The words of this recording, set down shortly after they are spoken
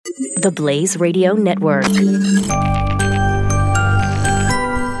The Blaze Radio Network.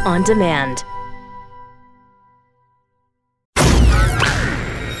 On demand.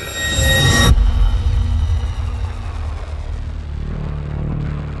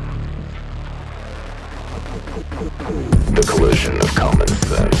 The collision of common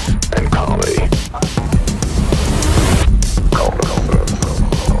sense and comedy.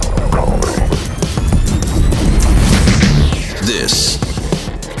 This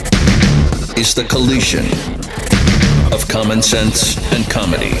is the collision of common sense and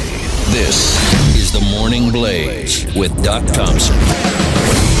comedy. This is the Morning Blaze with Doc Thompson.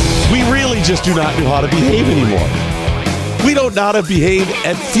 We really just do not know how to behave anymore. We don't know how to behave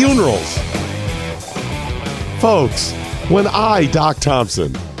at funerals. Folks, when I, Doc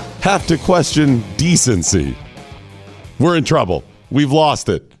Thompson, have to question decency, we're in trouble. We've lost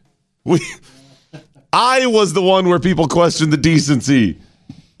it. I was the one where people questioned the decency.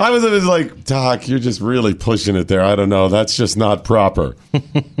 I was like, Doc, you're just really pushing it there. I don't know. That's just not proper.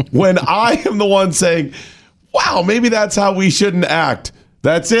 When I am the one saying, wow, maybe that's how we shouldn't act.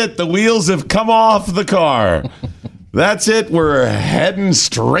 That's it. The wheels have come off the car. That's it. We're heading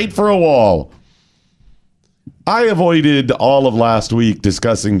straight for a wall. I avoided all of last week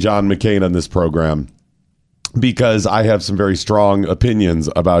discussing John McCain on this program because I have some very strong opinions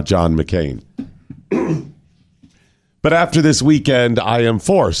about John McCain. But after this weekend, I am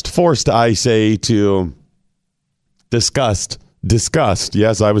forced, I say, to discuss,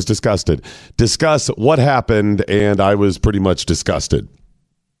 yes, I was disgusted, discuss what happened, and I was pretty much disgusted.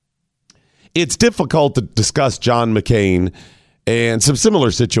 It's difficult to discuss John McCain and some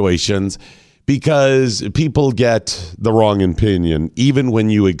similar situations because people get the wrong opinion, even when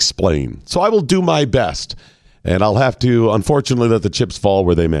you explain. So I will do my best, and I'll have to, unfortunately, let the chips fall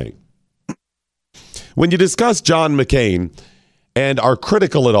where they may. When you discuss John McCain and are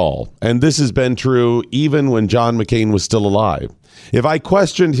critical at all, and this has been true even when John McCain was still alive, if I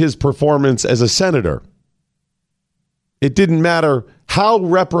questioned his performance as a senator, it didn't matter how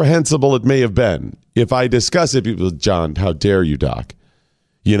reprehensible it may have been. If I discuss it, people, John, how dare you, Doc?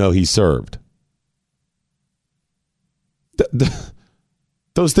 You know, he served.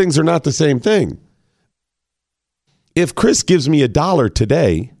 Those things are not the same thing. If Chris gives me $1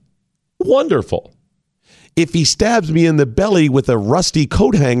 today, wonderful. If he stabs me in the belly with a rusty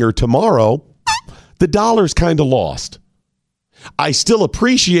coat hanger tomorrow, the $1's kind of lost. I still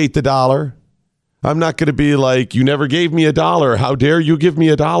appreciate the $1. I'm not going to be like, you never gave me $1. How dare you give me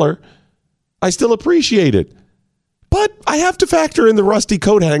 $1? I still appreciate it. But I have to factor in the rusty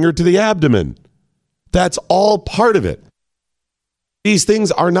coat hanger to the abdomen. That's all part of it. These things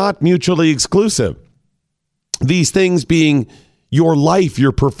are not mutually exclusive. These things being your life,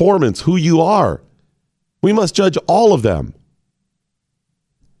 your performance, who you are. We must judge all of them.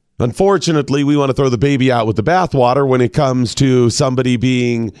 Unfortunately, we want to throw the baby out with the bathwater when it comes to somebody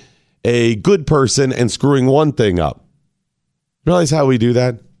being a good person and screwing one thing up. Realize how we do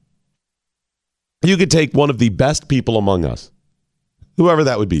that? You could take one of the best people among us, whoever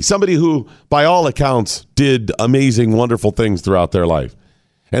that would be, somebody who, by all accounts, did amazing, wonderful things throughout their life,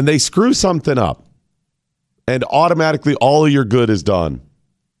 and they screw something up, and automatically all of your good is done.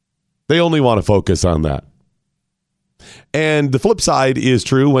 They only want to focus on that. And the flip side is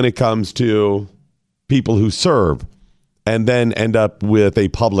true when it comes to people who serve and then end up with a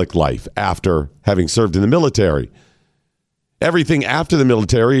public life after having served in the military. Everything after the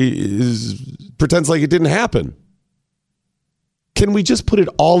military pretends like it didn't happen. Can we just put it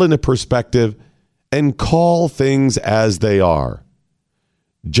all into perspective and call things as they are?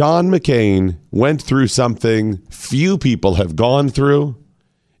 John McCain went through something few people have gone through,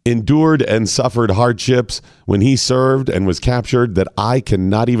 endured and suffered hardships when he served and was captured that I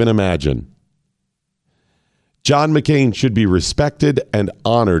cannot even imagine. John McCain should be respected and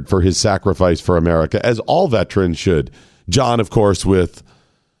honored for his sacrifice for America, as all veterans should. John, of course, with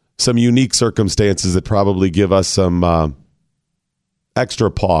some unique circumstances that probably give us some extra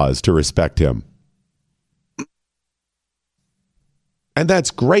pause to respect him. And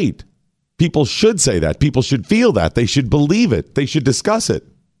that's great. People should say that. People should feel that. They should believe it. They should discuss it.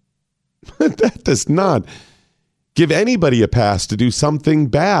 That does not give anybody a pass to do something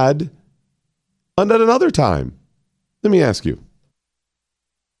bad at another time. Let me ask you.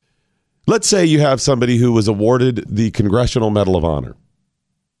 Let's say you have somebody who was awarded the Congressional Medal of Honor,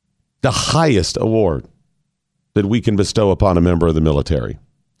 the highest award that we can bestow upon a member of the military.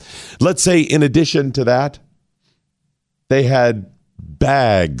 Let's say, in addition to that, they had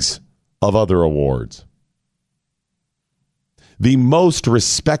bags of other awards. The most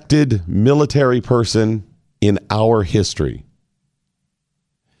respected military person in our history.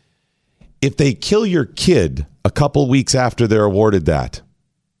 If they kill your kid a couple weeks after they're awarded that,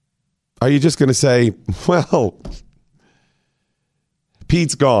 are you just going to say, well,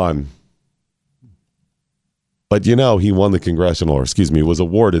 Pete's gone? But he won was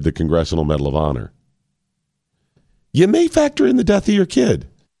awarded the Congressional Medal of Honor. You may factor in the death of your kid.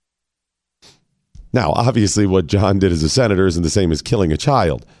 Now, obviously, what John did as a senator isn't the same as killing a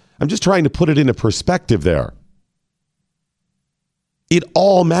child. I'm just trying to put it into perspective there. It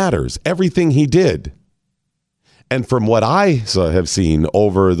all matters, everything he did. And from what I have seen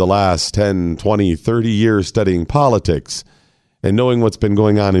over the last 10, 20, 30 years studying politics and knowing what's been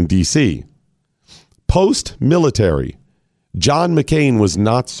going on in D.C., post-military, John McCain was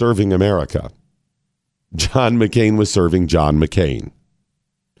not serving America. John McCain was serving John McCain.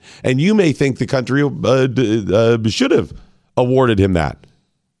 And you may think the country should have awarded him that.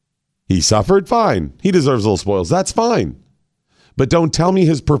 He suffered, fine. He deserves a little spoils, that's fine. But don't tell me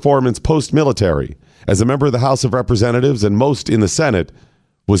his performance post-military as a member of the House of Representatives and most in the Senate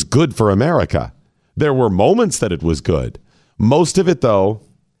was good for America. There were moments that it was good. Most of it, though,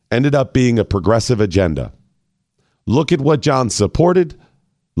 ended up being a progressive agenda. Look at what John supported.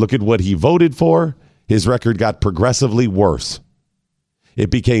 Look at what he voted for. His record got progressively worse. It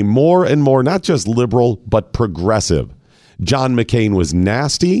became more and more, not just liberal, but progressive. John McCain was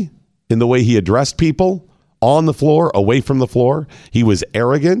nasty in the way he addressed people, on the floor, away from the floor. He was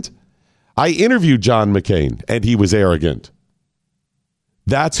arrogant. I interviewed John McCain, and he was arrogant.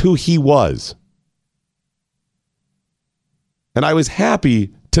 That's who he was. And I was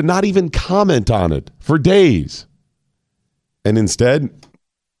happy to not even comment on it for days. And instead,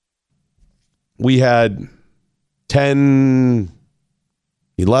 we had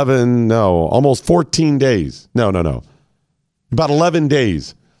almost 14 days. No. About 11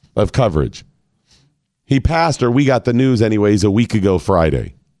 days of coverage. He passed, or we got the news anyways, a week ago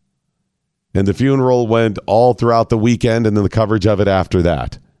Friday. And the funeral went all throughout the weekend and then the coverage of it after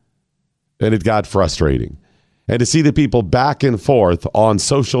that. And it got frustrating. And to see the people back and forth on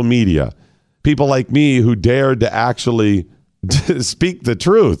social media, people like me who dared to actually speak the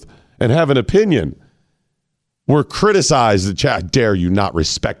truth and have an opinion, were criticized. The chat, dare you not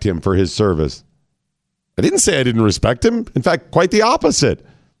respect him for his service? I didn't say I didn't respect him. In fact, quite the opposite.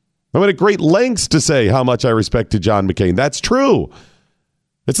 I went at great lengths to say how much I respected John McCain. That's true.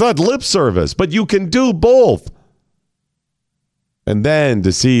 It's not lip service, but you can do both. And then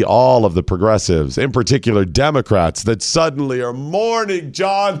to see all of the progressives, in particular Democrats, that suddenly are mourning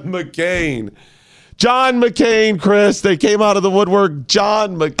John McCain. John McCain, Chris, they came out of the woodwork.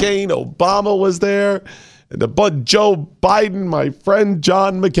 John McCain, Obama was there. But Joe Biden, my friend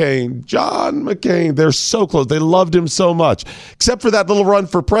John McCain, they're so close. They loved him so much, except for that little run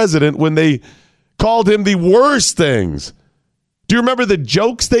for president when they called him the worst things. Do you remember the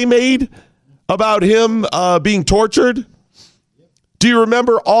jokes they made about him being tortured? Do you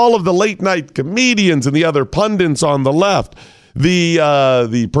remember all of the late night comedians and the other pundits on the left,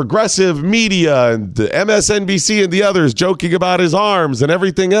 the progressive media and the MSNBC and the others joking about his arms and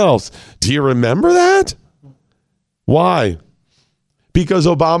everything else? Do you remember that? Why? Because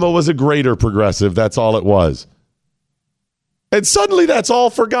Obama was a greater progressive. That's all it was. And suddenly that's all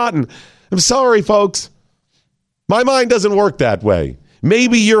forgotten. I'm sorry, folks. My mind doesn't work that way.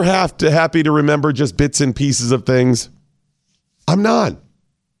 Maybe you're happy to remember just bits and pieces of things. I'm not.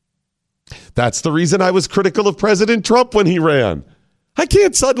 That's the reason I was critical of President Trump when he ran. I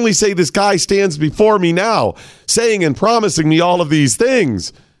can't suddenly say this guy stands before me now saying and promising me all of these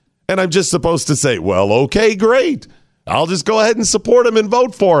things. And I'm just supposed to say, well, okay, great. I'll just go ahead and support him and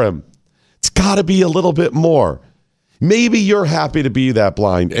vote for him. It's got to be a little bit more. Maybe you're happy to be that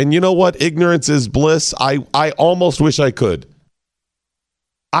blind. And you know what? Ignorance is bliss. I almost wish I could.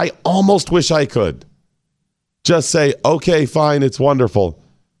 I almost wish I could. Just say, okay, fine, it's wonderful.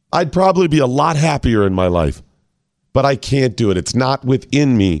 I'd probably be a lot happier in my life. But I can't do it. It's not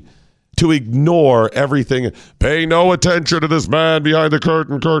within me to ignore everything. Pay no attention to this man behind the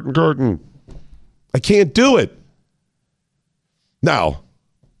curtain. I can't do it. Now,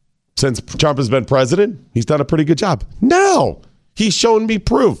 since Trump has been president, he's done a pretty good job. Now, he's shown me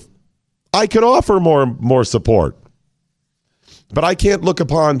proof. I can offer more support. But I can't look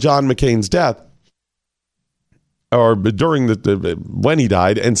upon John McCain's death or during when he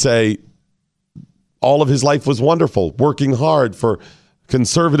died and say all of his life was wonderful, working hard for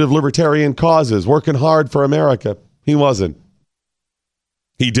conservative libertarian causes, working hard for America. He wasn't.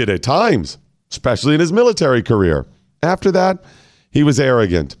 He did at times, especially in his military career. After that, he was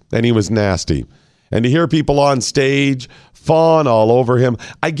arrogant and he was nasty. And to hear people on stage fawn all over him,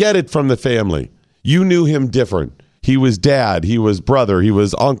 I get it from the family. You knew him different. He was dad. He was brother. He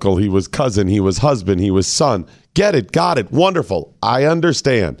was uncle. He was cousin. He was husband. He was son. Get it. Got it. Wonderful. I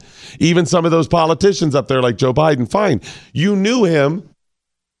understand. Even some of those politicians up there like Joe Biden, fine. You knew him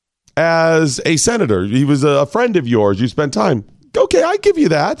as a senator. He was a friend of yours. You spent time. Okay, I give you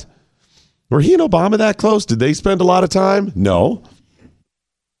that. Were he and Obama that close? Did they spend a lot of time? No.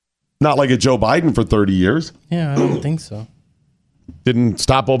 Not like a Joe Biden for 30 years. Yeah, I don't think so. Didn't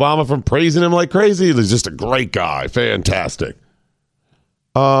stop Obama from praising him like crazy. He was just a great guy. Fantastic.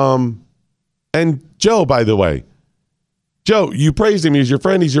 And Joe, by the way, Joe, you praised him. He's your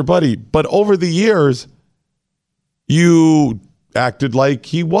friend. He's your buddy. But over the years, you acted like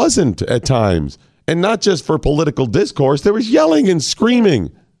he wasn't at times. And not just for political discourse. There was yelling and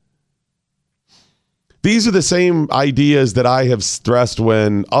screaming. These are the same ideas that I have stressed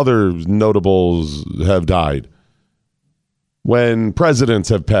when other notables have died. When presidents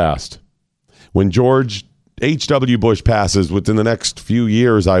have passed. When George H.W. Bush passes within the next few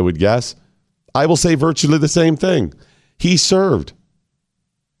years, I would guess, I will say virtually the same thing. He served.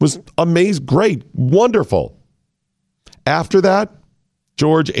 Was amazing, great, wonderful. After that,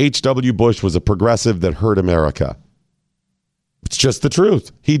 George H.W. Bush was a progressive that hurt America. It's just the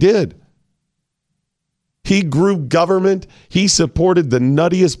truth. He did. He grew government. He supported the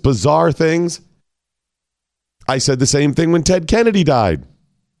nuttiest, bizarre things. I said the same thing when Ted Kennedy died.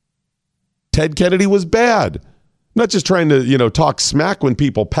 Ted Kennedy was bad. I'm not just trying to, talk smack when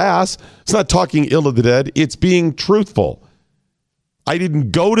people pass. It's not talking ill of the dead. It's being truthful. I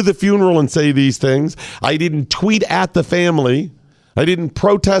didn't go to the funeral and say these things. I didn't tweet at the family. I didn't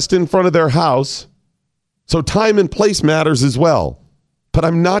protest in front of their house. So time and place matters as well. But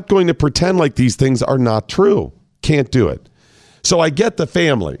I'm not going to pretend like these things are not true. Can't do it. So I get the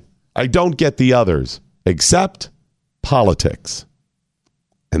family. I don't get the others, except politics.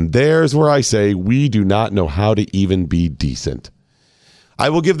 And there's where I say we do not know how to even be decent. I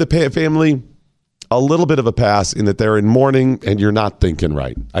will give the family a little bit of a pass in that they're in mourning and you're not thinking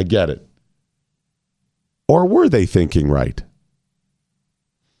right. I get it. Or were they thinking right?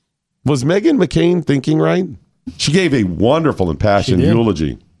 Was Meghan McCain thinking right? She gave a wonderful impassioned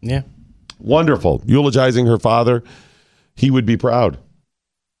eulogy. Yeah. Wonderful. Eulogizing her father. He would be proud.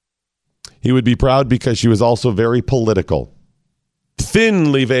 He would be proud because she was also very political.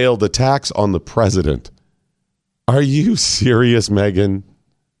 Thinly veiled attacks on the president. Are you serious, Meghan?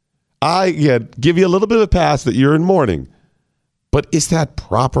 I give you a little bit of a pass that you're in mourning. But is that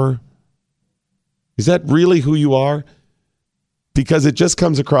proper? Is that really who you are? Because it just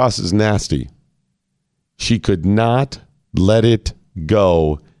comes across as nasty. She could not let it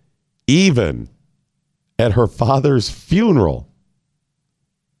go, even at her father's funeral.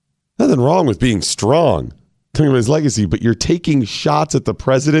 Nothing wrong with being strong, talking about his legacy, but you're taking shots at the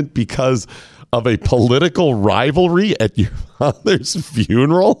president because of a political rivalry at your father's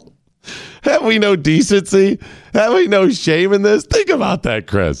funeral? Have we no decency? Have we no shame in this? Think about that,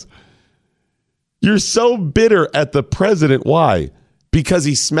 Chris. You're so bitter at the president. Why? Because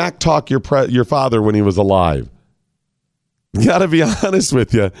he smack-talked your father when he was alive. Got to be honest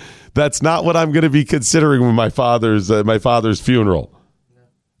with you. That's not what I'm going to be considering with my father's funeral.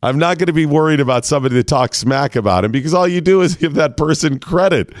 I'm not going to be worried about somebody that talks smack about him because all you do is give that person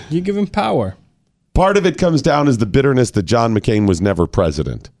credit. You give him power. Part of it comes down as the bitterness that John McCain was never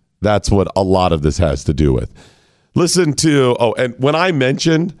president. That's what a lot of this has to do with. Listen to, and when I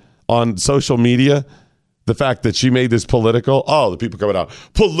mentioned on social media the fact that she made this political, the people coming out,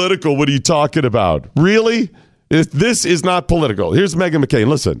 political, what are you talking about? Really? This is not political. Here's Meghan McCain.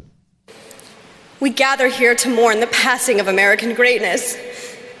 Listen. We gather here to mourn the passing of American greatness.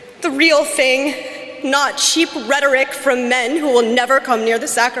 The real thing, not cheap rhetoric from men who will never come near the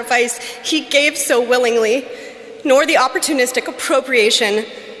sacrifice he gave so willingly, nor the opportunistic appropriation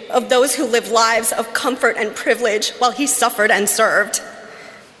of those who live lives of comfort and privilege while he suffered and served.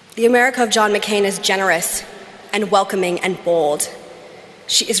 The America of John McCain is generous and welcoming and bold.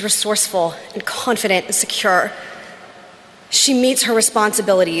 She is resourceful and confident and secure. She meets her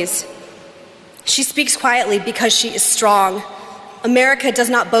responsibilities. She speaks quietly because she is strong. America does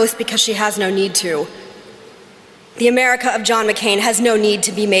not boast because she has no need to. The America of John McCain has no need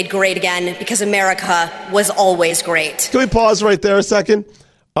to be made great again because America was always great. Can we pause right there a second?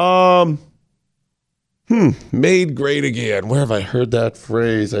 Made great again. Where have I heard that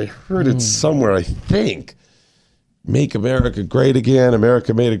phrase? I heard it somewhere, I think. Make America great again.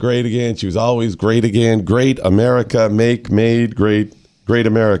 America made it great again. She was always great again. Great America, made great. Great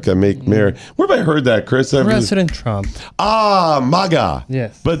America, make Mary. Where have I heard that, Chris? President Trump. MAGA.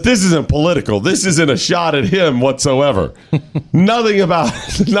 Yes. But this isn't political. This isn't a shot at him whatsoever. Nothing about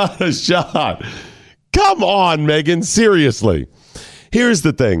it. Not a shot. Come on, Megyn, seriously. Here's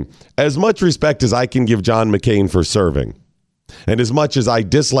the thing. As much respect as I can give John McCain for serving, and as much as I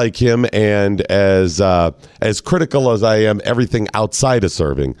dislike him and as critical as I am everything outside of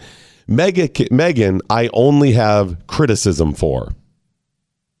serving, Megyn, I only have criticism for.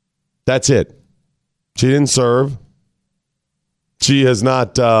 That's it. She didn't serve. She has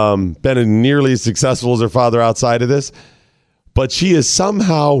not been nearly as successful as her father outside of this, but she is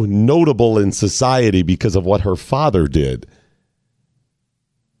somehow notable in society because of what her father did.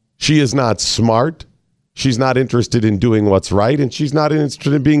 She is not smart. She's not interested in doing what's right, and she's not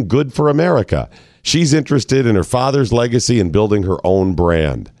interested in being good for America. She's interested in her father's legacy and building her own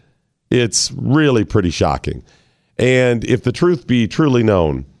brand. It's really pretty shocking. And if the truth be truly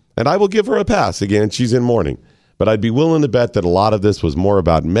known, and I will give her a pass, again, she's in mourning, but I'd be willing to bet that a lot of this was more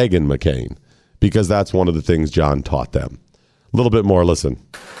about Meghan McCain, because that's one of the things John taught them. A little bit more, listen.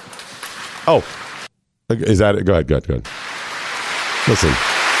 Oh, is that it? Go ahead. Listen.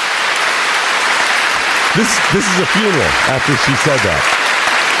 This is a funeral after she said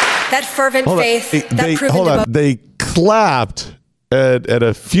that. That fervent faith, that proven devotion. They clapped at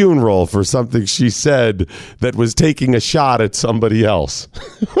a funeral for something she said that was taking a shot at somebody else.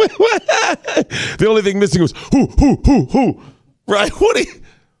 The only thing missing was who. Right?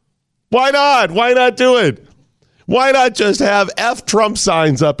 Why not? Why not do it? Why not just have F Trump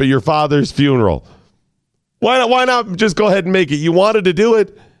signs up at your father's funeral? Why not just go ahead and make it? You wanted to do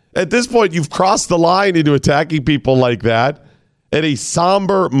it. At this point, you've crossed the line into attacking people like that at a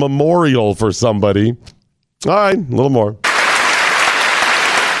somber memorial for somebody. All right, a little more.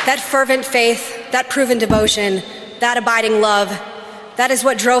 That fervent faith, that proven devotion, that abiding love, that is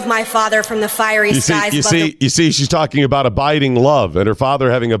what drove my father from the fiery skies. You see, she's talking about abiding love and her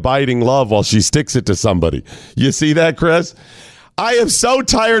father having abiding love while she sticks it to somebody. You see that, Chris? I am so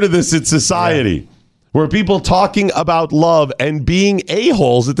tired of this in society. Where people talking about love and being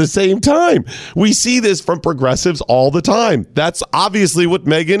a-holes at the same time. We see this from progressives all the time. That's obviously what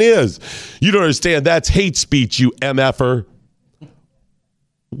Megyn is. You don't understand. That's hate speech, you MFer.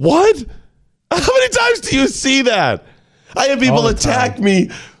 What? How many times do you see that? I have people attack me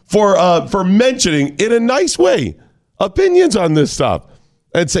for mentioning, in a nice way, opinions on this stuff.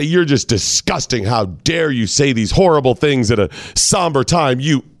 And say, you're just disgusting. How dare you say these horrible things at a somber time,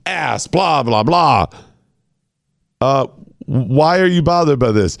 you ass, blah, blah, blah. Why are you bothered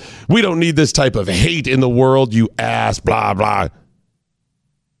by this? We don't need this type of hate in the world, you ass, blah, blah.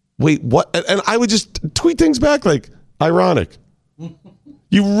 Wait, what? And I would just tweet things back like, ironic.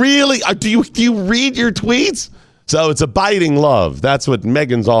 You really, do you read your tweets? So it's abiding love. That's what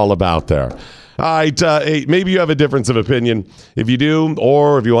Megyn's all about there. All right, hey, maybe you have a difference of opinion. If you do,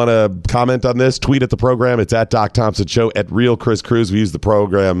 or if you want to comment on this, tweet at the program. It's at Doc Thompson Show, at Real Chris Cruz. We use the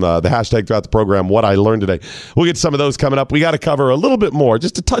program, the hashtag throughout the program, What I Learned Today. We'll get some of those coming up. We got to cover a little bit more,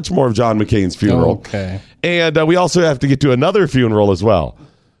 just a touch more of John McCain's funeral. Okay. And we also have to get to another funeral as well.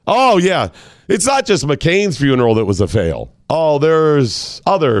 Oh, yeah. It's not just McCain's funeral that was a fail. Oh, there's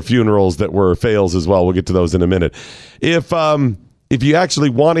other funerals that were fails as well. We'll get to those in a minute. If you actually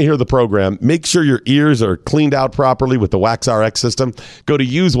want to hear the program, make sure your ears are cleaned out properly with the WaxRx system. Go to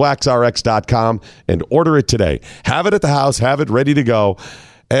usewaxrx.com and order it today. Have it at the house. Have it ready to go.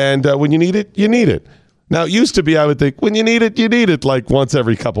 And when you need it, you need it. Now, it used to be, I would think, when you need it like once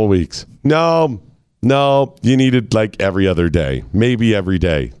every couple weeks. No, you need it like every other day, maybe every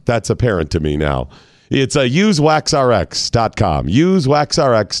day. That's apparent to me now. It's usewaxrx.com.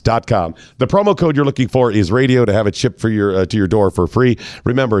 Usewaxrx.com. The promo code you're looking for is radio to have it shipped for your to your door for free.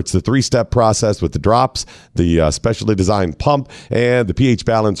 Remember, it's the 3-step process with the drops, the specially designed pump, and the pH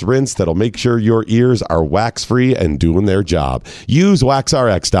balance rinse that'll make sure your ears are wax free and doing their job.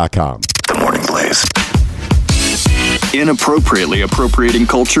 Usewaxrx.com. The Morning Blaze. Inappropriately appropriating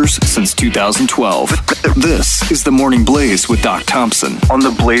cultures since 2012. This is The Morning Blaze with Doc Thompson on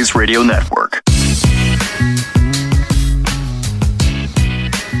the Blaze Radio Network.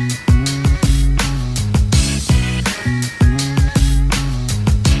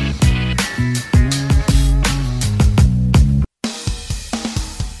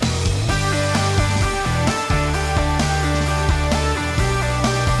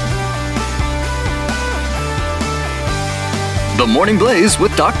 The Morning Blaze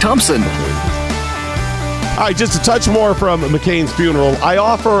with Doc Thompson. All right, just a touch more from McCain's funeral. I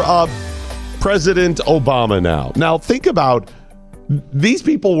offer up President Obama now. Now, think about these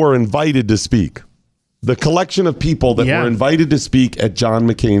people were invited to speak. The collection of people that were invited to speak at John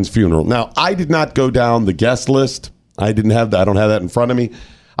McCain's funeral. Now, I did not go down the guest list. I don't have that in front of me.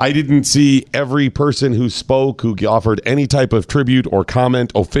 I didn't see every person who spoke, who offered any type of tribute or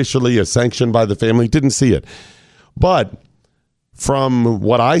comment officially as sanctioned by the family. Didn't see it. But from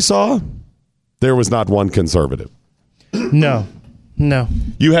what I saw, there was not one conservative. No.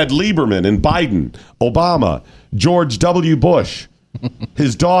 You had Lieberman and Biden, Obama, George W. Bush,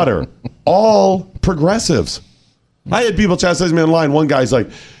 his daughter, all progressives. I had people chastise me online. One guy's like,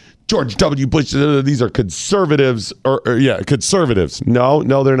 George W. Bush, these are conservatives. Conservatives. No,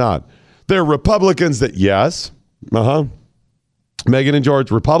 they're not. They're Republicans that, yes. Meghan and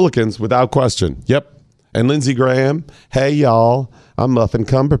George, Republicans, without question. Yep. And Lindsey Graham, hey, y'all, I'm Muffin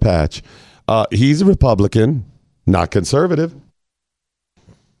Cumberpatch. He's a Republican, not conservative.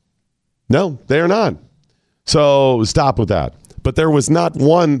 No, they're not. So stop with that. But there was not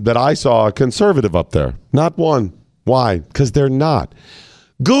one that I saw a conservative up there. Not one. Why? Because they're not.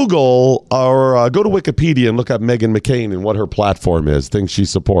 Google or go to Wikipedia and look up Meghan McCain and what her platform is, things she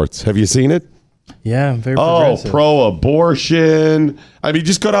supports. Have you seen it? Yeah, very progressive. Pro-abortion. I mean,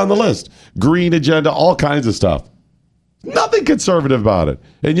 just go down the list. Green agenda, all kinds of stuff. Nothing conservative about it.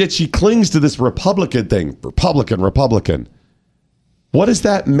 And yet she clings to this Republican thing. Republican. What does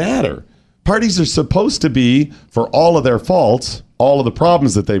that matter? Parties are supposed to be, for all of their faults, all of the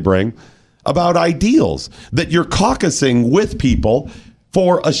problems that they bring, about ideals, that you're caucusing with people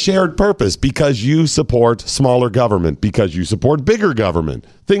for a shared purpose because you support smaller government, because you support bigger government,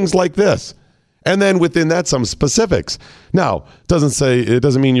 things like this. And then within that, some specifics. Now, it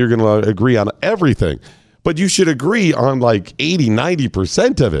doesn't mean you're going to agree on everything, but you should agree on like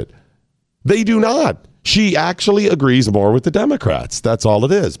 80-90% of it. They do not. She actually agrees more with the Democrats. That's all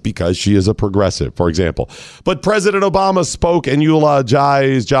it is, because she is a progressive, for example. But President Obama spoke and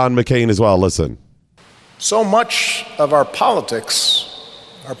eulogized John McCain as well. Listen. So much of our politics,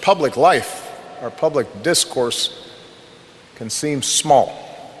 our public life, our public discourse can seem small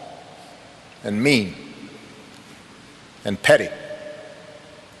and mean and petty.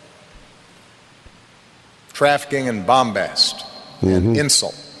 Trafficking in bombast and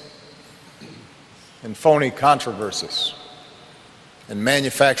insult and phony controversies and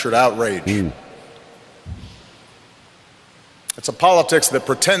manufactured outrage. It's a politics that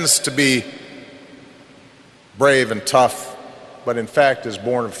pretends to be brave and tough, but in fact is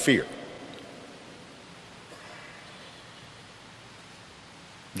born of fear.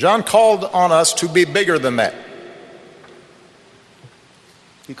 John called on us to be bigger than that.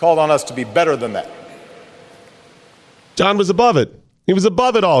 He called on us to be better than that. John was above it. He was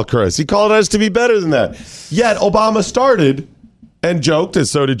above it all, Chris. He called us to be better than that. Yet Obama started and joked,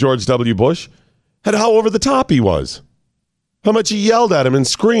 as so did George W. Bush, at how over the top he was. How much he yelled at him and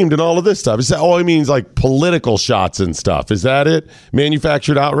screamed and all of this stuff. He said, he means like political shots and stuff. Is that it?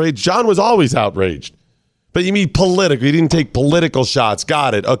 Manufactured outrage? John was always outraged. But you mean political. He didn't take political shots.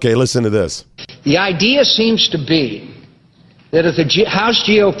 Got it. Okay, listen to this. The idea seems to be that if the House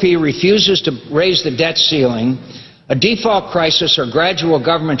GOP refuses to raise the debt ceiling, a default crisis or gradual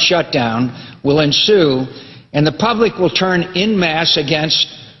government shutdown will ensue, and the public will turn en masse against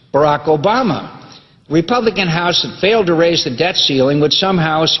Barack Obama. The Republican House that failed to raise the debt ceiling would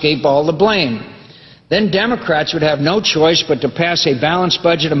somehow escape all the blame. Then Democrats would have no choice but to pass a balanced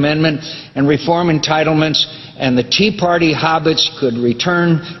budget amendment and reform entitlements, and the Tea Party hobbits could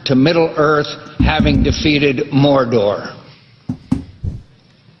return to Middle Earth having defeated Mordor.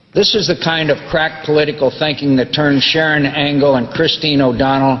 This is the kind of crack political thinking that turned Sharon Angle and Christine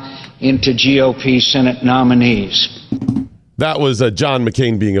O'Donnell into GOP Senate nominees. That was John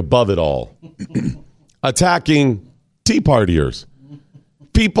McCain being above it all. Attacking Tea Partiers.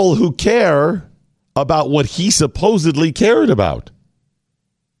 People who care about what he supposedly cared about.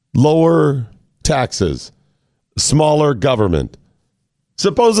 Lower taxes. Smaller government.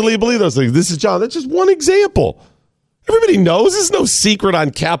 Supposedly believe those things. This is John. That's just one example. Everybody knows. There's no secret on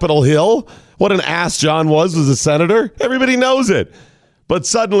Capitol Hill what an ass John was a senator. Everybody knows it. But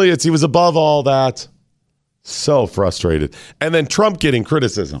suddenly he was above all that. So frustrated. And then Trump getting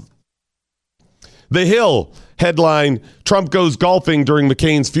criticism. The Hill headline, Trump goes golfing during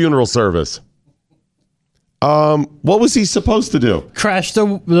McCain's funeral service. What was he supposed to do? Crash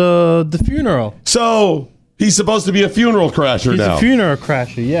the funeral. So he's supposed to be a funeral crasher now. He's a funeral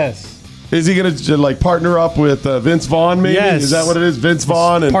crasher, yes. Is he going to partner up with Vince Vaughn, maybe? Yes. Is that what it is? Vince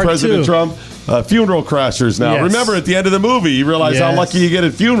Vaughn and President Trump? Funeral crashers now. Yes. Remember, at the end of the movie, you realize how lucky you get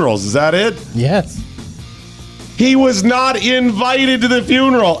at funerals. Is that it? Yes. He was not invited to the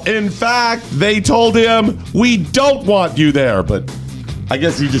funeral. In fact, they told him, we don't want you there. But I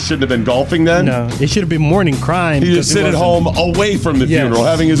guess he just shouldn't have been golfing then? No, it should have been mourning crime. He just sit at home away from the funeral,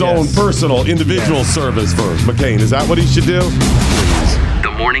 having his own personal, individual service for McCain. Is that what he should do?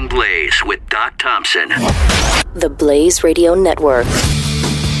 The Morning Blaze with Doc Thompson. The Blaze Radio Network.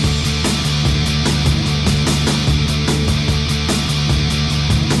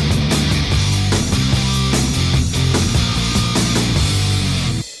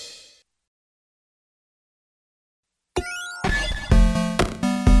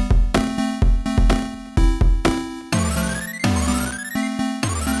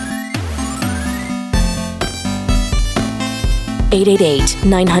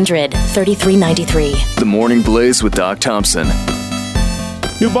 $888-900-3393. The Morning Blaze with Doc Thompson.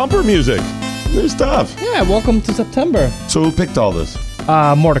 New bumper music. New stuff. Yeah, welcome to September. So who picked all this?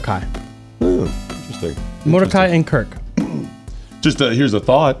 Mordecai. Oh, interesting. Mordecai and Kirk. Just here's a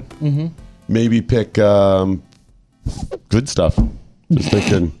thought. Mm-hmm. Maybe pick good stuff. Just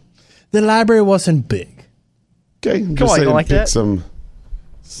thinking. The library wasn't big. Okay, Come just on, you saying, like pick that? some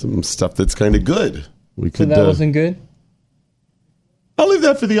stuff that's kind of good. We So could. that wasn't good? I'll leave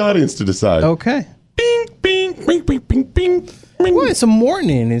that for the audience to decide. Okay. Bing, bing, bing, bing, bing, bing, bing. Well, it's a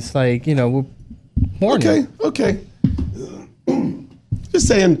morning. It's like, we're morning. Okay. Just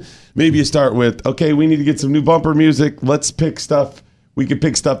saying, maybe you start with, okay, we need to get some new bumper music. Let's pick stuff. We could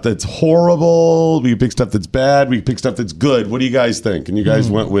pick stuff that's horrible. We could pick stuff that's bad. We could pick stuff that's good. What do you guys think? And you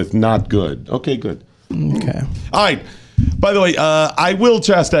guys went with not good. Okay, good. Okay. All right. By the way, I will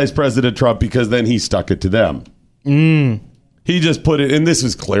chastise President Trump because then he stuck it to them. He just put it, and this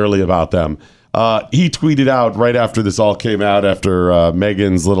is clearly about them. He tweeted out right after this all came out, after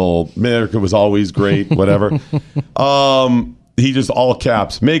Megan's little America was always great, whatever. He just all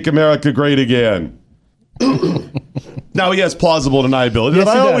caps, make America great again. Now he has plausible deniability. Yes,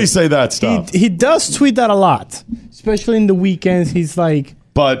 I he does. always say that stuff. He does tweet that a lot, especially in the weekends. He's like,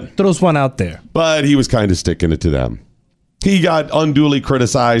 throws one out there. But he was kind of sticking it to them. He got unduly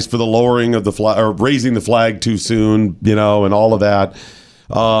criticized for the lowering of the flag or raising the flag too soon, and all of that.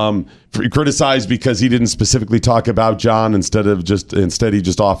 Criticized because he didn't specifically talk about John instead he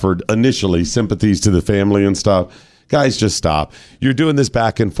just offered initially sympathies to the family and stuff. Guys, just stop. You're doing this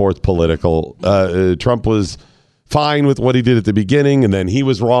back and forth political. Trump was fine with what he did at the beginning, and then he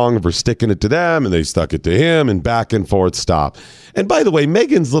was wrong for sticking it to them, and they stuck it to him, and back and forth. Stop. And by the way,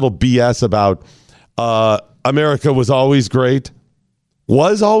 Megan's little BS about America was always great or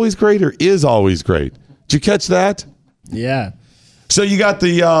is always great. Did you catch that? Yeah. So you got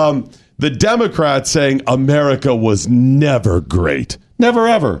the Democrats saying America was never great. Never,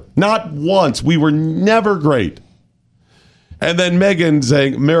 ever. Not once. We were never great. And then Megan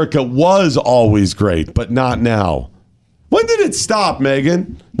saying America was always great, but not now. When did it stop,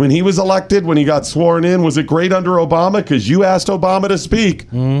 Megan? When he was elected, when he got sworn in? Was it great under Obama? Because you asked Obama to speak.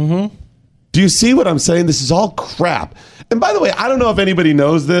 Mm-hmm. Do you see what I'm saying? This is all crap. And by the way, I don't know if anybody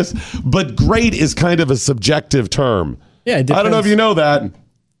knows this, but great is kind of a subjective term. Yeah, it depends. I don't know if you know that.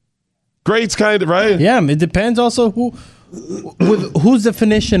 Great's kind of, right? Yeah, it depends also whose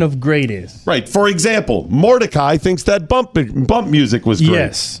definition of great is. Right. For example, Mordecai thinks that bump music was great.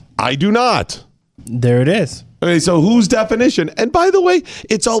 Yes. I do not. There it is. Okay, so whose definition? And by the way,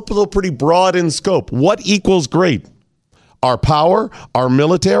 it's also pretty broad in scope. What equals great? Our power, our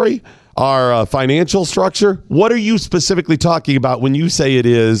military, our financial structure? What are you specifically talking about when you say it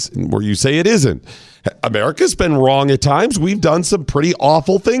is or you say it isn't? America's been wrong at times. We've done some pretty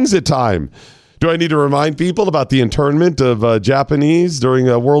awful things at times. Do I need to remind people about the internment of Japanese during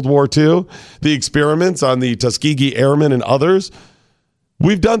World War II? The experiments on the Tuskegee Airmen and others?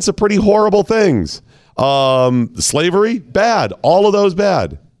 We've done some pretty horrible things. Slavery, bad. All of those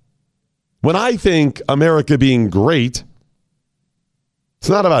bad. When I think America being great, it's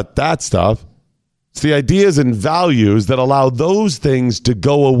not about that stuff. It's the ideas and values that allow those things to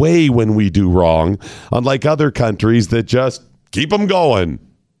go away when we do wrong, unlike other countries that just keep them going.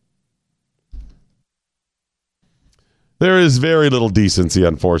 There is very little decency,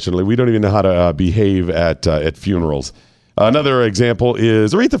 unfortunately. We don't even know how to behave at funerals. Another example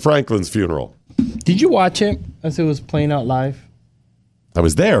is Aretha Franklin's funeral. Did you watch it as it was playing out live? I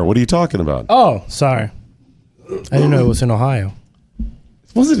was there. What are you talking about? Oh, sorry. I didn't know it was in Ohio.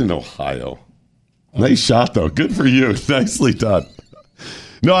 It wasn't in Ohio. Nice shot, though. Good for you. Nicely done.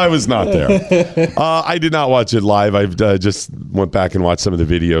 No, I was not there. I did not watch it live. I've just went back and watched some of the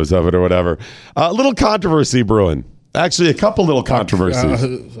videos of it or whatever. A little controversy brewing. Actually, a couple little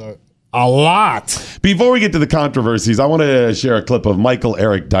controversies. A lot. Before we get to the controversies, I want to share a clip of Michael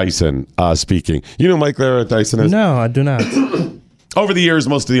Eric Dyson speaking. You know who Michael Eric Dyson is? No, I do not. Over the years,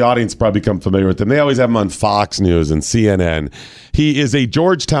 most of the audience probably become familiar with him. They always have him on Fox News and CNN. He is a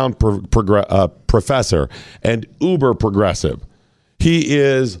Georgetown professor and uber progressive. He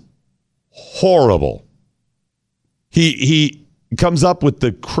is horrible. He comes up with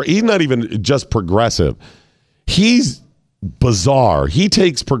he's not even just progressive. He's bizarre. He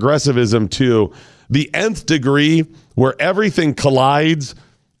takes progressivism to the nth degree where everything collides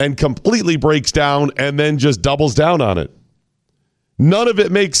and completely breaks down and then just doubles down on it. None of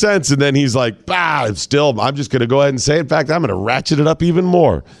it makes sense. And then he's like, I'm just going to go ahead and say, in fact, I'm going to ratchet it up even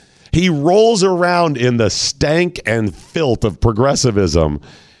more. He rolls around in the stank and filth of progressivism,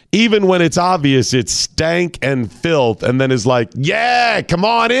 even when it's obvious it's stank and filth, and then is like, yeah, come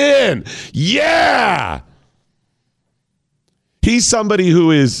on in. Yeah. He's somebody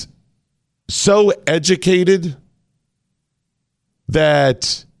who is so educated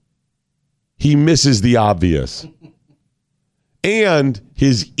that he misses the obvious. And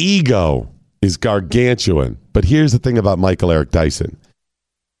his ego is gargantuan. But here's the thing about Michael Eric Dyson.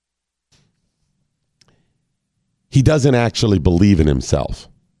 He doesn't actually believe in himself.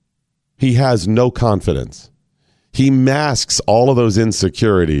 He has no confidence. He masks all of those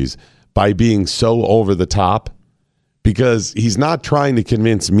insecurities by being so over the top, because he's not trying to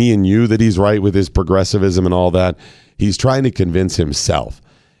convince me and you that he's right with his progressivism and all that. He's trying to convince himself.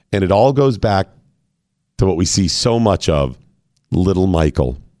 And it all goes back to what we see so much of, little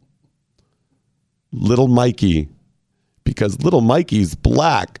Michael. Little Mikey, because little Mikey's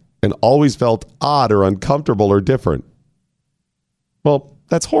black and always felt odd or uncomfortable or different. Well,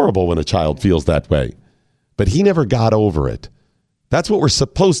 that's horrible when a child feels that way. But he never got over it. That's what we're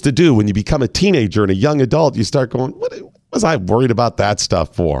supposed to do when you become a teenager and a young adult. You start going, what was I worried about that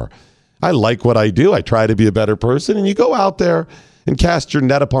stuff for? I like what I do. I try to be a better person. And you go out there and cast your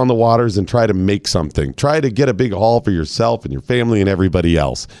net upon the waters and try to make something. Try to get a big haul for yourself and your family and everybody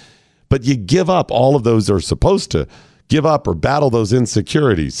else. But you give up all of those, are supposed to give up or battle those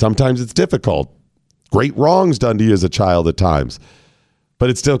insecurities. Sometimes it's difficult. Great wrongs done to you as a child at times. But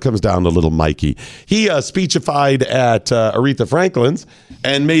it still comes down to little Mikey. He speechified at Aretha Franklin's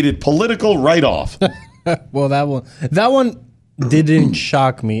and made it political right off. Well, that one didn't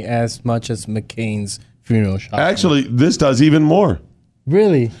shock me as much as McCain's funeral shocked me. Actually, this does even more.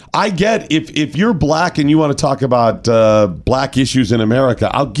 Really? I get if you're black and you want to talk about black issues in America,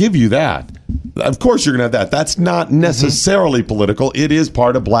 I'll give you that. Of course you're going to have that. That's not necessarily political. It is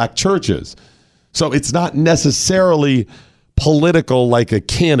part of black churches. So it's not necessarily political like a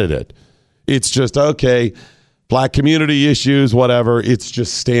candidate. It's just, okay, black community issues, whatever. It's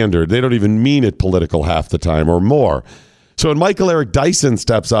just standard. They don't even mean it political half the time or more. So when Michael Eric Dyson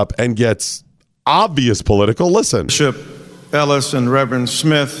steps up and gets obvious political, listen. Bishop Ellis and Reverend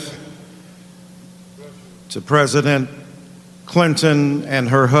Smith, to President Clinton and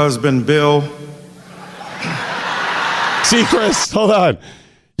her husband Bill. See, Chris, hold on.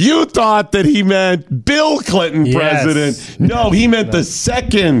 You thought that he meant Bill Clinton president. No, he meant the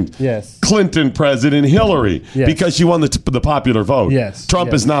second Clinton president, Hillary, because she won the popular vote.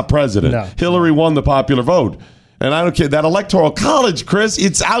 Trump is not president. No. Hillary won the popular vote. And I don't care. That electoral college, Chris,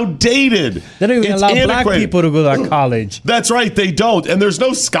 it's outdated. They don't even allow black people to go to that college. That's right, they don't. And there's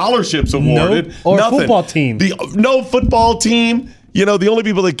no scholarships awarded. Nope. Or nothing. Football team. No football team. You know, the only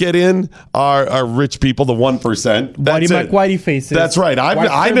people that get in are rich people, the 1%. Whitey faces. That's right.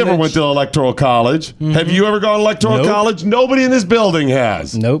 I never went to electoral college. Mm-hmm. Have you ever gone to electoral college? Nobody in this building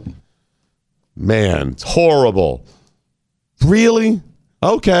has. Nope. Man, it's horrible. Really?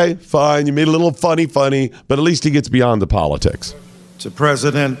 Okay, fine. You made a little funny, but at least he gets beyond the politics. To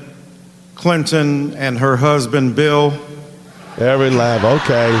President Clinton and her husband Bill. Every laugh.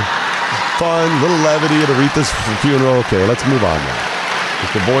 Okay. Fun, little levity at Aretha's funeral. Okay, let's move on now.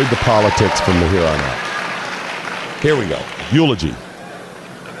 Just avoid the politics from here on out. Here we go. Eulogy.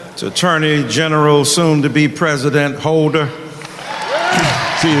 To Attorney General, soon to be President Holder.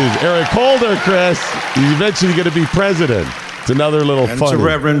 See, Eric Holder, Chris. He's eventually going to be president. It's another little and funny. To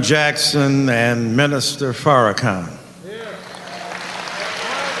Reverend Jackson and Minister Farrakhan.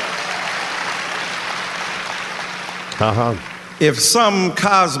 If some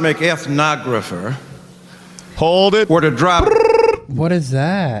cosmic ethnographer were to drop... What is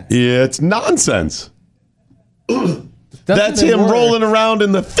that? It's nonsense. That's him rolling around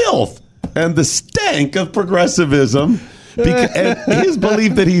in the filth and the stank of progressivism. And his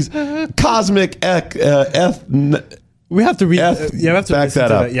belief that he's cosmic we have to read. We have to back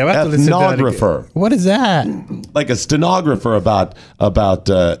that up. Yeah, we have to listen to that again. What is that? Like a stenographer about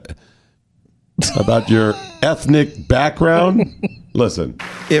your ethnic background. Listen.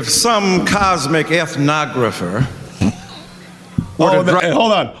 If some cosmic ethnographer hold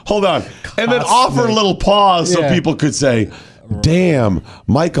on. And then offer a little pause so people could say, damn,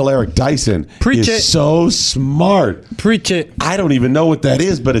 Michael Eric Dyson Preach is it. so smart. Preach it. I don't even know what that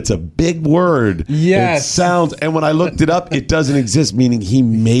is, but it's a big word. Yes. It sounds, and when I looked it up, it doesn't exist, meaning he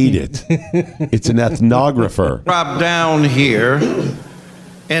made it. It's an ethnographer. Drop down here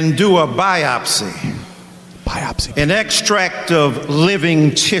and do a biopsy. An extract of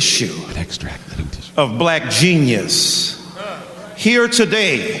living tissue. Of black genius. Here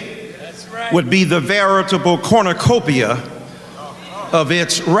today would be the veritable cornucopia of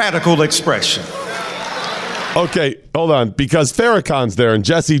its radical expression. Okay, hold on, because Farrakhan's there and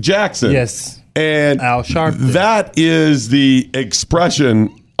Jesse Jackson. Yes. And Al Sharpton. That is the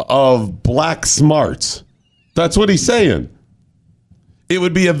expression of black smarts. That's what he's saying. It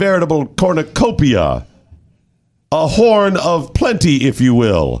would be a veritable cornucopia. A horn of plenty, if you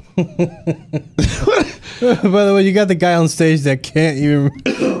will. By the way, you got the guy on stage that can't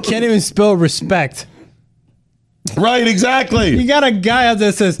even spell respect. Right, exactly. You got a guy out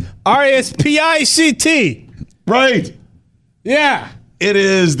there that says RESPICT. Right. Yeah. It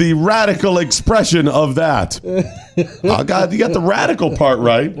is the radical expression of that. Oh, God, you got the radical part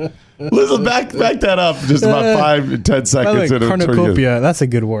right. Listen, back that up just about 5 to 10 seconds. By the way, cornucopia, that's a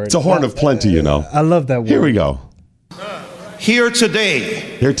good word. It's a horn of plenty, you know. I love that word. Here we go. Here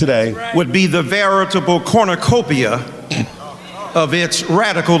today would be the veritable cornucopia of its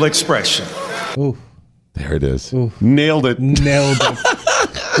radical expression. Ooh. There it is. Ooh. Nailed it. Nailed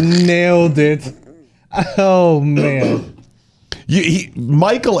it. Oh, man.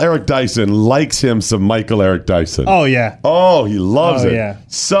 Michael Eric Dyson likes him some Michael Eric Dyson. Oh, yeah. Oh, he loves it. Yeah.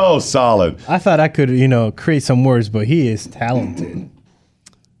 So solid. I thought I could, create some words, but he is talented.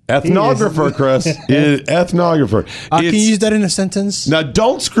 Ethnographer, Chris. Ethnographer. Can you use that in a sentence? Now,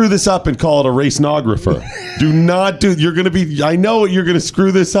 don't screw this up and call it a racenographer. Do not do. You're going to be. I know you're going to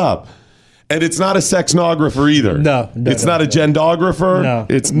screw this up, and it's not a sexnographer either. No, it's not a gendographer. No,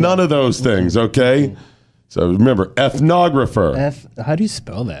 it's none of those things. Okay. So remember, ethnographer. How do you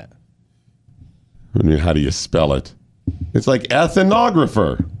spell that? I mean, how do you spell it? It's like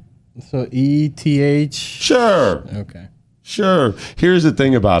ethnographer. So ETH. Sure. Okay. Sure. Here's the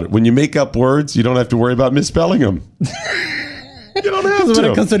thing about it. When you make up words, you don't have to worry about misspelling them. You don't have to.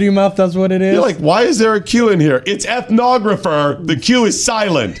 When it comes to your mouth, that's what it is. You're like, why is there a Q in here? It's ethnographer. The Q is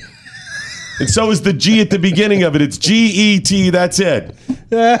silent. And so is the G at the beginning of it. It's G-E-T. That's it.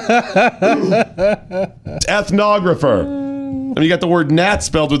 It's ethnographer. And you got the word Nat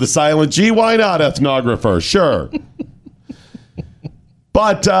spelled with a silent G. Why not ethnographer? Sure.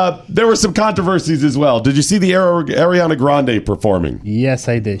 But there were some controversies as well. Did you see the Ariana Grande performing? Yes,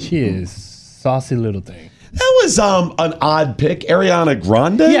 I did. She is saucy little thing. That was an odd pick, Ariana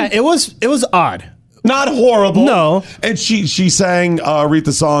Grande. Yeah, it was odd. Not horrible. No. And she sang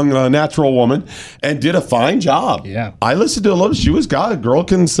Aretha's song Natural Woman and did a fine job. Yeah. I listened to a little. She was a girl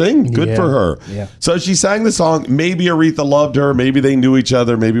can sing. Good for her. Yeah. So she sang the song. Maybe Aretha loved her. Maybe they knew each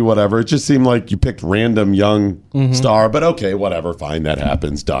other. Maybe whatever. It just seemed like you picked random young star. But okay, whatever. Fine. That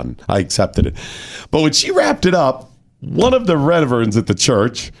happens. Done. I accepted it. But when she wrapped it up, one of the reverends at the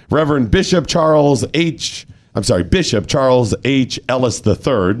church, Reverend Bishop Charles H. Ellis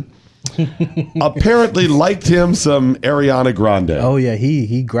III, apparently liked him some Ariana Grande. Oh yeah,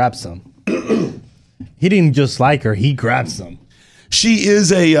 he grabbed some. He didn't just like her; he grabbed some. She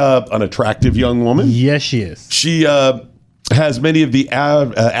is an attractive young woman. Yes, she is. She has many of the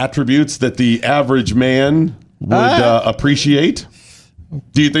attributes that the average man would appreciate.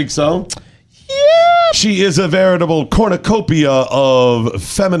 Do you think so? Yeah. She is a veritable cornucopia of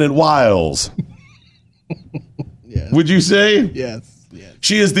feminine wiles. Yes. Would you say? Yes.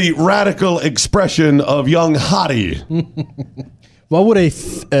 She is the radical expression of young hottie. What would a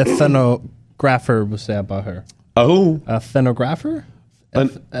stenographer say about her? Oh, A stenographer? an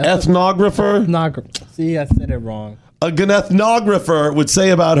ethnographer. See, I said it wrong. An ethnographer would say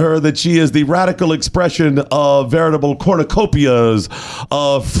about her that she is the radical expression of veritable cornucopias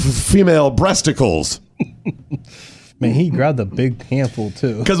of female breasticles. Man, he grabbed a big handful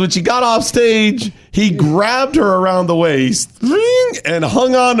too. Because when she got off stage, he grabbed her around the waist and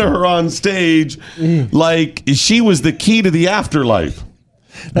hung on to her on stage like she was the key to the afterlife.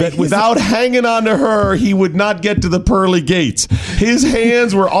 That without hanging on to her, he would not get to the pearly gates. His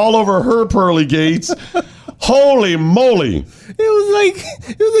hands were all over her pearly gates. Holy moly! It was like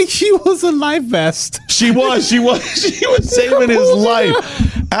she was a life vest. She was saving his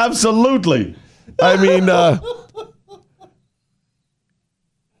life. Absolutely. I mean,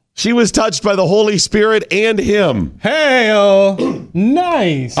 she was touched by the Holy Spirit and him. Hey,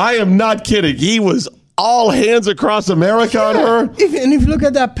 nice. I am not kidding. He was all hands across America on her. And if you look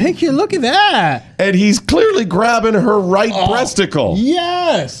at that picture, look at that. And he's clearly grabbing her right breasticle.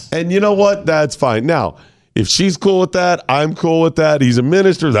 Yes. And you know what? That's fine. Now, if she's cool with that, I'm cool with that. He's a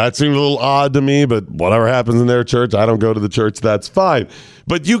minister. That seems a little odd to me, but whatever happens in their church, I don't go to the church. That's fine.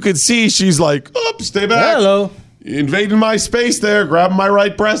 But you could see she's like, oops, stay back. Hello. Invading my space there, grabbing my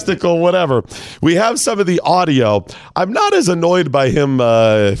right breasticle, whatever. We have some of the audio. I'm not as annoyed by him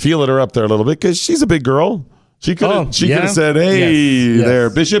feeling her up there a little bit because she's a big girl. She could have said, hey, there,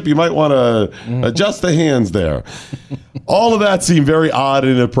 Bishop, you might want to adjust the hands there. All of that seemed very odd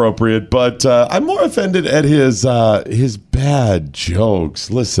and inappropriate, but I'm more offended at his bad jokes.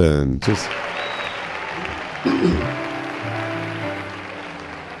 Listen, just...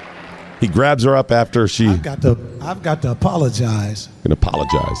 He grabs her up after she... I've got to apologize. Can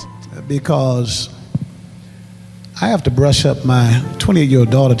apologize. Because I have to brush up. My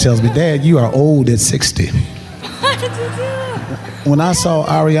 28-year-old daughter tells me, Dad, you are old at 60. When I saw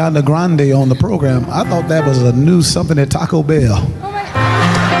Ariana Grande on the program, I thought that was a new something at Taco Bell.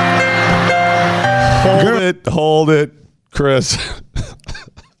 Hold it, Chris.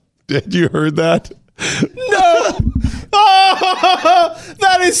 Did you heard that? No! Oh,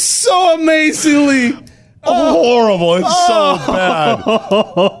 that is so amazingly horrible. It's so bad.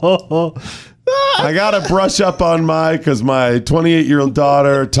 I got to brush up on because my 28-year-old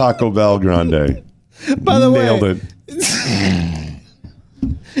daughter, Taco Bell Grande. By the Nailed way, it.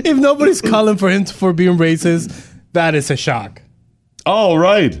 If nobody's calling for him for being racist, that is a shock. Oh,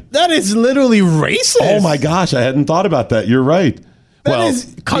 right. That is literally racist. Oh, my gosh. I hadn't thought about that. You're right.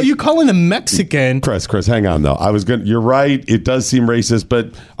 You calling him Mexican? Chris, hang on though. You're right. It does seem racist,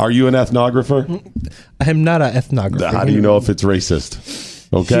 but are you an ethnographer? I am not an ethnographer. How do you know if it's racist?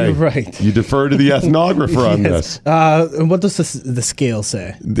 Okay, you're right. You defer to the ethnographer on this. What does the scale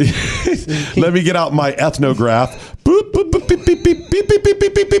say? Let me get out my ethnograph. Boop, boop, boop, beep, beep, beep, beep, beep, beep,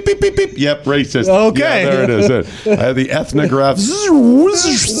 beep, beep, beep, beep, beep. Yep, racist. Okay, yeah, there it is. I have the ethnograph.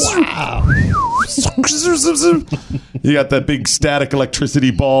 You got that big static electricity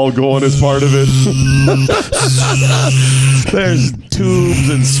ball going as part of it. There's tubes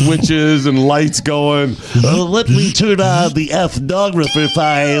and switches and lights going. Let me turn on the ethnographer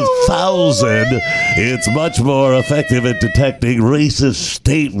 5000. It's much more effective at detecting racist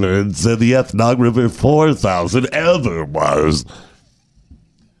statements than the ethnographer 4000 ever was.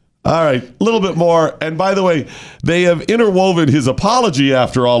 All right, a little bit more. And by the way, they have interwoven his apology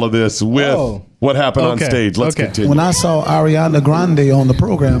after all of this with what happened on stage. Let's continue. When I saw Ariana Grande on the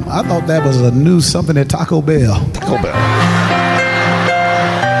program, I thought that was a new something at Taco Bell. Taco Bell.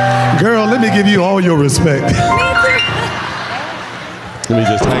 Girl, let me give you all your respect. Let me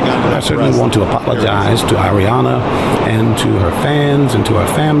just hang on to that. I certainly want to apologize to Ariana and to her fans and to her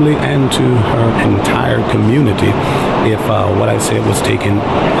family and to her entire community if what I said was taken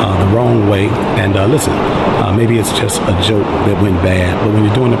the wrong way. And listen, maybe it's just a joke that went bad, but when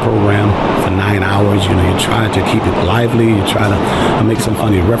you're doing the program for 9 hours, you try to keep it lively, you try to make some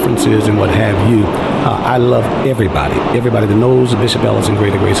funny references and what have you. I love everybody. Everybody that knows Bishop Ellis and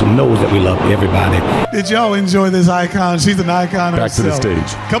Greater Grace knows that we love everybody. Did y'all enjoy this icon? She's an icon Back herself. to the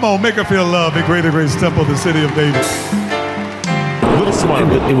stage. Come on, make her feel love at Greater Grace Temple, the city of David. A little smart.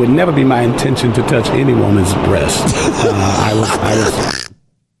 It would never be my intention to touch any woman's breast. I was.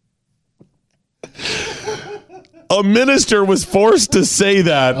 A minister was forced to say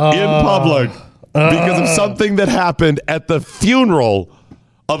that in public because of something that happened at the funeral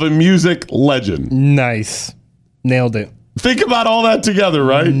of a music legend. Nice. Nailed it. Think about all that together,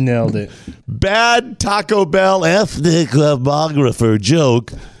 right? Nailed it. Bad Taco Bell ethnographer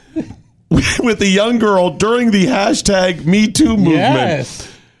joke with a young girl during the hashtag Me Too movement.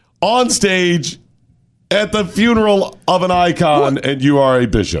 Yes. On stage at the funeral of an icon, and you are a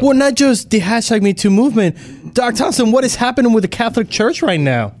bishop. Well, not just the hashtag Me Too movement. Doc Thompson, what is happening with the Catholic Church right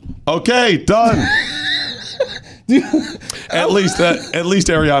now? Okay, done. At least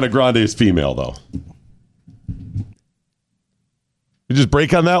Ariana Grande is female, though. You just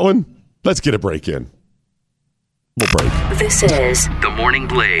break on that one? Let's get a break in. We'll break. This is The Morning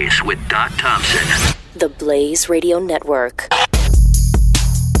Blaze with Doc Thompson. the Blaze Radio Network.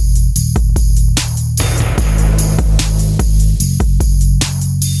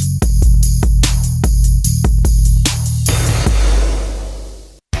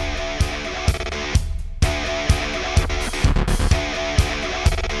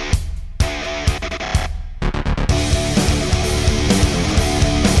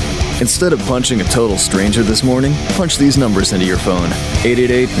 Instead of punching a total stranger this morning, punch these numbers into your phone.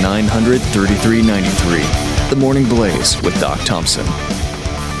 888-900-3393. The Morning Blaze with Doc Thompson.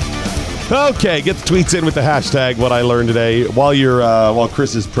 Okay, get the tweets in with the hashtag What I Learned Today. While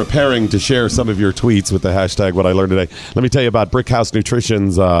Chris is preparing to share some of your tweets with the hashtag What I Learned Today, let me tell you about Brickhouse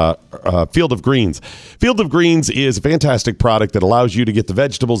Nutrition's Field of Greens. Field of Greens is a fantastic product that allows you to get the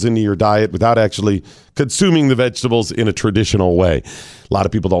vegetables into your diet without actually consuming the vegetables in a traditional way. A lot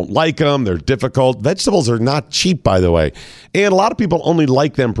of people don't like them. They're difficult. Vegetables are not cheap, by the way. And a lot of people only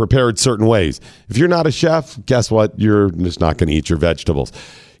like them prepared certain ways. If you're not a chef, guess what? You're just not going to eat your vegetables.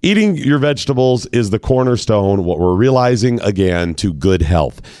 Eating your vegetables is the cornerstone, what we're realizing, again, to good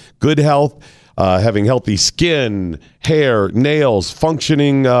health. Good health, having healthy skin, hair, nails,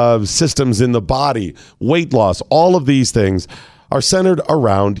 functioning systems in the body, weight loss, all of these things are centered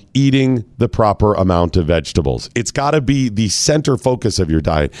around eating the proper amount of vegetables. It's got to be the center focus of your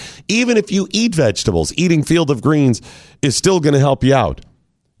diet. Even if you eat vegetables, eating Field of Greens is still going to help you out.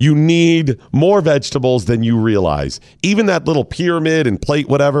 You need more vegetables than you realize. Even that little pyramid and plate,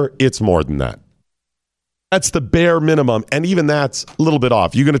 whatever, it's more than that. That's the bare minimum, and even that's a little bit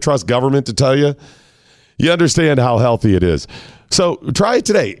off. You going to trust government to tell you? You understand how healthy it is. So try it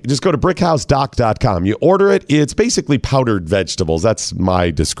today. Just go to brickhousedoc.com. You order it. It's basically powdered vegetables. That's my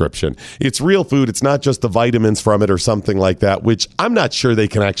description. It's real food. It's not just the vitamins from it or something like that, which I'm not sure they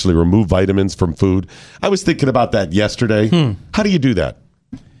can actually remove vitamins from food. I was thinking about that yesterday. How do you do that?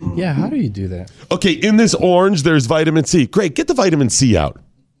 Yeah, how do you do that? Okay, in this orange, there's vitamin C. Great, get the vitamin C out.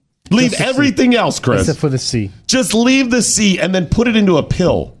 Leave everything else, Chris. Except for the C. Just leave the C and then put it into a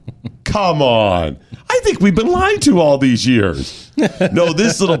pill. Come on. I think we've been lied to all these years. No,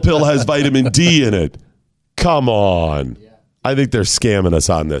 this little pill has vitamin D in it. Come on. I think they're scamming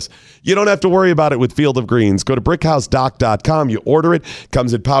us on this. You don't have to worry about it with Field of Greens. Go to brickhousedoc.com. You order it.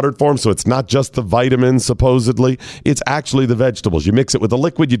 Comes in powdered form, so it's not just the vitamins, supposedly. It's actually the vegetables. You mix it with a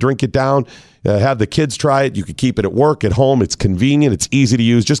liquid. You drink it down. Have the kids try it. You can keep it at work, at home. It's convenient. It's easy to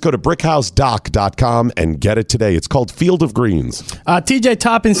use. Just go to brickhousedoc.com and get it today. It's called Field of Greens. TJ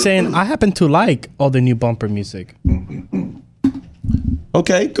Toppin saying, I happen to like all the new bumper music.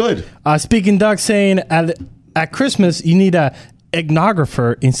 Okay, good. Speaking Duck saying, at Christmas, you need a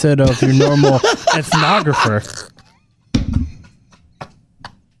ethnographer instead of your normal ethnographer.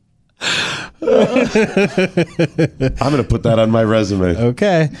 I'm going to put that on my resume.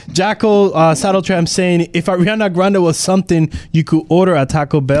 Okay. Jackal Saddletramp saying, if Ariana Grande was something you could order at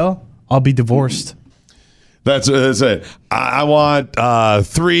Taco Bell, I'll be divorced. That's it. I want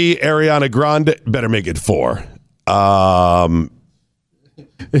 3 Ariana Grande. Better make it 4.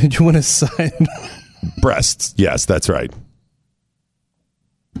 Do you want to sign? Breasts. Yes, that's right.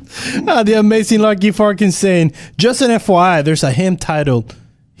 The amazing Lucky Farkin saying, just an FYI, there's a hymn titled,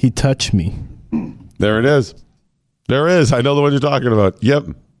 He Touched Me. There it is. There is. I know the one you're talking about. Yep.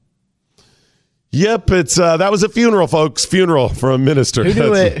 It's that was a funeral, folks. Funeral for a minister.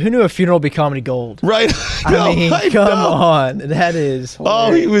 Who knew a funeral would be comedy gold? Right. I mean, come on. That is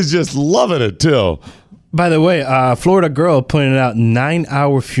hilarious. Oh, he was just loving it, too. By the way, Florida girl pointed out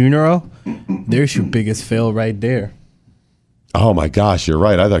 9-hour funeral. There's your biggest fail right there. Oh, my gosh. You're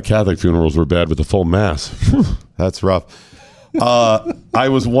right. I thought Catholic funerals were bad with the full mass. That's rough. I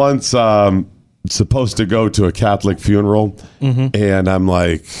was once supposed to go to a Catholic funeral, and I'm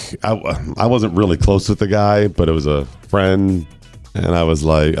like, I wasn't really close with the guy, but it was a friend, and I was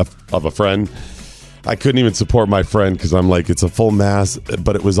like, of a friend. I couldn't even support my friend because I'm like, it's a full mass,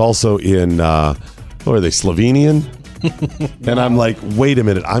 but it was also in, what are they, Slovenian? And I'm like, wait a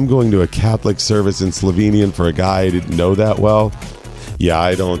minute, I'm going to a Catholic service in Slovenian for a guy I didn't know that well. Yeah,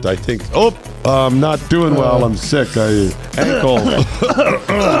 I think, I'm not doing well. I'm sick. Ankle.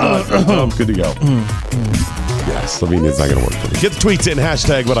 I'm good to go. Yeah, Slovenian's not going to work for me. Get the tweets in.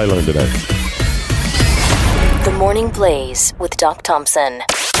 Hashtag What I Learned Today. The Morning Blaze with Doc Thompson.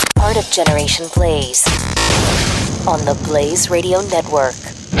 Part of Generation Blaze. On the Blaze Radio Network.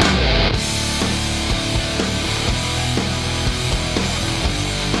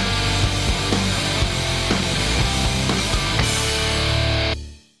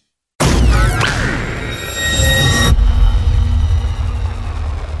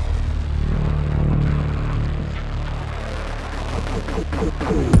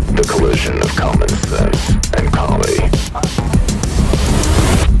 The collision of common sense and comedy.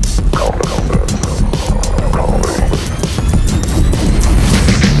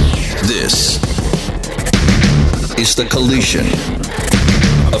 This is the collision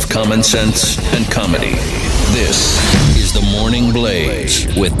of common sense and comedy. This is the Morning Blaze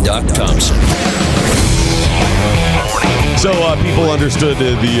with Doc Thompson. So people understood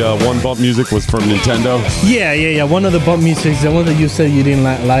the one bump music was from Nintendo? Yeah. One of the bump musics, the one that you said you didn't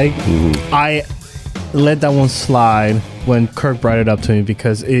like. let that one slide when Kirk brought it up to me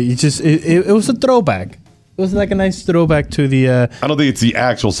because it was a throwback. It was like a nice throwback to the. I don't think it's the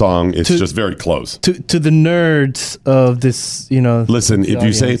actual song. It's just very close to the nerds of this. Listen, if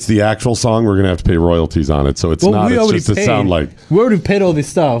you say it's the actual song, we're gonna have to pay royalties on it. So it's not. It's just a sound like. We already paid all this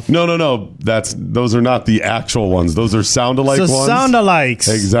stuff. No. Those are not the actual ones. Those are sound-alike ones.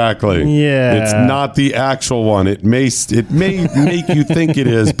 Sound-alikes. Exactly. Yeah. It's not the actual one. It may make you think it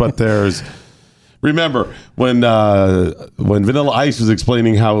is, but there's. Remember when Vanilla Ice was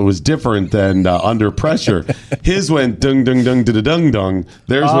explaining how it was different than Under Pressure, his went dung dung dung da dung dung.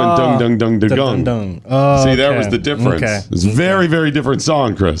 Theirs went dung dung dung da dung. See, that was the difference. Okay. It's a very, very different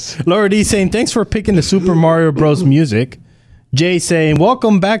song, Chris. Laura D saying, thanks for picking the Super Mario Bros. Music. Jay saying,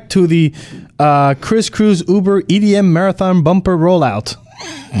 welcome back to the Chris Cruz Uber EDM Marathon Bumper Rollout.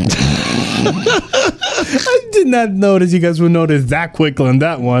 I did not notice you guys would notice that quickly on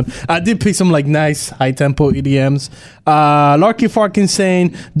that one. I did pick some like nice high tempo EDMs. Larky Farkin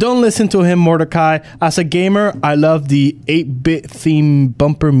saying, don't listen to him, Mordecai. As a gamer, I love the 8-bit theme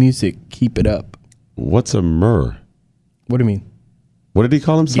bumper music. Keep it up. What's a mur? What do you mean? What did he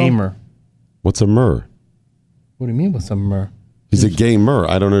call himself? Gamer. What's a mur? What do you mean what's a mur? He's a gamer.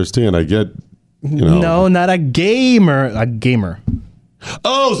 I don't understand. I get, No, not a gamer. A gamer.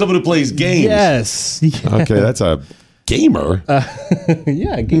 Oh, someone who plays games. Yes. Okay, that's a gamer.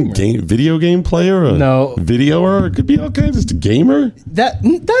 Yeah, a gamer. Video game player? No. Videoer? It could be okay. Just a gamer? That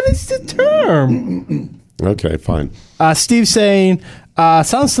is the term. Okay, fine. Steve saying,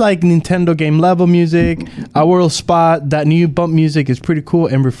 sounds like Nintendo game level music. A world spot. That new bump music is pretty cool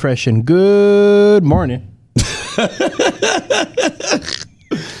and refreshing. Good morning.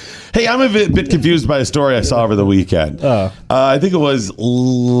 Hey, I'm a bit confused by a story I saw over the weekend. I think it was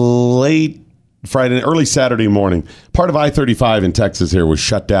late Friday, early Saturday morning. Part of I-35 in Texas here was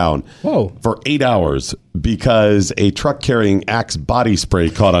shut down for 8 hours because a truck carrying Axe body spray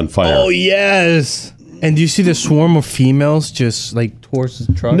caught on fire. Oh, yes. And do you see the swarm of females just like towards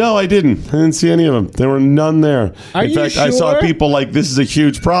the truck? No, I didn't. I didn't see any of them. There were none there. In fact, I saw people like, this is a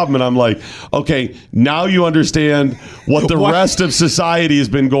huge problem. And I'm like, okay, now you understand what the rest of society has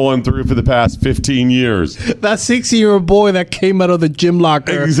been going through for the past 15 years. That 16-year-old boy that came out of the gym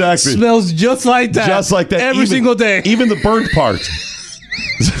locker smells just like that. Just like that. Every single day. Even the burnt part.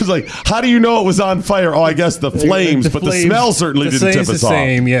 It's like, how do you know it was on fire? Oh, I guess the flames, but the smell certainly didn't tip us off.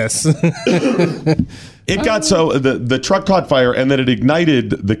 Same, yes. It got so the truck caught fire and then it ignited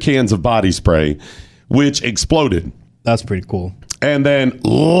the cans of body spray, which exploded. That's pretty cool. And then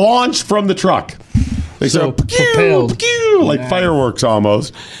launched from the truck. They so propelled like fireworks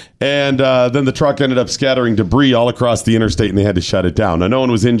almost. And then the truck ended up scattering debris all across the interstate and they had to shut it down. Now, no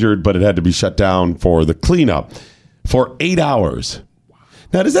one was injured, but it had to be shut down for the cleanup for 8 hours.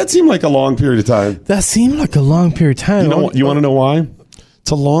 Now, does that seem like a long period of time? That seemed like a long period of time. You want to know why?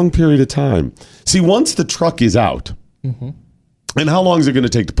 It's a long period of time. See, once the truck is out, and how long is it going to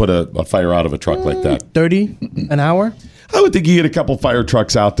take to put a fire out of a truck like that? 30 an hour? I would think you get a couple fire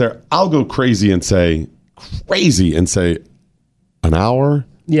trucks out there. I'll go crazy and say an hour?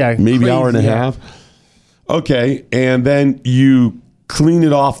 Yeah. Maybe hour and a half. Okay. And then you clean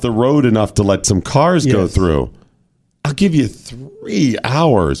it off the road enough to let some cars go through. I'll give you 3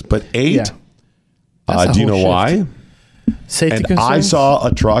 hours, but 8? Yeah. Do you know why? Safety and concerns? I saw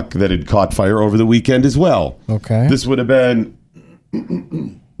a truck that had caught fire over the weekend as well. Okay. This would have been,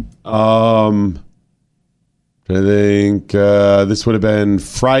 I think this would have been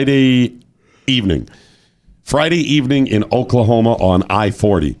Friday evening. Friday evening in Oklahoma on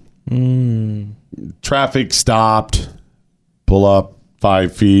I-40. Traffic stopped, pull up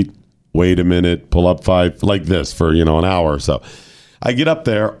 5 feet, wait a minute, pull up 5, like this for, an hour or so. I get up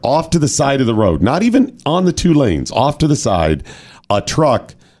there, off to the side of the road, not even on the 2 lanes, off to the side, a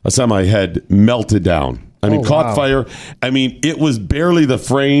semi had melted down. I mean, caught fire. I mean, it was barely the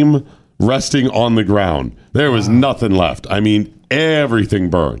frame resting on the ground. There was nothing left. I mean, everything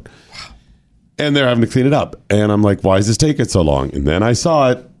burned. And they're having to clean it up. And I'm like, why is this taking so long? And then I saw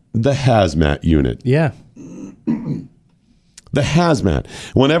it, the hazmat unit. Yeah. The hazmat.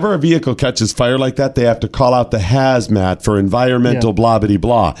 Whenever a vehicle catches fire like that, they have to call out the hazmat for environmental blah, blah,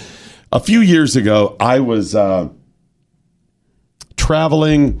 blah. A few years ago, I was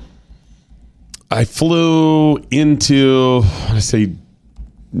traveling. I flew into,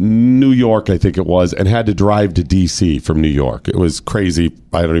 New York, I think it was, and had to drive to D.C. from New York. It was crazy.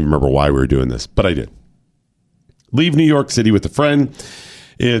 I don't even remember why we were doing this, but I did. Leave New York City with a friend.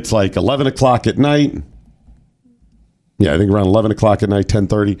 It's like 11 o'clock at night. Yeah, I think around 11 o'clock at night,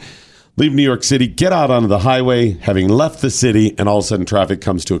 10:30. Leave New York City, get out onto the highway, having left the city, and all of a sudden traffic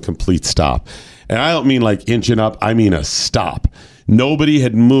comes to a complete stop. And I don't mean like inching up. I mean a stop. Nobody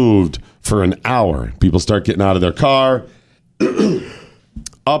had moved for an hour. People start getting out of their car.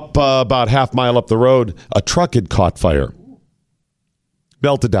 Up about half mile up the road, a truck had caught fire.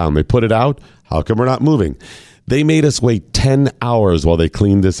 Melted down. They put it out. How come we're not moving? They made us wait 10 hours while they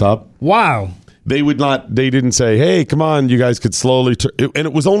cleaned this up. Wow. They didn't say, hey, come on, you guys could slowly. And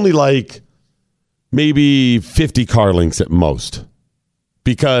it was only like maybe 50 car lengths at most,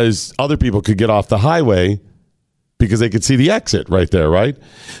 because other people could get off the highway because they could see the exit right there, right?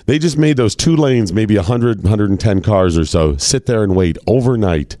 They just made those 2 lanes, maybe 100, 110 cars or so, sit there and wait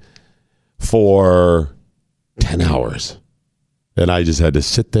overnight for 10 hours. And I just had to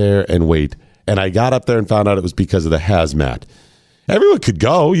sit there and wait. And I got up there and found out it was because of the hazmat. Everyone could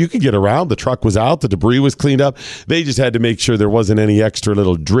go. You could get around. The truck was out. The debris was cleaned up. They just had to make sure there wasn't any extra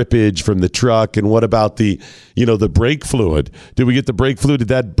little drippage from the truck. And what about the brake fluid? Did we get the brake fluid? Did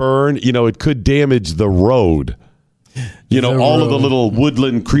that burn? It could damage the road. All of the little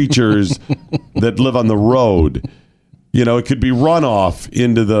woodland creatures that live on the road. It could be runoff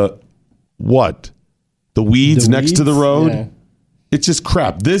into the weeds next to the road. Yeah. It's just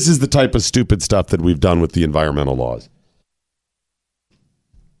crap. This is the type of stupid stuff that we've done with the environmental laws.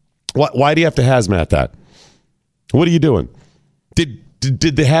 Why do you have to hazmat that? What are you doing? Did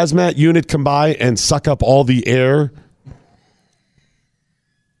the hazmat unit come by and suck up all the air?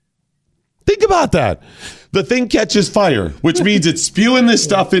 Think about that. The thing catches fire, which means it's spewing this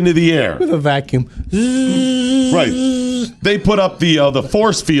stuff into the air. With a vacuum. Right. They put up the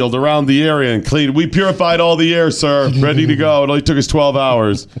force field around the area and cleaned. We purified all the air, sir. Ready to go. It only took us 12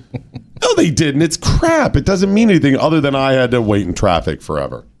 hours. No, they didn't. It's crap. It doesn't mean anything other than I had to wait in traffic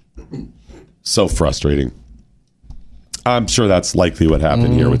forever. So frustrating. I'm sure that's likely what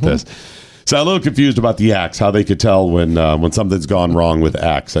happened here with this. So I'm a little confused about the axe, how they could tell when something's gone wrong with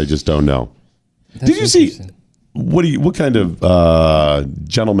axe. I just don't know. Did you see what kind of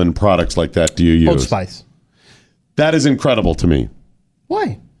gentleman products like that do you use? Old Spice. That is incredible to me.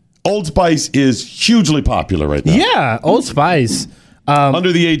 Why? Old Spice is hugely popular right now. Yeah, Old Spice.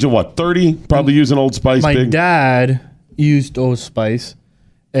 Under the age of 30? Probably using Old Spice. My dad used Old Spice,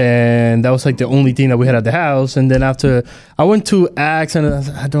 and that was like the only thing that we had at the house. And then after I went to Axe, and I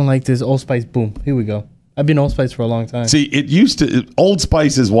said, I don't like this Old Spice. Boom, here we go. I've been Old Spice for a long time. See, Old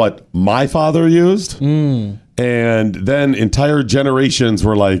Spice is what my father used. And then entire generations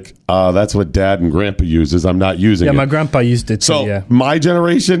were like, that's what Dad and Grandpa uses. I'm not using it. Yeah, my grandpa used it too, So my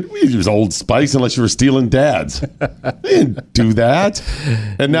generation, we use Old Spice unless you were stealing Dad's. We didn't do that.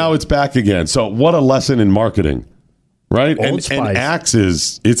 And now it's back again. So what a lesson in marketing, right? Old Spice. And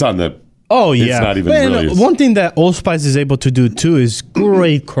Axe it's on the... Oh, yeah. It's not even really... One thing that Old Spice is able to do too is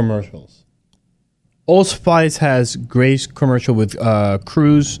great commercials. Old Spice has great commercial with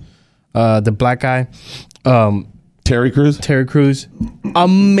Cruz, the black guy. Terry Crews? Terry Crews.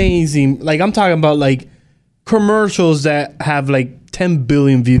 Amazing. Like, I'm talking about, like, commercials that have, like, 10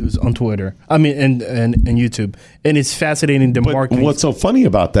 billion views on Twitter. I mean, and YouTube. And it's fascinating, the marketing. What's so funny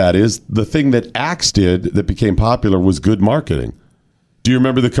about that is the thing that Axe did that became popular was good marketing. Do you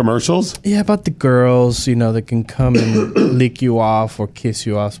remember the commercials? Yeah, about the girls, that can come and lick you off or kiss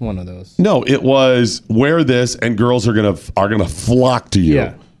you off. One of those. No, it was wear this and girls are gonna flock to you.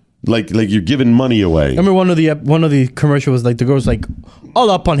 Yeah. Like you're giving money away. I remember one of the commercials was like the girl's like all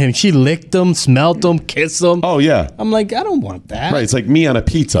up on him. She licked him, smelled him, kissed him. Oh yeah. I'm like, I don't want that. Right. It's like me on a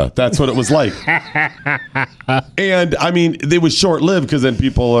pizza. That's what it was like. And I mean, they was short lived because then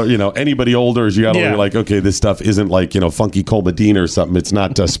people are, anybody older is you're like, okay, this stuff isn't like, funky colbadine or something. It's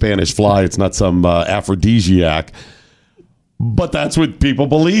not Spanish fly. It's not some aphrodisiac. But that's what people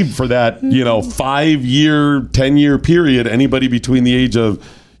believed for that, 5-year, 10-year period. Anybody between the age of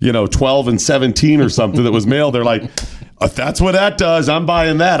 12 and 17 or something that was male, they're like, if that's what that does, I'm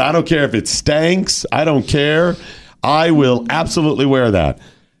buying that. I don't care if it stanks. I don't care. I will absolutely wear that.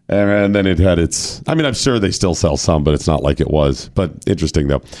 And then it had I'm sure they still sell some, but it's not like it was. But interesting,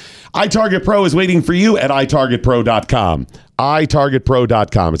 though. iTarget Pro is waiting for you at itargetpro.com.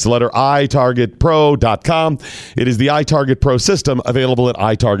 itargetpro.com. It's the letter itargetpro.com. It is the iTarget Pro system available at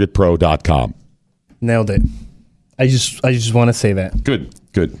itargetpro.com. Nailed it. I just want to say that. Good.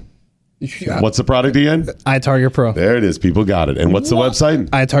 What's the product again? iTarget Pro. There it is. People got it. And what's the website?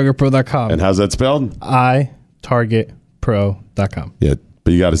 itargetpro.com. And how's that spelled? itargetpro.com. Yeah,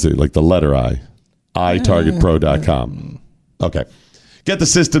 but you got to say like the letter I. itargetpro.com. Okay. Get the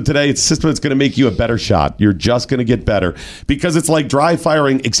system today. It's a system that's going to make you a better shot. You're just going to get better because it's like dry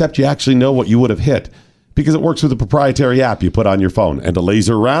firing, except you actually know what you would have hit. because it works with a proprietary app you put on your phone and a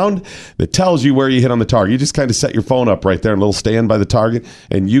laser round that tells you where you hit on the target. You just kind of set your phone up right there, a little stand by the target,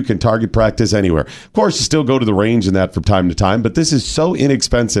 and you can target practice anywhere. Of course, you still go to the range and that from time to time, but this is so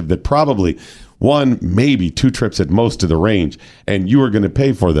inexpensive that probably 1, maybe 2 trips at most to the range, and you are going to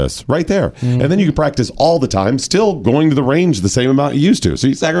pay for this right there. Mm-hmm. And then you can practice all the time, still going to the range the same amount you used to. So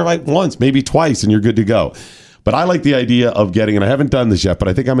you sacrifice once, maybe twice, and you're good to go. But I like the idea of getting, and I haven't done this yet, but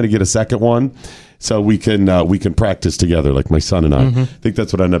I think I'm going to get a second one so we can practice together, like my son and I. Mm-hmm. I think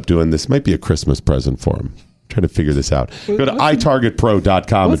that's what I end up doing. This might be a Christmas present for him. Trying to figure this out. Go to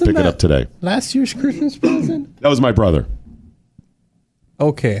itargetpro.com and pick it up today. Last year's Christmas present? That was my brother.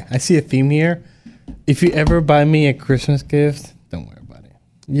 Okay, I see a theme here. If you ever buy me a Christmas gift, don't worry about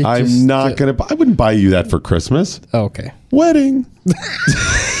it. I wouldn't buy you that for Christmas. Okay. Wedding.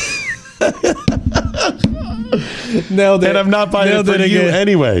 Nailed it. And I'm not buying it for you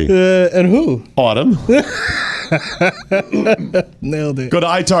anyway. And who? Autumn. Nailed it. Go to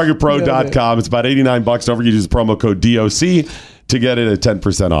itargetpro.com. It's about $89. Don't forget to use the promo code DOC to get it at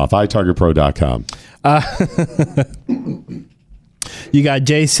 10% off. itargetpro.com. You got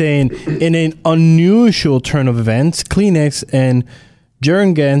Jay saying, in an unusual turn of events, Kleenex and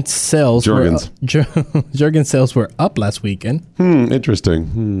Jergens sales were up last weekend.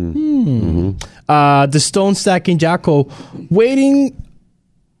 Interesting. The Stone Stacking Jacko wearing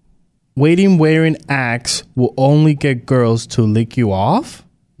axe will only get girls to lick you off.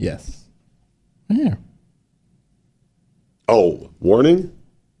 Yes. Yeah. Oh, warning?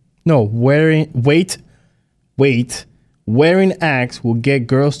 No, wait. Wearing axe will get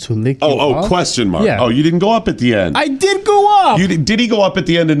girls to lick you off. Oh, question mark. Yeah. Oh, you didn't go up at the end. I did go up. Did he go up at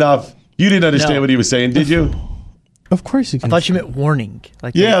the end enough? You didn't understand what he was saying, did you? Of course you can. I thought you meant warning.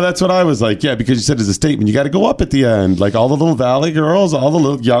 That's what I was like. Yeah, because you said as a statement, you got to go up at the end. Like all the little Valley girls, all the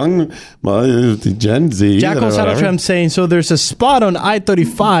little young Gen Z. Jacko Sattertram saying, so there's a spot on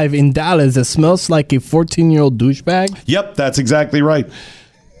I-35 in Dallas that smells like a 14-year-old douchebag? Yep, that's exactly right.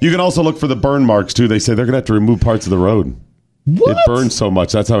 You can also look for the burn marks, too. They say they're going to have to remove parts of the road. What? It burns so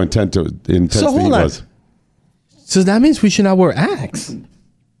much. That's how intense the heat was. So that means we should not wear axe.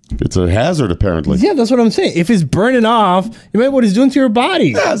 It's a hazard, apparently. Yeah, that's what I'm saying. If it's burning off, you remember what it's doing to your body.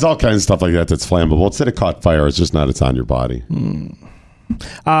 Yeah, there's all kinds of stuff like that that's flammable. It's that it caught fire. It's just not. It's on your body.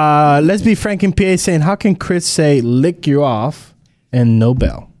 Let's be frank in PA saying, how can Chris say lick you off and no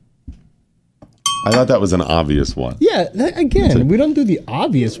bell? I thought that was an obvious one. Yeah, again, we don't do the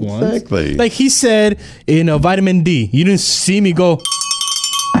obvious ones. Exactly. Like he said, vitamin D. You didn't see me go,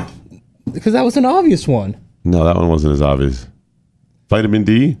 because that was an obvious one. No, that one wasn't as obvious. Vitamin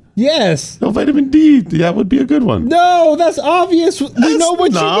D? Yes. No, vitamin D. That would be a good one. No, that's obvious. We know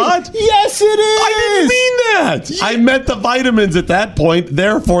what not. You mean. Yes, it is. I didn't mean that. I meant the vitamins at that point.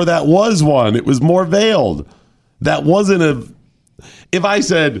 Therefore, that was one. It was more veiled. That wasn't a... If I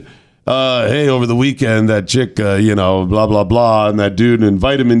said... hey, over the weekend, that chick, blah, blah, blah, and that dude in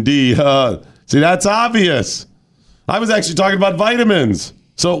vitamin D. See, that's obvious. I was actually talking about vitamins,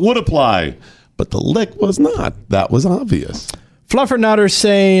 so it would apply. But the lick was not. That was obvious. Fluffernutter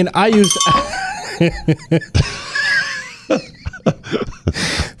saying, I use...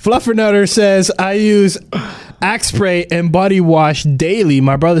 Fluffernutter says, I use Axe spray and body wash daily.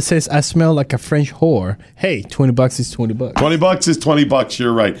 My brother says I smell like a French whore. Hey, $20 is $20. $20 is $20.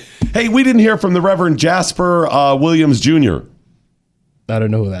 You're right. Hey, we didn't hear from the Reverend Jasper Williams Jr. I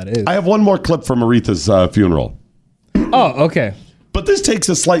don't know who that is. I have one more clip from Aretha's funeral. Oh, okay. But this takes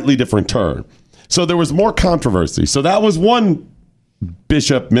a slightly different turn. So there was more controversy. So that was one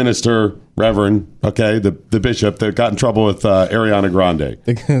bishop, minister, reverend, okay, the bishop that got in trouble with Ariana Grande.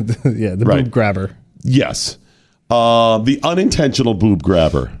 The boob grabber. Yes. The unintentional boob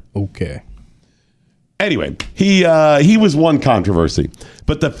grabber. Okay. Anyway, he was one controversy.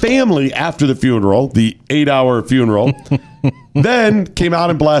 But the family, after the funeral, the 8-hour funeral, then came out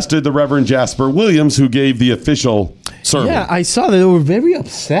and blasted the Reverend Jasper Williams, who gave the official sermon. Yeah, I saw that. They were very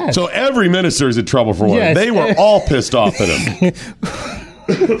upset. So every minister is in trouble for one. Yes. They were all pissed off at him.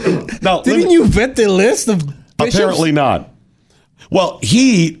 Now, didn't you vet the list of bishops? Apparently not. Well,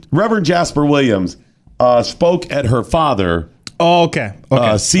 Reverend Jasper Williams, spoke at her father. Oh, okay.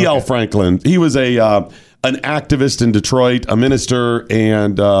 C.L. Franklin. He was an activist in Detroit, a minister,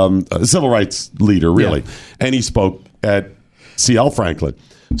 and a civil rights leader, really. Yeah. And he spoke at C.L. Franklin.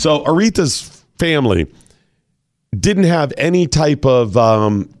 So Aretha's family didn't have any type of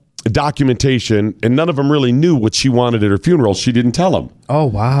documentation, and none of them really knew what she wanted at her funeral. She didn't tell them. Oh,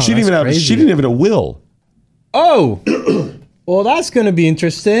 wow. She didn't even have a will. Oh. Well, that's going to be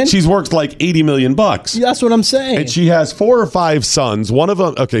interesting. She's worth like $80 million. That's what I'm saying. And she has 4 or 5 sons. One of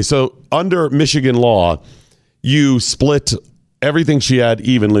them, okay, so under Michigan law, you split everything she had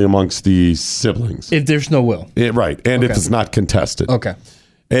evenly amongst the siblings. If there's no will. Right. And if it's not contested. Okay.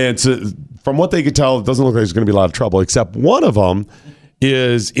 And so from what they could tell, it doesn't look like there's going to be a lot of trouble, except one of them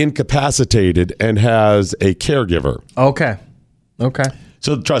is incapacitated and has a caregiver. Okay.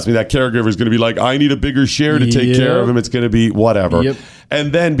 So trust me, that caregiver is going to be like, I need a bigger share to take care of him. It's going to be whatever. Yep.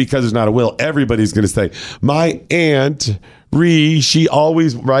 And then because there's not a will, everybody's going to say, my Aunt Ree, she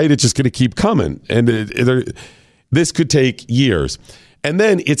always, right? It's just going to keep coming. And this could take years. And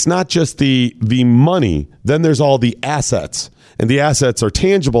then it's not just the money. Then there's all the assets. And the assets are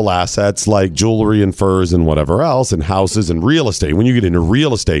tangible assets like jewelry and furs and whatever else, and houses and real estate. When you get into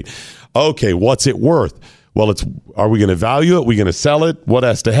real estate, okay, what's it worth? Well, are we going to value it? Are we going to sell it? What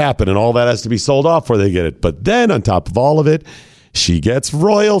has to happen? And all that has to be sold off before they get it. But then on top of all of it, she gets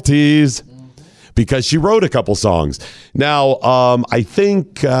royalties because she wrote a couple songs. Now, I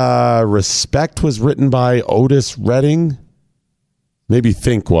think Respect was written by Otis Redding. Maybe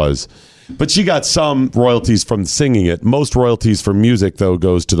Think was. But she got some royalties from singing it. Most royalties from music, though,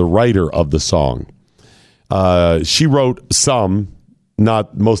 goes to the writer of the song. She wrote some,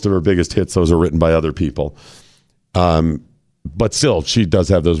 not most of her biggest hits. Those are written by other people. But still, she does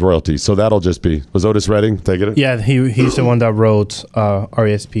have those royalties. So that'll just be... Was Otis Redding taking it? Yeah, he's the one that wrote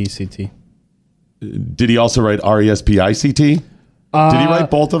R.E.S.P.C.T. Did he also write R.E.S.P.I.C.T.? Did he write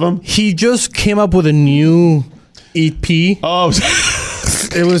both of them? He just came up with a new EP. Oh,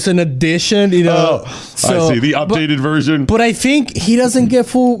 it was an addition, you know. I see. The updated version. But I think he doesn't get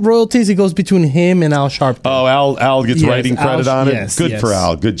full royalties. It goes between him and Al Sharpton. Oh, Al gets writing credit on it? Yes, Good for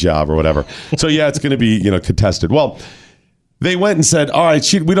Al. Good job or whatever. So, yeah, it's going to be, contested. Well, they went and said, all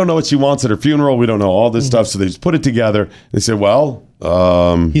right, we don't know what she wants at her funeral. We don't know all this stuff. So they just put it together. They said, well,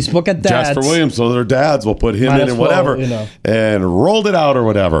 he spoke at dads. Jasper Williams, so their dads will put him in and whatever, and rolled it out or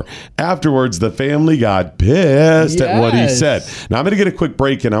whatever. Afterwards, the family got pissed at what he said. Now, I'm going to get a quick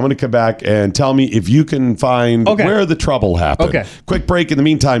break, and I'm going to come back and tell me if you can find where the trouble happened. Okay. Quick break. In the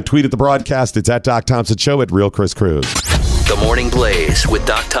meantime, tweet at the broadcast. It's at Doc Thompson Show at Real Chris Cruz. The Morning Blaze with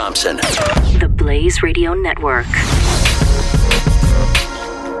Doc Thompson. The Blaze Radio Network.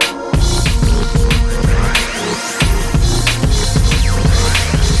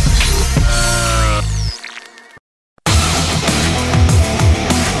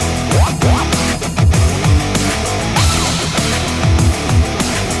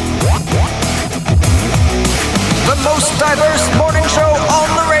 Diverse morning show on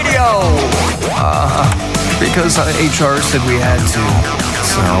the radio. Because HR said we had to.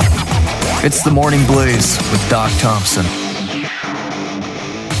 So, it's the Morning Blaze with Doc Thompson.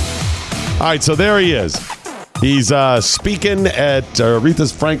 All right, so there he is. He's speaking at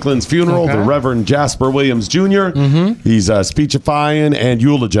Aretha Franklin's funeral, the Reverend Jasper Williams Jr. Mm-hmm. He's speechifying and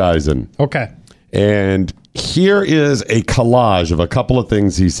eulogizing. Okay. And here is a collage of a couple of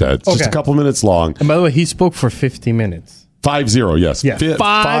things he said. It's just a couple minutes long. And by the way, he spoke for 50 minutes. 50, yes. Yeah,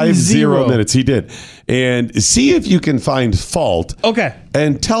 50 50 minutes he did. And see if you can find fault. Okay.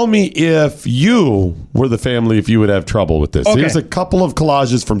 And tell me if you were the family, if you would have trouble with this. Okay. Here's a couple of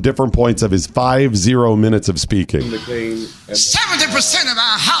collages from different points of his 50 minutes of speaking. 70% of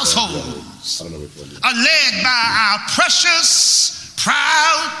our households are led by our precious,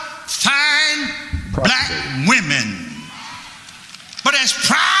 proud, fine black women. But as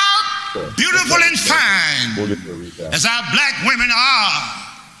proud, beautiful, and fine as our black women are,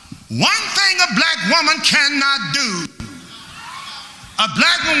 one thing a black woman cannot do. A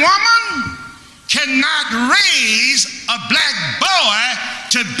black woman cannot raise a black boy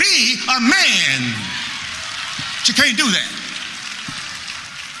to be a man. She can't do that.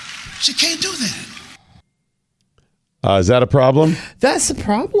 She can't do that. Is that a problem? That's a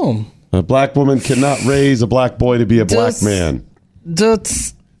problem. A black woman cannot raise a black boy to be a black man.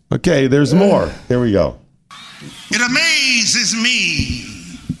 That's... Okay, there's more. Here we go. It amazes me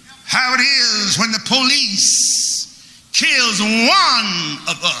how it is when the police kills one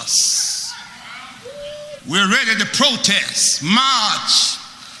of us. We're ready to protest, march,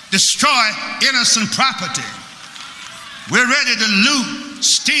 destroy innocent property. We're ready to loot,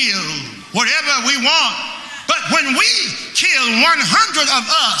 steal, whatever we want. But when we kill 100 of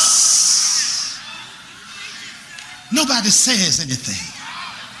us, nobody says anything.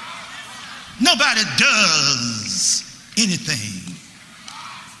 Nobody does anything.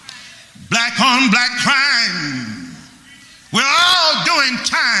 Black on black crime. We're all doing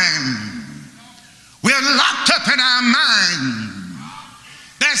time. We're locked up in our mind.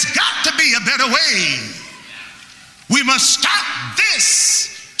 There's got to be a better way. We must stop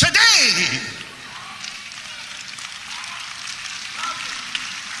this today.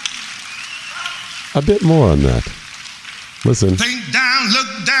 A bit more on that. Listen. Think down,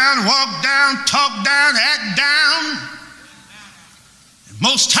 look down, walk down, talk down, act down.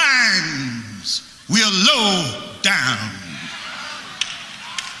 Most times we're low down.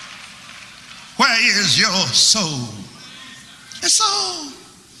 Where is your soul? And so,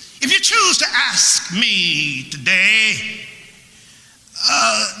 if you choose to ask me today,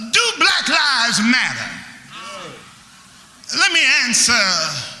 do Black Lives Matter? Let me answer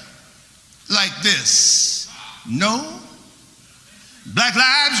like this. No, Black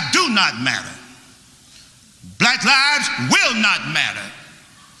lives do not matter. Black lives will not matter.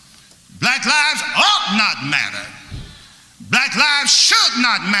 Black lives ought not matter. Black lives should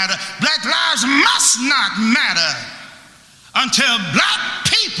not matter. Black lives must not matter until black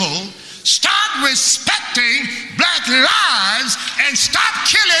people start respecting black lives and stop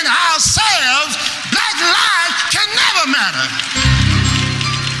killing ourselves. Black lives can never matter.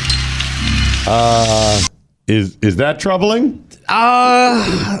 Is that troubling?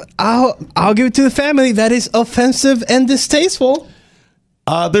 I'll give it to the family. That is offensive and distasteful.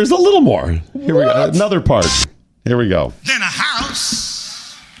 There's a little more. Here we go. Another part. Here we go. Than a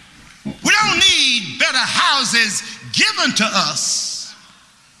house. We don't need better houses given to us.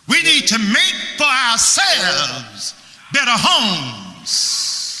 We need to make for ourselves better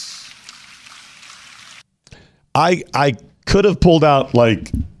homes. I could have pulled out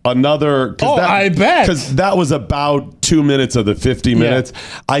like another. I bet. Because that was about 2 minutes of the 50 minutes.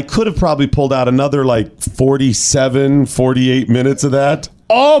 I could have probably pulled out another like 47, 48 minutes of that.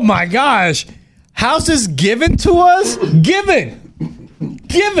 Oh my gosh. Houses given to us? Given.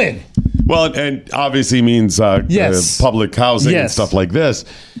 Well, and obviously means public housing and stuff like this.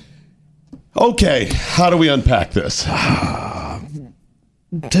 Okay, how do we unpack this?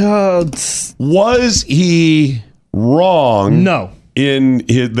 Was he wrong? No. In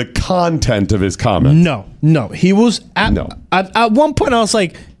the content of his comments? No. He was at one point I was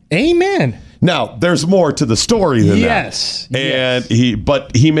like, amen. Now, there's more to the story than that. And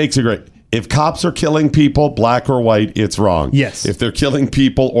he makes a great. If cops are killing people, black or white, it's wrong. Yes. If they're killing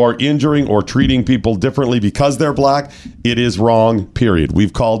people or injuring or treating people differently because they're black, it is wrong, period.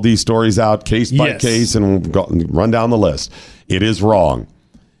 We've called these stories out case by case and we'll run down the list. It is wrong.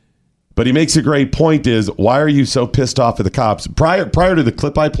 But he makes a great point is, why are you so pissed off at the cops? Prior to the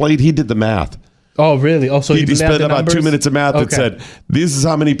clip I played, he did the math. Oh, really? Oh, so he spent about 2 minutes of math that said, this is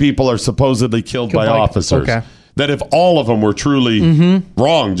how many people are supposedly killed by officers. Okay. That if all of them were truly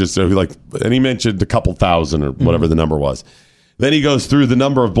wrong, just so and he mentioned a couple thousand or whatever the number was. Then he goes through the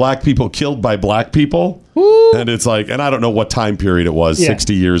number of black people killed by black people. Woo. And it's like, and I don't know what time period it was,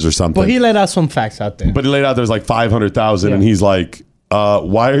 60 years or something. But he laid out some facts out there. But he laid out there's like 500,000 and he's like,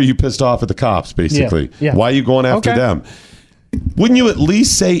 why are you pissed off at the cops, basically? Yeah. Why are you going after them? Wouldn't you at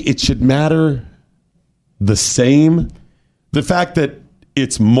least say it should matter the same? The fact that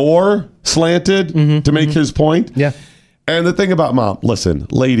it's more slanted to make his point. Yeah. And the thing about mom, listen,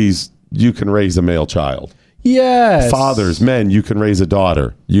 ladies, you can raise a male child. Yes. Fathers, men, you can raise a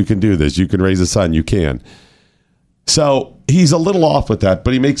daughter. You can do this. You can raise a son. You can. So he's a little off with that,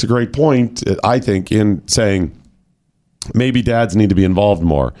 but he makes a great point, I think, in saying maybe dads need to be involved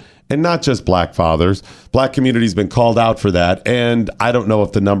more. And not just black fathers. Black community's been called out for that. And I don't know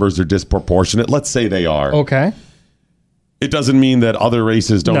if the numbers are disproportionate. Let's say they are. Okay. It doesn't mean that other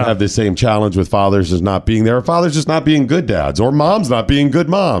races don't have the same challenge with fathers as not being there, or fathers just not being good dads, or moms not being good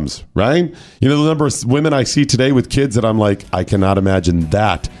moms, right? You know, the number of women I see today with kids that I'm like, I cannot imagine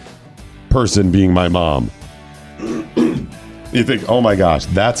that person being my mom. You think, oh my gosh,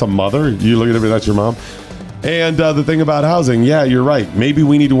 that's a mother? You look at it, that's your mom? And the thing about housing, yeah, you're right. Maybe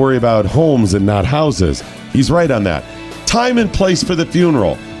we need to worry about homes and not houses. He's right on that. Time and place for the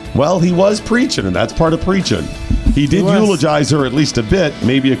funeral. Well, he was preaching, and that's part of preaching. He did eulogize her at least a bit.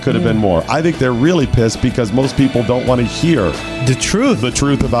 Maybe it could have been more. I think they're really pissed because most people don't want to hear the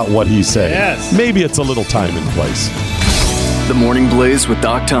truth about what he's saying. Yes. Maybe it's a little time and place. The Morning Blaze with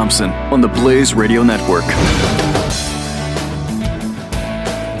Doc Thompson on the Blaze Radio Network.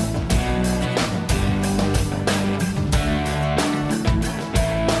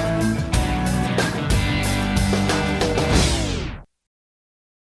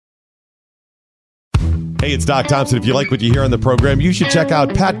 Hey, it's Doc Thompson. If you like what you hear on the program, you should check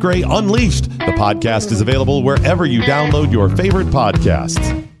out Pat Gray Unleashed. The podcast is available wherever you download your favorite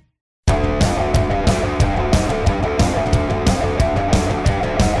podcasts.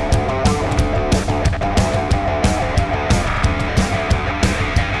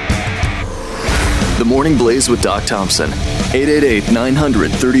 The Morning Morning Blaze with Doc Thompson.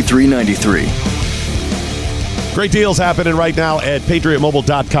 888-900-3393. Great deals happening right now at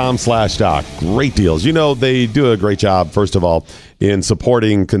patriotmobile.com/doc. Great deals. You know, they do a great job, first of all, in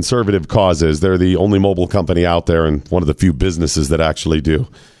supporting conservative causes. They're the only mobile company out there and one of the few businesses that actually do.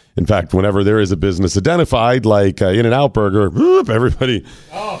 In fact, whenever there is a business identified, like In-N-Out Burger, whoop, everybody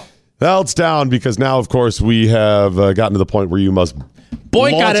melts down because now, of course, we have gotten to the point where you must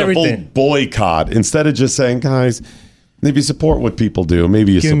boycott everything. Full boycott instead of just saying, guys, maybe support what people do.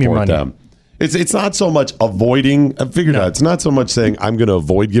 Maybe you support them. It's not so much avoiding. I figured out. It's not so much saying I'm going to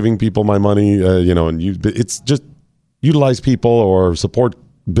avoid giving people my money. It's just utilize people or support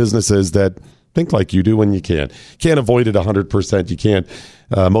businesses that think like you do when you can. Can't avoid it 100%. You can't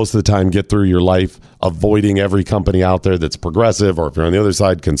most of the time get through your life avoiding every company out there that's progressive, or if you're on the other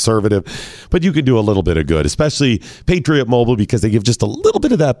side, conservative. But you can do a little bit of good, especially Patriot Mobile, because they give just a little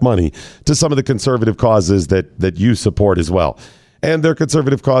bit of that money to some of the conservative causes that you support as well. And they're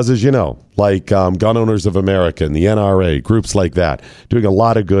conservative causes, like Gun Owners of America and the NRA, groups like that, doing a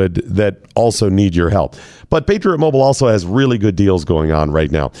lot of good that also need your help. But Patriot Mobile also has really good deals going on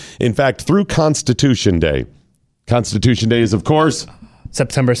right now. In fact, through Constitution Day is, of course,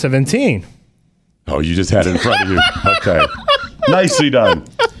 September 17th. Oh, you just had it in front of you. Okay. Nicely done.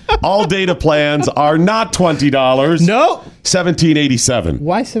 All data plans are not $20. No. $17.87.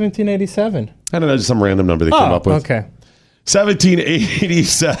 Why $17.87? I don't know, just some random number they came up with. Okay.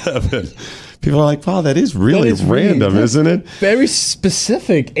 $17.87. People are like, wow, that is really random, isn't it? Very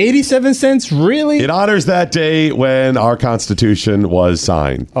specific. 87 cents, really? It honors that day when our Constitution was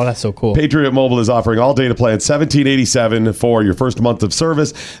signed. Oh, that's so cool. Patriot Mobile is offering all data plans, $17.87 for your first month of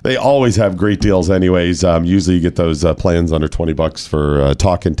service. They always have great deals anyways. Usually you get those plans under $20 for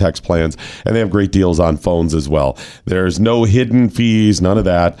talk and text plans, and they have great deals on phones as well. There's no hidden fees, none of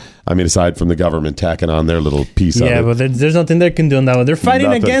that. I mean, aside from the government tacking on their little piece of it. Yeah, but there's nothing they can do on that one. They're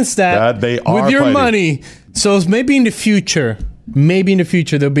fighting against that. They are with your fighting. money. So maybe in the future,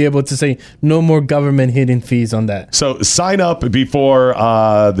 they'll be able to say no more government hidden fees on that. So sign up before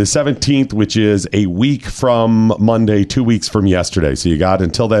the 17th, which is a week from Monday, 2 weeks from yesterday. So you got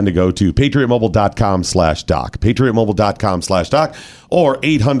until then to go to patriotmobile.com/doc, patriotmobile.com/doc, or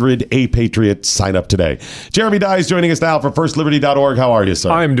 800-A-PATRIOT. Sign up today. Jeremy Dye is joining us now for firstliberty.org. How are you, sir?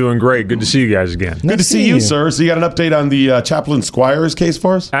 I'm doing great. Good to see you guys again. Good to see you, sir. So you got an update on the Chaplain Squires case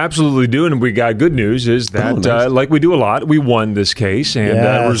for us? Absolutely do. And we got good news is that, like we do a lot, we won this case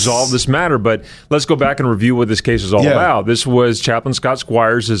and resolved this matter. But let's go back and review what this case is all about. This was Chaplain Scott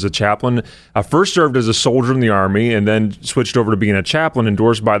Squires is a chaplain, first served as a soldier in the Army and then switched over to being a chaplain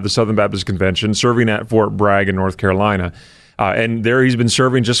endorsed by the Southern Baptist Convention, serving at Fort Bragg in North Carolina. And there he's been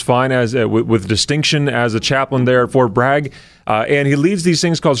serving just fine as with distinction as a chaplain there at Fort Bragg. And he leads these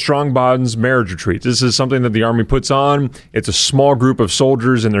things called Strong Bonds Marriage Retreats. This is something that the Army puts on. It's a small group of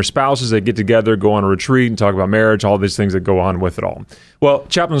soldiers and their spouses that get together, go on a retreat and talk about marriage, all these things that go on with it all. Well,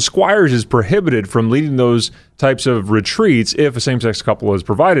 Chaplain Squires is prohibited from leading those types of retreats if a same-sex couple is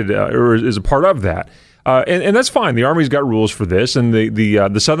provided or is a part of that. And that's fine. The Army's got rules for this, and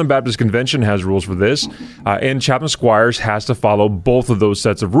the Southern Baptist Convention has rules for this, and Chaplain Squires has to follow both of those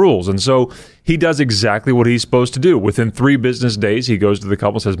sets of rules. And so he does exactly what he's supposed to do. Within 3 business days, he goes to the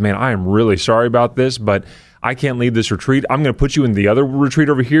couple and says, man, I am really sorry about this, but I can't lead this retreat. I'm going to put you in the other retreat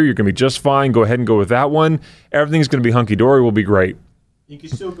over here. You're going to be just fine. Go ahead and go with that one. Everything's going to be hunky-dory. We'll be great. You can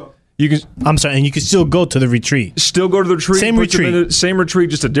still go. And you can still go to the retreat. Still go to the retreat. Same retreat. Same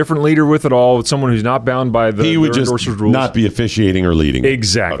retreat, just a different leader with it all, with someone who's not bound by the He would just rules. not be officiating or leading.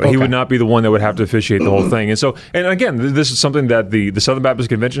 Exactly. He would not be the one that would have to officiate the whole thing. And again, this is something that the Southern Baptist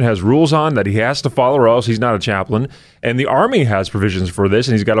Convention has rules on that he has to follow, or else he's not a chaplain. And the Army has provisions for this,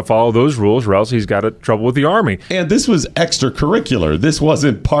 and he's got to follow those rules, or else he's got trouble with the Army. And this was extracurricular. This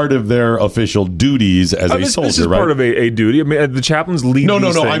wasn't part of their official duties as a soldier, This is right? part of a duty. I mean, the chaplains lead these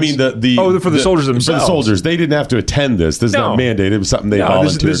things. I mean for the soldiers themselves. For the soldiers, they didn't have to attend this. This is not mandated. It was something they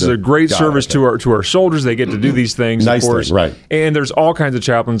volunteered. This is a great service to our soldiers. They get to do these things, nice of course. Thing, right. And there's all kinds of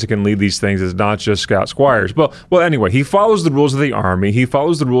chaplains that can lead these things. It's not just Scott Squires. Well, anyway, he follows the rules of the Army. He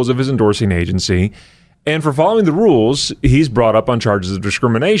follows the rules of his endorsing agency. And for following the rules, he's brought up on charges of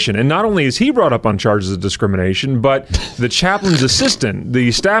discrimination. And not only is he brought up on charges of discrimination, but the chaplain's assistant,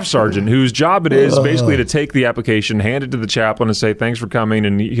 the staff sergeant, whose job it is basically to take the application, hand it to the chaplain, and say, thanks for coming,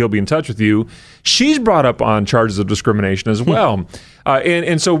 and he'll be in touch with you. She's brought up on charges of discrimination as well.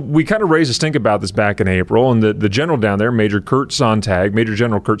 And so we kind of raised a stink about this back in April, and the general down there, Major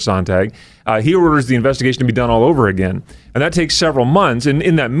General Kurt Sontag, he orders the investigation to be done all over again. And that takes several months. And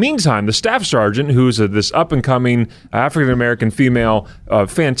in that meantime, the staff sergeant, who's a this up-and-coming African-American female,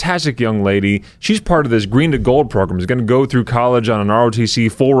 fantastic young lady. She's part of this Green to Gold program. She's going to go through college on an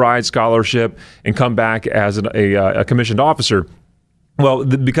ROTC full-ride scholarship and come back as a commissioned officer. Well,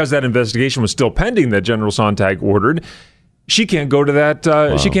 because that investigation was still pending that General Sontag ordered, she can't go to that.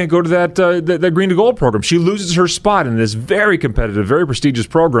 She can't go to that Green to Gold program. She loses her spot in this very competitive, very prestigious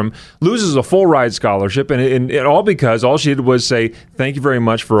program. Loses a full ride scholarship, and all because all she did was say, "Thank you very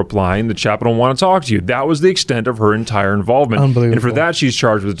much for applying. The chaplain will want to talk to you." That was the extent of her entire involvement. Unbelievable. And for that, she's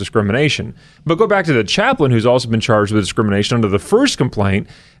charged with discrimination. But go back to the chaplain, who's also been charged with discrimination under the first complaint.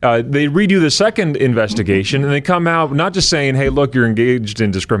 They redo the second investigation, and they come out not just saying, "Hey, look, you're engaged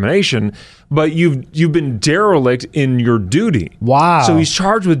in discrimination," but you've been derelict in your duty. Wow! So he's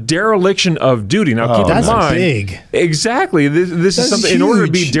charged with dereliction of duty. Now, keep in that's mind, big. Exactly. This is something. In order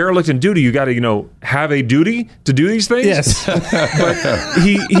to be derelict in duty, you got to have a duty to do these things. Yes. But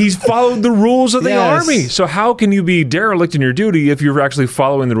he's followed the rules of the Army. So how can you be derelict in your duty if you're actually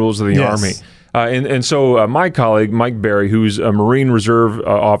following the rules of the Army? And so my colleague, Mike Berry, who's a Marine Reserve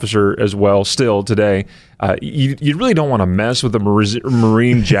officer as well still today, you really don't want to mess with a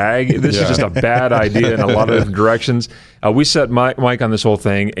Marine JAG. This is just a bad idea in a lot of different directions. We set Mike on this whole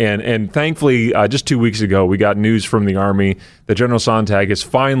thing, and thankfully, just 2 weeks ago, we got news from the Army that General Sontag has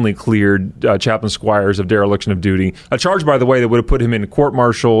finally cleared Chaplain Squires of dereliction of duty. A charge, by the way, that would have put him in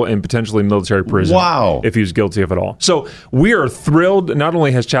court-martial and potentially military prison if he was guilty of it all. So we are thrilled. Not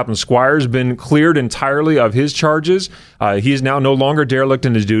only has Chaplain Squires been cleared entirely of his charges, he is now no longer derelict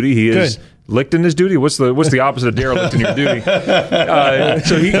in his duty. He is licked in his duty. What's the opposite of derelict in your duty?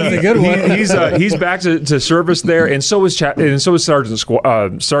 So he's back to service there, and so is Sergeant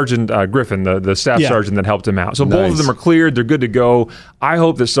Griffin, the staff sergeant that helped him out. So both of them are cleared. They're good to go. I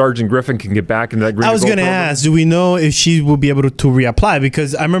hope that Sergeant Griffin can get back into that Green. I was going to ask, do we know if she will be able to reapply?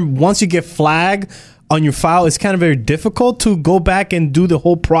 Because I remember once you get flagged on your file, it's kind of very difficult to go back and do the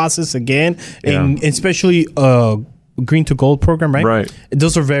whole process again, and especially Green to Gold program, right? Right.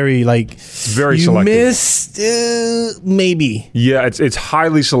 Those are very very you selective. Missed maybe. Yeah, it's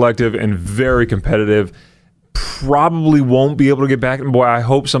highly selective and very competitive. Probably won't be able to get back. And boy, I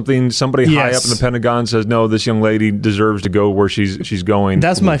hope somebody high up in the Pentagon says, no, this young lady deserves to go where she's going.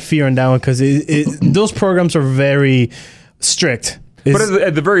 That's my fear on that one, because those programs are very strict. But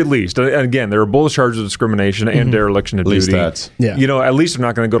at the very least, and again, there are both charges of discrimination and dereliction of duty. At least they're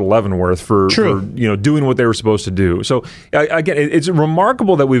not going to go to Leavenworth for doing what they were supposed to do. So again, it's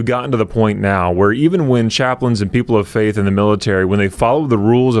remarkable that we've gotten to the point now where even when chaplains and people of faith in the military, when they follow the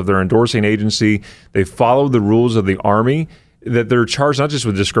rules of their endorsing agency, they follow the rules of the Army, that they're charged not just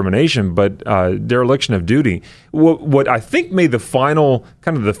with discrimination, but dereliction of duty. What I think made the final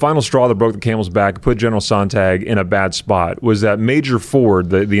straw that broke the camel's back, put General Sontag in a bad spot, was that Major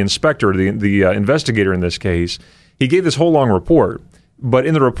Ford, the inspector, the investigator in this case, he gave this whole long report. But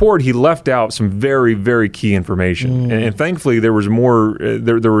in the report, he left out some very, very key information. And thankfully, there was more.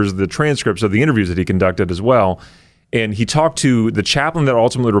 There was the transcripts of the interviews that he conducted as well. And he talked to the chaplain that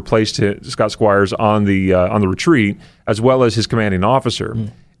ultimately replaced Scott Squires on the retreat, as well as his commanding officer.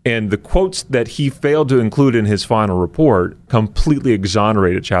 And the quotes that he failed to include in his final report completely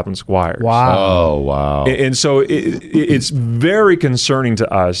exonerated Chaplain Squires. Wow. Oh, wow. And so it's very concerning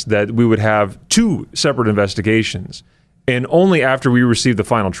to us that we would have two separate investigations. And only after we receive the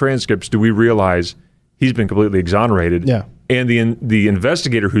final transcripts do we realize he's been completely exonerated. Yeah. And the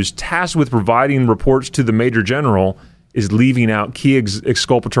investigator who's tasked with providing reports to the Major General is leaving out key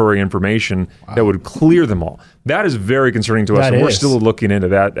exculpatory information that would clear them all. That is very concerning to us, and we're still looking into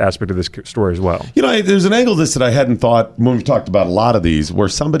that aspect of this story as well. There's an angle to this that I hadn't thought when we've talked about a lot of these, where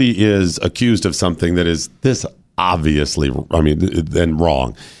somebody is accused of something that is this obviously, and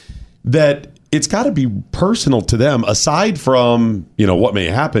wrong, that it's got to be personal to them, aside from, what may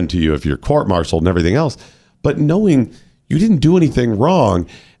happen to you if you're court-martialed and everything else, but knowing you didn't do anything wrong.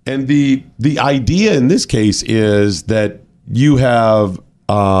 And the idea in this case is that you have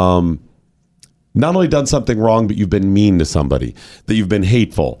not only done something wrong, but you've been mean to somebody, that you've been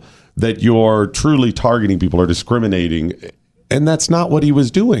hateful, that you're truly targeting people or discriminating. And that's not what he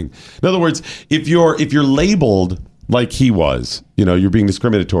was doing. In other words, if you're labeled like he was, you're being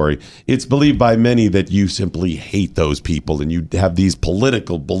discriminatory, it's believed by many that you simply hate those people and you have these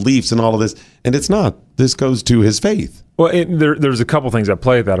political beliefs and all of this. And it's not. This goes to his faith. Well, there's a couple things that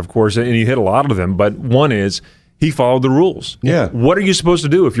play at that, of course, and you hit a lot of them. But one is he followed the rules. Yeah. What are you supposed to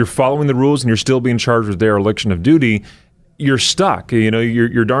do if you're following the rules and you're still being charged with dereliction of duty? You're stuck.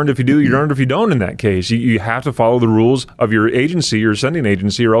 You're darned if you do, you're darned if you don't in that case. You have to follow the rules of your agency, your sending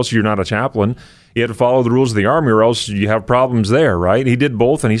agency, or else you're not a chaplain. You had to follow the rules of the Army or else you have problems there, right? He did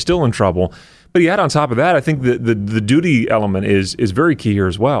both, and he's still in trouble. But yet, on top of that, I think the duty element is very key here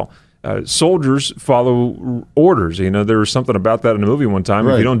as well. Soldiers follow orders. There was something about that in a movie one time.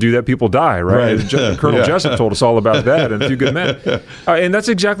 Right. If you don't do that, people die, right? Colonel Jessup told us all about that in A Few Good Men. And that's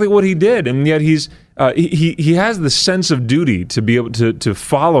exactly what he did. And yet he has the sense of duty to be able to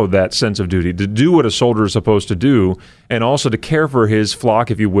follow that sense of duty, to do what a soldier is supposed to do, and also to care for his flock,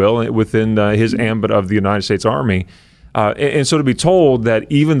 if you will, within his ambit of the United States Army. And so to be told that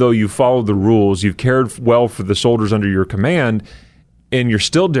even though you followed the rules, you've cared well for the soldiers under your command, and you're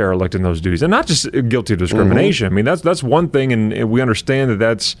still derelict in those duties, and not just guilty of discrimination. I mean, that's one thing, and we understand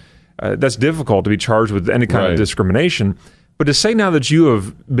that's difficult to be charged with any kind of discrimination. But to say now that you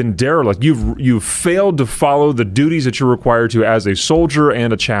have been derelict, you've failed to follow the duties that you're required to as a soldier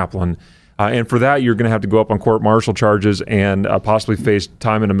and a chaplain, and for that you're going to have to go up on court-martial charges and possibly face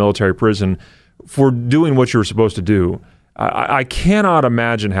time in a military prison for doing what you're supposed to do. I cannot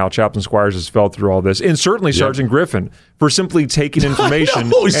imagine how Chaplain Squires has felt through all this, and certainly Sergeant Griffin for simply taking information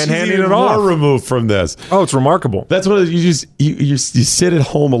and handing it off. More removed from this. Oh, it's remarkable. That's what you sit at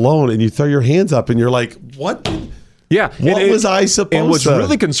home alone and you throw your hands up and you're like, what? Yeah. What was I supposed to? And what's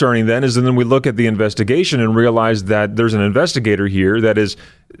really concerning then is then we look at the investigation and realize that there's an investigator here that is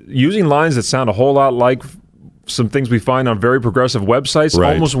using lines that sound a whole lot like some things we find on very progressive websites,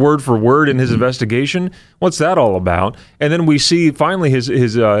 almost word for word in his investigation. What's that all about? And then we see finally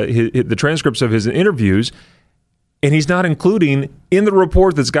the transcripts of his interviews, and he's not including in the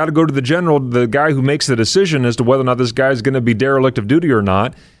report that's got to go to the general, the guy who makes the decision as to whether or not this guy is going to be derelict of duty or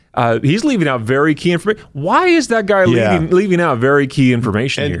not. He's leaving out very key information. Why is that guy leaving out very key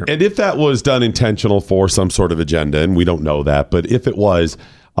information here? And if that was done intentional for some sort of agenda, and we don't know that, but if it was,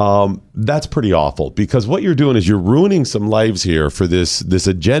 that's pretty awful, because what you're doing is you're ruining some lives here for this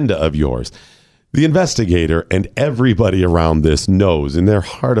agenda of yours. The investigator and everybody around this knows in their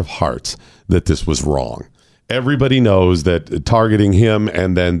heart of hearts that this was wrong. Everybody knows that targeting him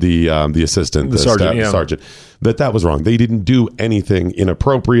and then the assistant, the sergeant, that was wrong. They didn't do anything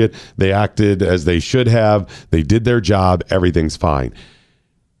inappropriate. They acted as they should have. They did their job. Everything's fine.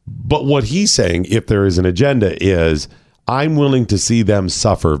 But what he's saying, if there is an agenda, is I'm willing to see them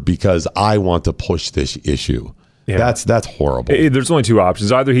suffer because I want to push this issue. Yeah. That's horrible. There's only two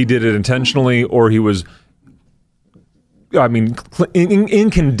options. Either he did it intentionally or he was,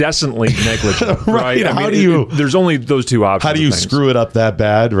 incandescently negligent. Right. Right? There's only those two options. How do you screw it up that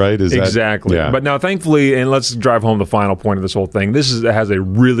bad, right? Exactly. But now, thankfully, and let's drive home the final point of this whole thing, has a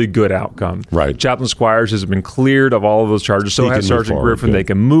really good outcome. Right. Chaplain Squires has been cleared of all of those charges. So has Sergeant Griffin. They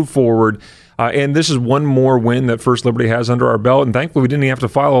can move forward. And this is one more win that First Liberty has under our belt. And thankfully, we didn't even have to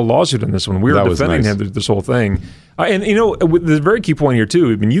file a lawsuit on this one. We were defending him through this whole thing. And, the very key point here,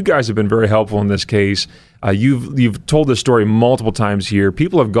 too, I mean, you guys have been very helpful in this case. You've told this story multiple times here.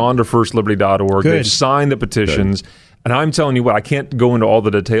 People have gone to firstliberty.org. They've signed the petitions. Good. And I'm telling you what, I can't go into all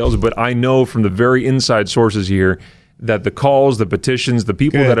the details, but I know from the very inside sources here that the calls, the petitions, the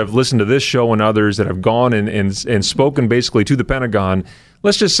people that have listened to this show and others that have gone and spoken basically to the Pentagon,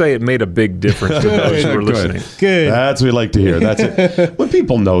 let's just say it made a big difference to those who are listening. Good. That's what we like to hear. That's it. When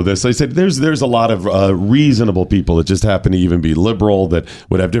people know this, I said there's a lot of reasonable people that just happen to even be liberal, that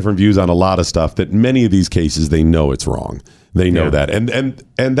would have different views on a lot of stuff, that many of these cases, they know it's wrong. They know that.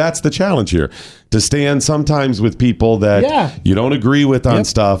 And that's the challenge here. To stand sometimes with people that you don't agree with on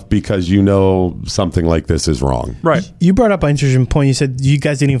stuff because you know something like this is wrong. Right. You brought up an interesting point. You said you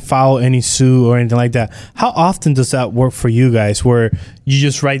guys didn't file any suit or anything like that. How often does that work for you guys, where you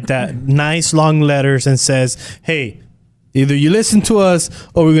just write that nice long letters and says, hey, either you listen to us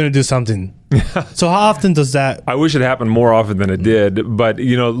or we're going to do something? So how often does that? I wish it happened more often than it did. But,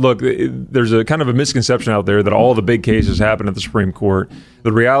 look, there's a kind of a misconception out there that all the big cases happen at the Supreme Court.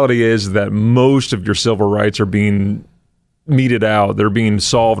 The reality is that most of your civil rights are being meted out. They're being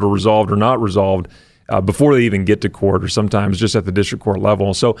solved or resolved or not resolved before they even get to court, or sometimes just at the district court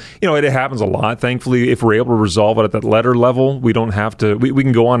level. So, it happens a lot. Thankfully, if we're able to resolve it at that letter level, we don't have to, we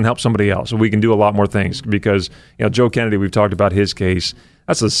can go on and help somebody else. We can do a lot more things because, Joe Kennedy, we've talked about his case.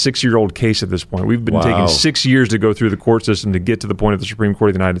 That's a 6-year-old case at this point. We've been taking 6 years to go through the court system to get to the point of the Supreme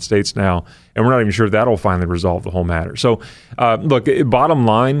Court of the United States now, and we're not even sure if that'll finally resolve the whole matter. So, look, bottom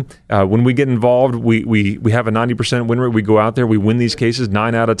line, when we get involved, we have a 90% win rate. We go out there, we win these cases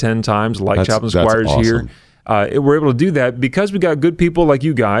 9 out of 10 times, like Chaplain Squires awesome. Here. We're able to do that because we got good people like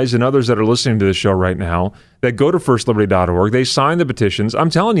you guys and others that are listening to this show right now that go to firstliberty.org. They sign the petitions.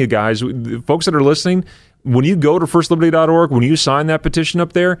 I'm telling you guys, folks that are listening, when you go to firstliberty.org, when you sign that petition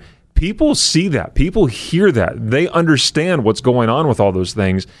up there, people see that. People hear that. They understand what's going on with all those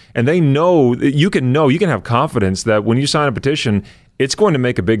things, and they know. You can have confidence that when you sign a petition, it's going to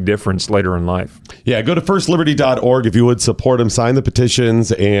make a big difference later in life. Yeah, go to firstliberty.org if you would support them. Sign the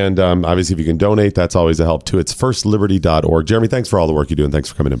petitions, and obviously if you can donate, that's always a help too. It's firstliberty.org. Jeremy, thanks for all the work you do, and thanks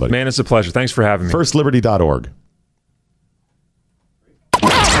for coming in, buddy. Man, it's a pleasure. Thanks for having me. Firstliberty.org.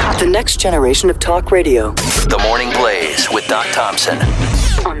 The next generation of talk radio. The Morning Blaze with Doc Thompson.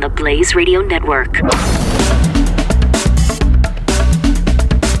 On the Blaze Radio Network.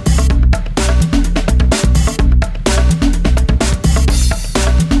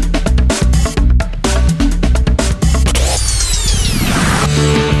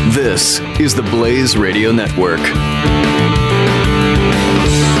 This is the Blaze Radio Network.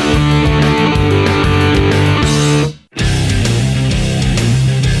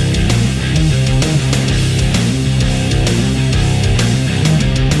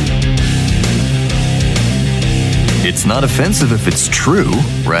 It's not offensive if it's true,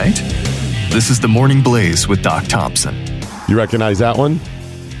 right? This is the Morning Blaze with Doc Thompson. You recognize that one?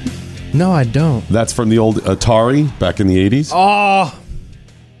 No, I don't. That's from the old Atari back in the 80s. Oh.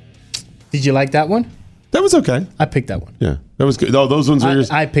 Did you like that one? That was okay. I picked that one. Yeah, that was good. Oh, those ones were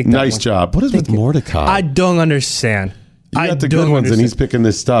yours? I picked that Nice one. job. What is with Mordecai? I don't understand. You got the good ones, and he's picking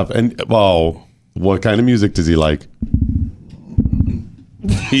this stuff. And, what kind of music does he like?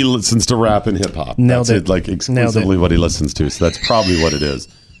 He listens to rap and hip-hop. Nailed That's it. like exclusively what he listens to, so that's probably what it is.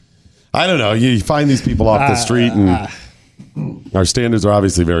 I don't know. You find these people off the street, and our standards are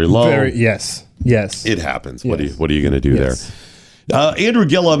obviously very low. Yes. It happens. Yes. What are you going to do there? Andrew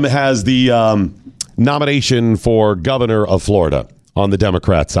Gillum has the nomination for governor of Florida on the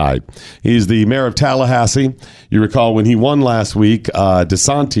Democrat side. He's the mayor of Tallahassee. You recall when he won last week,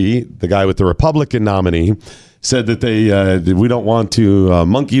 DeSantis, the guy with the Republican nominee, said that we don't want to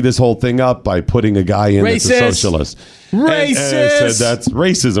monkey this whole thing up by putting a guy in that's a socialist. Racist! And said that's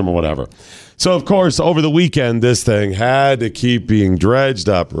racism or whatever. So, of course, over the weekend, this thing had to keep being dredged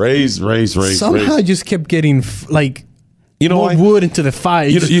up. Race. Somehow I just kept getting, more wood into the fire.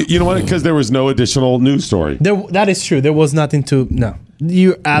 You know what? Because there was no additional news story. That is true. There was nothing to... No.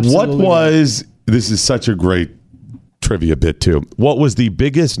 You absolutely... This is such a great trivia bit, too. What was the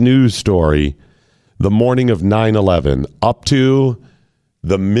biggest news story the morning of 9/11 up to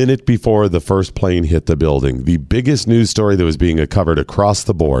the minute before the first plane hit the building? The biggest news story that was being covered across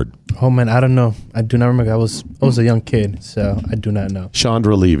the board. Oh, man, I don't know. I do not remember. I was a young kid, so I do not know.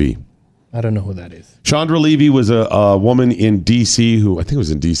 Chandra Levy. I don't know who that is. Chandra Levy was a woman in D.C. who, I think it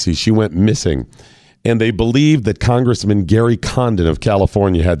was in D.C., she went missing. And they believed that Congressman Gary Condon of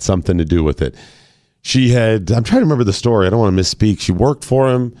California had something to do with it. I'm trying to remember the story. I don't want to misspeak. She worked for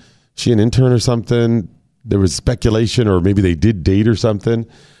him. She an intern or something. There was speculation, or maybe they did date or something.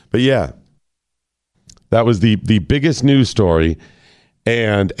 But yeah, that was the biggest news story.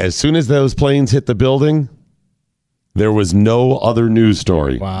 And as soon as those planes hit the building, there was no other news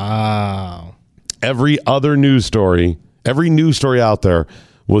story. Wow. Every news story out there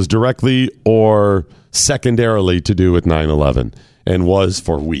was directly or secondarily to do with 9/11 and was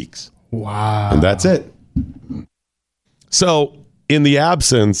for weeks. Wow. And that's it. So, in the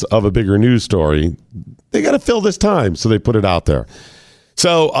absence of a bigger news story, they got to fill this time, so they put it out there.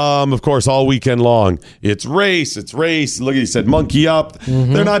 So, of course, all weekend long, it's race. Look, he said monkey up.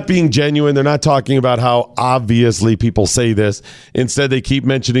 Mm-hmm. They're not being genuine. They're not talking about how obviously people say this. Instead, they keep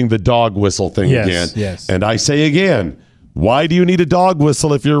mentioning the dog whistle thing again. Yes. And I say again, why do you need a dog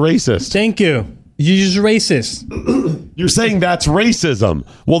whistle if you're racist? Thank you. You're just racist. You're saying that's racism.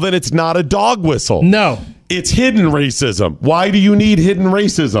 Well, then it's not a dog whistle. No. It's hidden racism. Why do you need hidden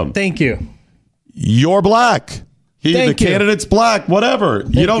racism? Thank you. You're black. The candidate's black, whatever.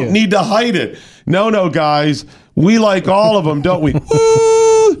 You don't need to hide it. No, guys. We like all of them, don't we?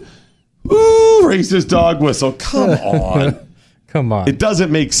 Ooh, racist dog whistle. Come on. Come on. It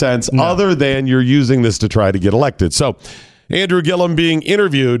doesn't make sense other than you're using this to try to get elected. So Andrew Gillum, being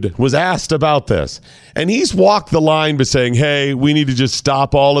interviewed, was asked about this. And he's walked the line by saying, hey, we need to just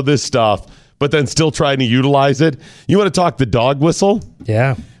stop all of this stuff, but then still trying to utilize it. You want to talk the dog whistle?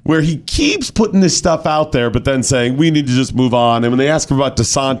 Yeah. Where he keeps putting this stuff out there, but then saying, we need to just move on. And when they ask him about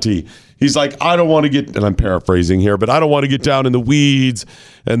DeSantis, he's like, I don't want to get, and I'm paraphrasing here, but I don't want to get down in the weeds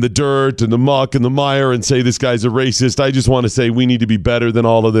and the dirt and the muck and the mire and say this guy's a racist. I just want to say we need to be better than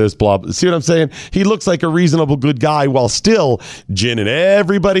all of this, blah, blah. See what I'm saying? He looks like a reasonable, good guy while still ginning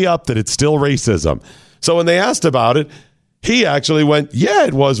everybody up that it's still racism. So when they asked about it, he actually went, yeah,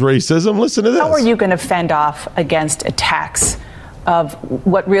 it was racism. Listen to this. How are you going to fend off against attacks of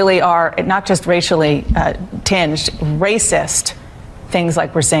what really are not just racially tinged, racist things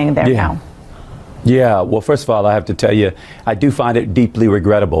like we're seeing there now? Yeah, well, first of all, I have to tell you, I do find it deeply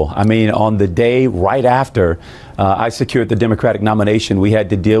regrettable. I mean, on the day right after I secured the Democratic nomination, we had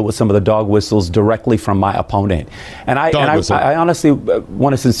to deal with some of the dog whistles directly from my opponent. And I honestly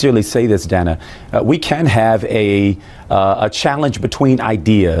want to sincerely say this, Dana. We can have a challenge between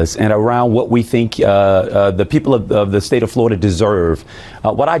ideas and around what we think the people of the state of Florida deserve.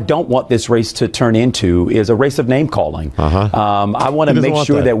 What I don't want this race to turn into is a race of name calling. I want to make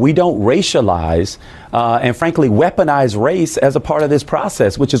sure that we don't racialize and frankly weaponize race as a part of this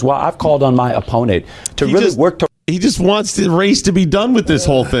process, which is why I've called on my opponent to work to. He just wants the race to be done with this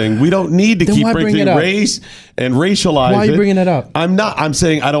whole thing. We don't need to keep bringing race and racialize it. Why are you bringing it up? I'm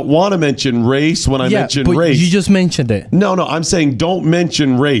saying I don't want to mention race when I mention race. You just mentioned it. No, I'm saying don't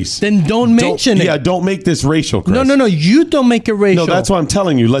mention race. Then don't mention it. Yeah, don't make this racial, Chris. No, you don't make it racial. No, that's what I'm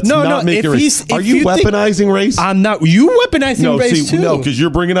telling you. Let's not make it racial. Are you weaponizing race? I'm not. You weaponizing race too. No, because you're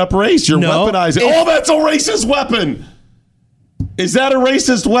bringing up race. You're weaponizing. That's a racist weapon. Is that a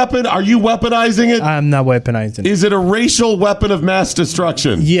racist weapon? Are you weaponizing it? I'm not weaponizing it. Is it a racial weapon of mass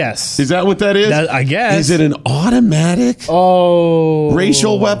destruction? Yes. Is that what that is? I guess. Is it an automatic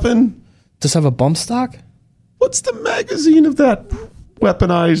racial weapon? Does it have a bump stock? What's the magazine of that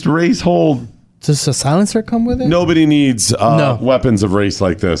weaponized race hold? Does a silencer come with it? Nobody needs weapons of race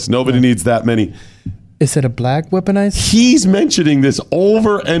like this. Nobody needs that many. Is it a black weaponized? He's mentioning this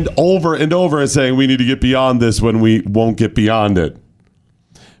over and over and over and saying we need to get beyond this when we won't get beyond it.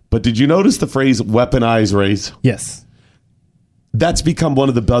 But did you notice the phrase weaponize race? Yes. That's become one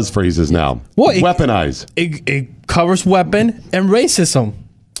of the buzz phrases now. Well, weaponize. It covers weapon and racism.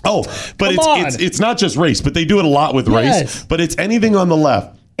 Oh, but it's not just race, but they do it a lot with race. But it's anything on the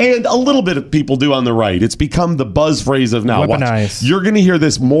left. And a little bit of people do on the right. It's become the buzz phrase of now. Weaponize. You're going to hear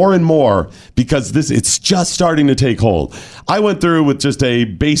this more and more because it's just starting to take hold. I went through with just a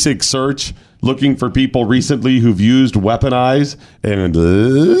basic search looking for people recently who've used weaponize, and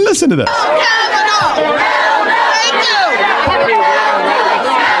listen to this.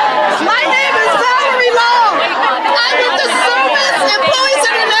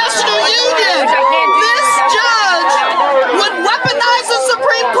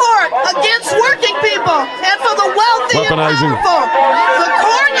 Weaponizing.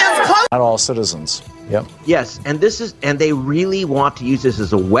 Not all citizens. Yep. Yes, and they really want to use this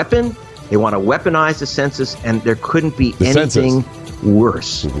as a weapon. They want to weaponize the census, and there couldn't be anything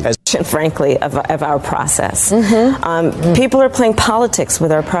worse. Frankly, of our process. People are playing politics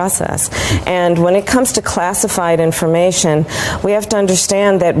with our process. And when it comes to classified information, we have to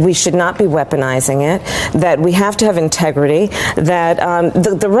understand that we should not be weaponizing it, that we have to have integrity, that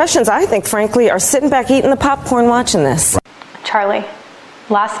the Russians, I think, frankly, are sitting back eating the popcorn watching this. Charlie,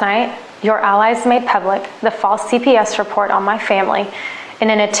 last night, your allies made public the false CPS report on my family in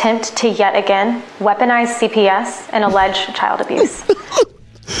an attempt to yet again weaponize CPS and allege child abuse.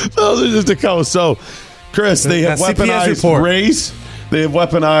 Those are just a couple. So, Chris, they have weaponized race. They have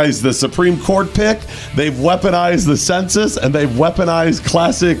weaponized the Supreme Court pick. They've weaponized the census, and they've weaponized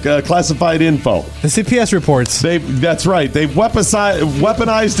classified info. The CPS reports. That's right. They've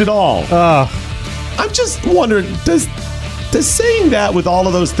weaponized it all. I'm just wondering, does saying that with all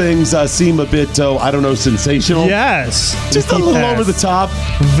of those things seem a bit, sensational? Yes. Just a little over the top.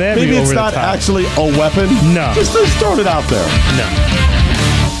 Very Maybe over it's the not top. actually a weapon. No. Just throwing it out there. No.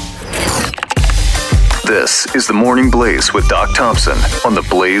 This is the Morning Blaze with Doc Thompson on the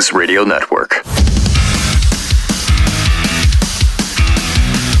Blaze Radio Network.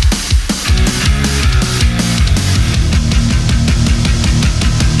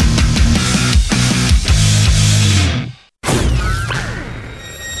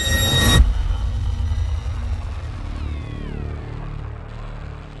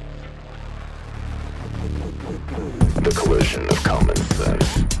 The collision of common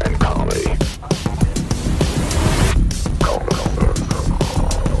sense and comedy.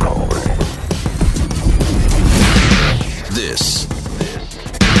 This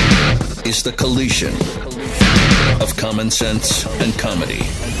is the collision of common sense and comedy.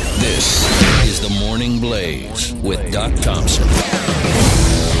 This is the Morning Blaze with Doc Thompson.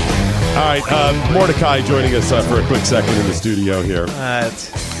 All right, Mordecai joining us for a quick second in the studio here. I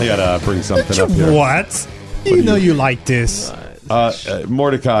got to bring something up here. What? You know you like this.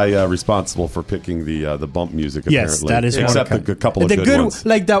 Mordecai responsible for picking the bump music. Yes, apparently. that is except Mordecai. a couple of good ones.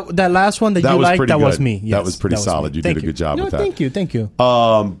 Like that last one that you liked. That was me. Yes, that was pretty solid. You did a good job with that. Thank you.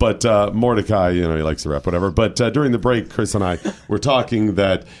 But Mordecai, he likes to rap, whatever. But during the break, Chris and I were talking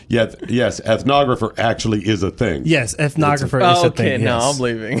that yes, ethnographer actually is a thing. Yes, ethnographer is a thing. Okay, no, yes. I'm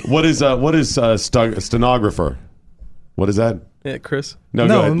leaving. What is stenographer? What is that? Yeah, Chris. No,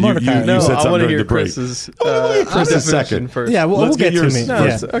 go ahead. Mordecai. You said I something want to during hear the break. Chris's Chris a second first. Yeah, we'll get to me. No,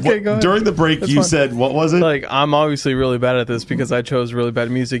 Yeah. okay, go ahead. During the break, That's you fine. said, what was it? Like, I'm obviously really bad at this because I chose really bad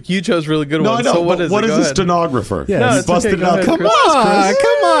music. You chose really good No, ones. I know. So what is what it? is Go a ahead. stenographer? Yeah. No, You it's busted okay. it Go out. ahead, Come Chris. on.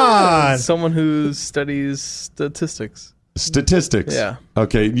 Come on. Someone who studies statistics. Statistics. Yeah.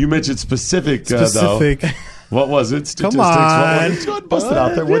 Okay. You mentioned specific. Specific. Though. What was it? Statistics. Come on. What was it? Go ahead, bust it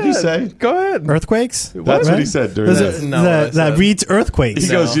out there. What'd you say? Go ahead. Earthquakes? That's what he said during That's that. that reads earthquakes. He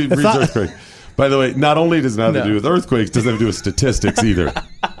goes, he reads earthquake. By the way, not only does it have to No. do with earthquakes, it doesn't have to do with statistics either.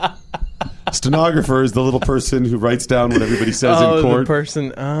 Stenographer is the little person who writes down what everybody says in court. The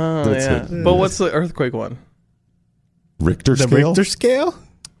person. Oh, That's yeah. it. But what's the earthquake one? Richter The scale? Richter scale?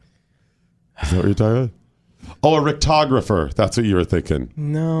 Is that what you're talking about? Oh, a rictographer. That's what you were thinking.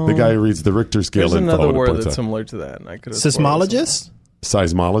 No. The guy who reads the Richter scale There's info. another and word points that's out. similar to that. And I could have Seismologist?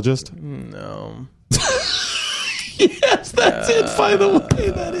 Seismologist? No. Yes, that's it, by the way.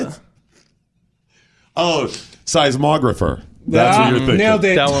 That is. Oh, seismographer. That's what you're thinking. Nailed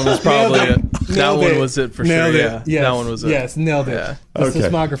it. That one was probably Nailed it. That Nailed one it. was it for Nailed sure. it. Yeah. Yes. That one was it. Yes, nailed it. Yeah. The Okay.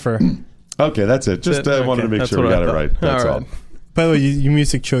 seismographer. Okay, that's it. Just wanted to make That's sure we what I got it thought. right. That's all. All right. By the way, your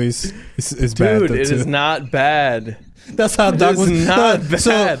music choice is bad. Dude, though, it too. is not bad. That's how Doc It was. is not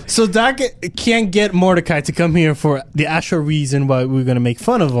bad. So Doc can't get Mordecai to come here for the actual reason why we're going to make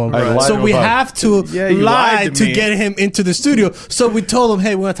fun of him. I lied So we about it. have to Yeah, you lie lied to to me. get him into the studio. So we told him,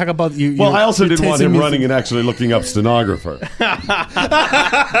 hey, we're going to talk about you. Well, I also didn't want him running and actually looking up stenographer. Do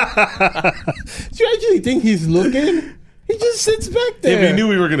you actually think he's looking? He just sits back there. If he knew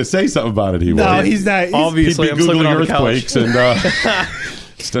we were going to say something about it, he would. No, he's not. He's, Obviously, He'd I'm be sleeping Googling on the couch. earthquakes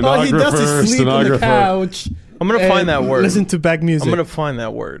and all he does stenographer, is sleep on the stenographer. couch. I'm going to and find that word. Listen to back music. I'm going to find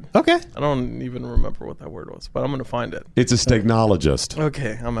that word. Okay. I don't even remember what that word was, but I'm going to find it. It's a stegnologist.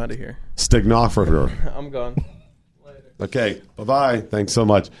 Okay, I'm out of here. Stegnographer. I'm gone. Okay, bye-bye. Thanks so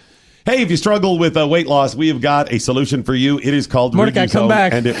much. Hey, if you struggle with weight loss, we have got a solution for you. It is called Mordecai, come Riduzone,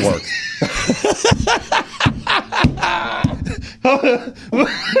 back. and it works.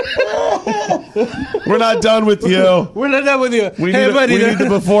 We're not done with you. We're not done with you. We hey, need, buddy, we need the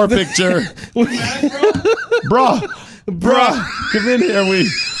before picture. Bruh, come in here.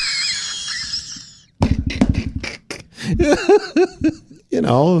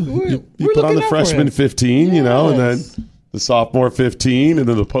 You put on the freshman 15, and then the sophomore 15, and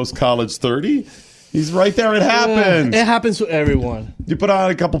then the post-college 30. He's right there. It happens. It happens to everyone. You put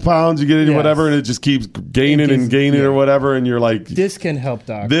on a couple pounds, you get into whatever, and it just keeps gaining and gaining or whatever, and you're like, this can help,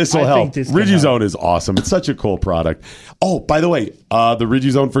 Doc. this will I help. think this can help. Riduzone is awesome. It's such a cool product. Oh, by the way, the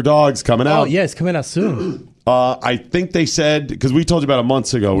Riduzone for dogs coming out. Oh, yeah, it's coming out soon. I think they said, because we told you about a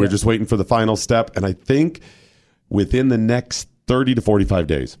month ago, we were just waiting for the final step, and I think within the next 30 to 45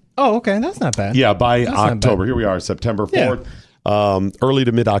 days. Oh, okay. That's not bad. Yeah, by That's not October. bad. Here we are, September 4th. Early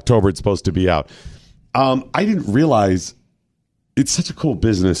to mid-October, it's supposed to be out. I didn't realize it's such a cool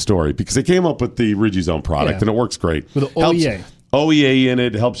business story because they came up with the Riduzone product, and it works great. With the OEA. OEA in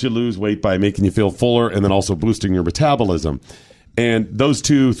it helps you lose weight by making you feel fuller and then also boosting your metabolism. And those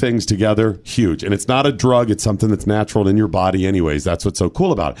two things together, huge. And it's not a drug. It's something that's natural in your body anyways. That's what's so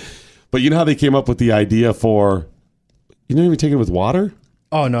cool about it. But you know how they came up with the idea for, you don't even take it with water?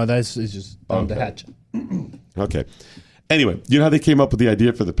 Oh, no, that's it's just on the hatch. Okay. Anyway, you know how they came up with the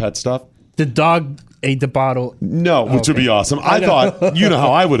idea for the pet stuff? The dog ate the bottle. No, which would be awesome. I thought, you know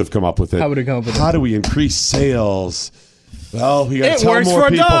how I would have come up with it. How would it come up with How do we increase sales? Well, we got to It tell works more for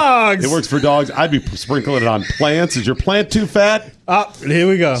people. dogs. It works for dogs. I'd be sprinkling it on plants. Is your plant too fat? Here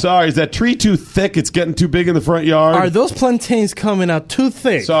we go. Sorry, is that tree too thick? It's getting too big in the front yard. Are those plantains coming out too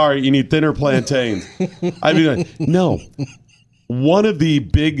thick? Sorry, you need thinner plantains. I mean, no. One of the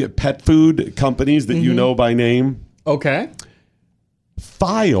big pet food companies that you know by name Okay.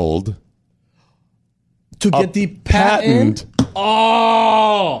 filed To get the patent.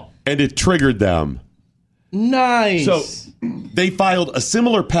 Oh, and it triggered them. nice. So they filed a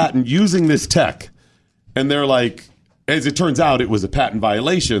similar patent using this tech, and they're like, as it turns out, it was a patent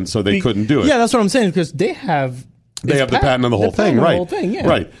violation, so they couldn't do it. Yeah, that's what I'm saying because they have. They have the patent on the whole thing, right?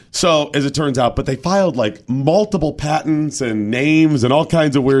 Right. So as it turns out, but they filed like multiple patents and names and all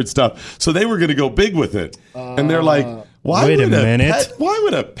kinds of weird stuff. So they were going to go big with it, and they're like, "Why wait a would minute. why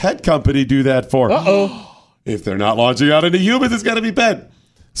would a pet company do that for? If they're not launching out into humans, it's got to be pet."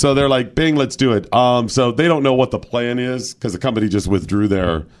 So they're like, "Bing, let's do it." So they don't know what the plan is because the company just withdrew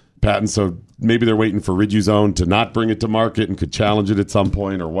their patent. So maybe they're waiting for Riduzone to not bring it to market and could challenge it at some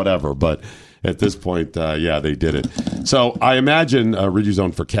point or whatever. But at this point, they did it. So I imagine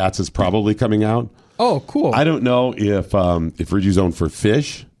Riduzone for cats is probably coming out. Oh, cool. I don't know if Riduzone for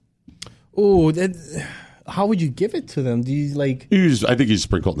fish. Ooh, How would you give it to them? Do you like? I think you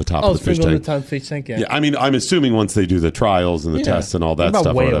sprinkle it on the top of the fish sprinkle on tank. the top of the fish tank. Yeah. Yeah, I mean, I'm assuming once they do the trials and the tests and all that What about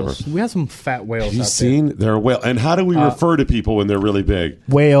stuff, whales? or whatever. We have some fat whales. Have you out seen? They're a whale. And how do we refer to people when they're really big?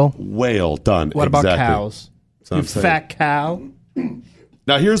 Whale. Whale. Done. What exactly. about cows? So You I'm saying. fat cow.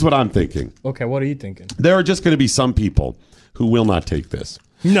 Now, here's what I'm thinking. Okay, what are you thinking? There are just going to be some people who will not take this.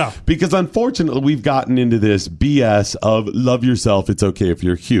 No. Because unfortunately, we've gotten into this BS of love yourself. It's okay if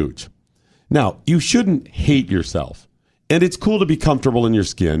you're huge. Now, you shouldn't hate yourself. And it's cool to be comfortable in your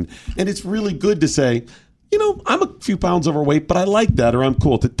skin. And it's really good to say, I'm a few pounds overweight, but I like that, or I'm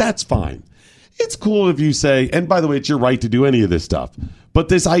cool with it. That's fine. It's cool if you say, and by the way, it's your right to do any of this stuff. But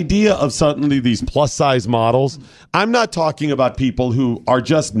this idea of suddenly these plus size models, I'm not talking about people who are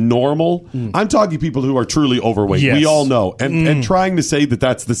just normal. I'm talking people who are truly overweight. Yes. We all know. And trying to say that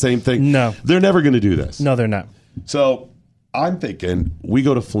that's the same thing. No. They're never going to do this. No, they're not. So I'm thinking we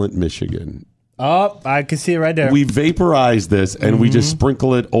go to Flint, Michigan. Oh, I can see it right there. We vaporize this and we just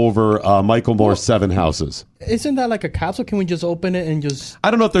sprinkle it over Michael Moore's 7 houses. Isn't that like a capsule? Can we just open it and just...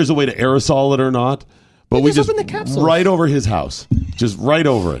 I don't know if there's a way to aerosol it or not, but we just open the capsules. right over his house. Just right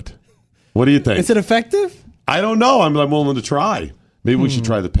over it. What do you think? Is it effective? I don't know. I'm willing to try. Maybe we should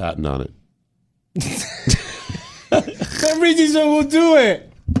try the patent on it. That Reggie's will do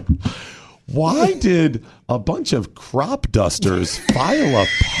it. Why did a bunch of crop dusters file a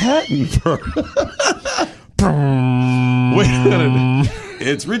patent for... Wait a minute.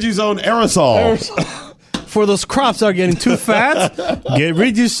 It's Riduzone aerosol. For those crops that are getting too fat, get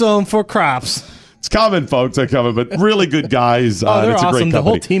Riduzone for crops. It's coming, folks. They're coming, but really good guys. They're it's a awesome. great The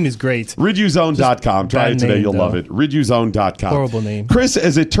whole company. team is great. Riduzone.com. Try bad it today. name, You'll though. love it. Riduzone.com. Horrible name. Chris,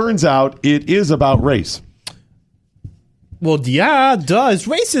 as it turns out, it is about race. Well, yeah, it does.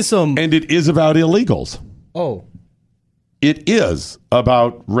 Racism. And it is about illegals. Oh. It is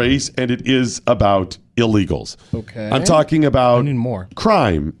about race and it is about illegals. Okay. I'm talking about I need more.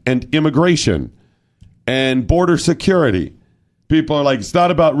 crime and immigration and border security. People are like, it's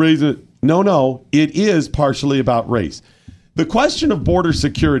not about race. No, it is partially about race. The question of border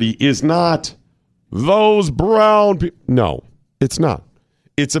security is not those brown people. No, it's not.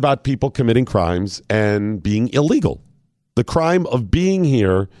 It's about people committing crimes and being illegal. The crime of being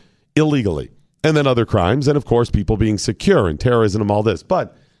here illegally. And then other crimes. And, of course, people being secure and terrorism and all this.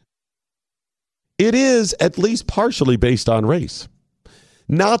 But it is at least partially based on race.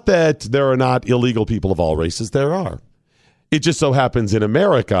 Not that there are not illegal people of all races. There are. It just so happens in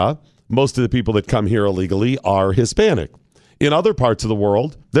America, most of the people that come here illegally are Hispanic. In other parts of the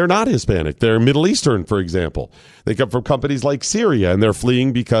world, they're not Hispanic. They're Middle Eastern, for example. They come from companies like Syria, and they're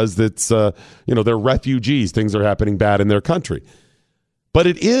fleeing because it's, they're refugees. Things are happening bad in their country. But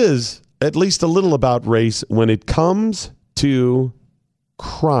it is at least a little about race when it comes to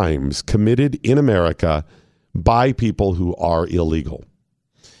crimes committed in America by people who are illegal.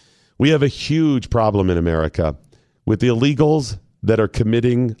 We have a huge problem in America with illegals that are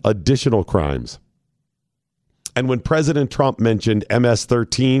committing additional crimes. And when President Trump mentioned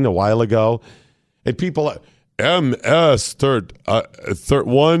MS-13 a while ago, and people, MS-13,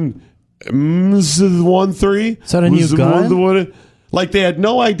 Is that a new gun? Like they had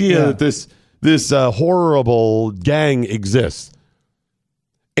no idea that this horrible gang exists.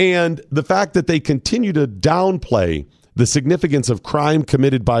 And the fact that they continue to downplay the significance of crime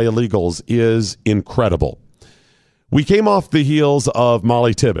committed by illegals is incredible. We came off the heels of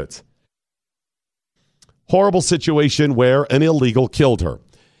Molly Tibbetts. Horrible situation where an illegal killed her.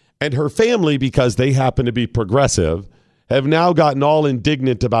 And her family, because they happen to be progressive, have now gotten all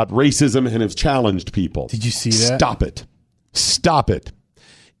indignant about racism and have challenged people. Did you see that? Stop it. Stop it.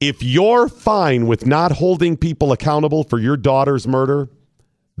 If you're fine with not holding people accountable for your daughter's murder,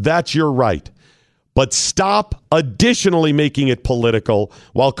 that's your right. But stop additionally making it political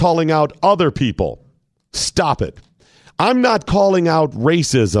while calling out other people. Stop it. I'm not calling out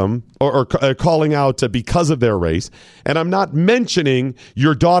racism or calling out because of their race, and I'm not mentioning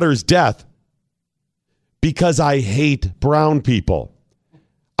your daughter's death because I hate brown people.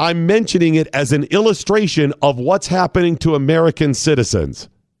 I'm mentioning it as an illustration of what's happening to American citizens.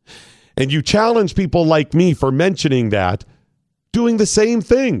 And you challenge people like me for mentioning that, doing the same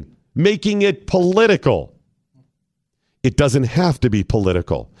thing, making it political. It doesn't have to be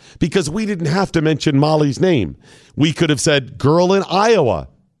political because we didn't have to mention Molly's name. We could have said girl in Iowa.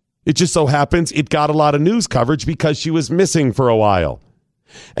 It just so happens it got a lot of news coverage because she was missing for a while.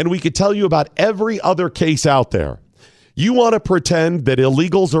 And we could tell you about every other case out there. You want to pretend that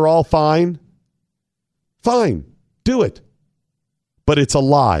illegals are all fine? Fine, do it. But it's a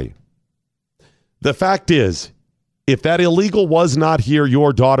lie. The fact is, if that illegal was not here,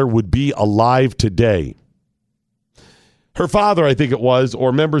 your daughter would be alive today. Her father, I think it was,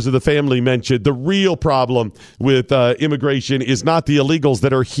 or members of the family mentioned the real problem with immigration is not the illegals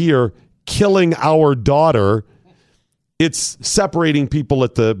that are here killing our daughter. It's separating people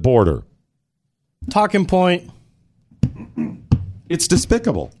at the border. Talking point. It's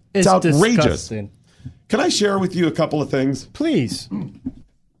despicable. It's outrageous. Disgusting. Can I share with you a couple of things? Please.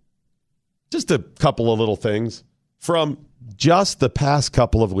 Just a couple of little things from just the past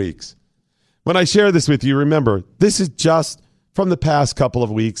couple of weeks. When I share this with you, remember, this is just from the past couple of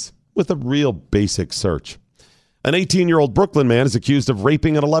weeks with a real basic search. An 18-year-old Brooklyn man is accused of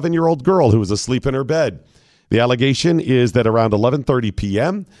raping an 11-year-old girl who was asleep in her bed. The allegation is that around 11:30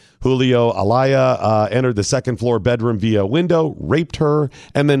 p.m., Julio Alaya entered the second-floor bedroom via a window, raped her,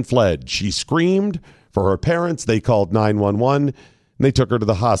 and then fled. She screamed for her parents. They called 911, and they took her to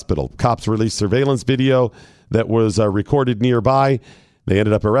the hospital. Cops released surveillance video that was recorded nearby. They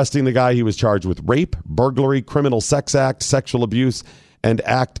ended up arresting the guy. He was charged with rape, burglary, criminal sex act, sexual abuse, and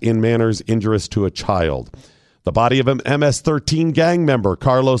act in manners injurious to a child. The body of an MS-13 gang member,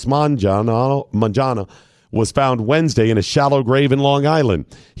 Carlos Manjana, was found Wednesday in a shallow grave in Long Island.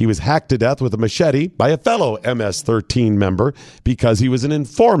 He was hacked to death with a machete by a fellow MS-13 member because he was an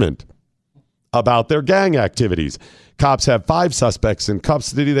informant about their gang activities. Cops have 5 suspects in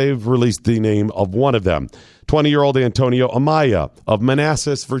custody. They've released the name of one of them. 20-year-old Antonio Amaya of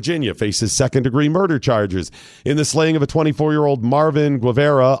Manassas, Virginia, faces second-degree murder charges in the slaying of a 24-year-old Marvin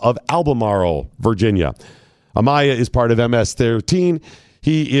Guevara of Albemarle, Virginia. Amaya is part of MS-13.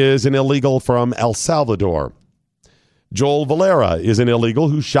 He is an illegal from El Salvador. Joel Valera is an illegal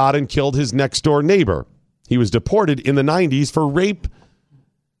who shot and killed his next-door neighbor. He was deported in the 90s for rape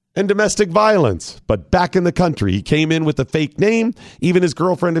and domestic violence. But back in the country, he came in with a fake name. Even his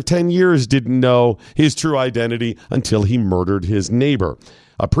girlfriend of 10 years didn't know his true identity until he murdered his neighbor.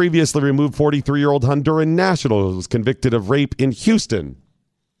 A previously removed 43-year-old Honduran national was convicted of rape in Houston.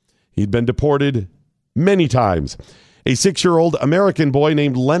 He'd been deported many times. A 6-year-old American boy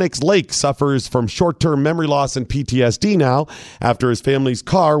named Lennox Lake suffers from short-term memory loss and PTSD now after his family's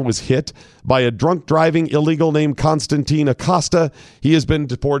car was hit by a drunk driving illegal named Constantine Acosta. He has been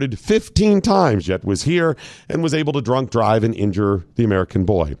deported 15 times, yet was here and was able to drunk drive and injure the American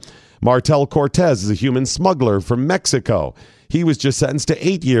boy. Martel Cortez is a human smuggler from Mexico. He was just sentenced to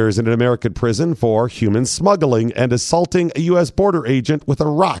 8 years in an American prison for human smuggling and assaulting a U.S. border agent with a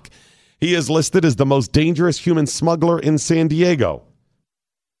rock. He is listed as the most dangerous human smuggler in San Diego.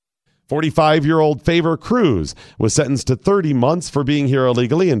 45-year-old Favor Cruz was sentenced to 30 months for being here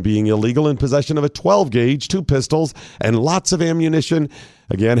illegally and being illegal in possession of a 12-gauge, 2 pistols, and lots of ammunition.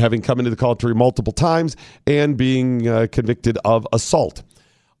 Again, having come into the country multiple times and being convicted of assault.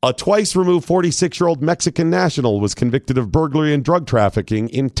 A twice-removed 46-year-old Mexican national was convicted of burglary and drug trafficking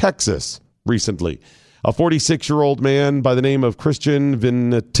in Texas recently. A 46-year-old man by the name of Christian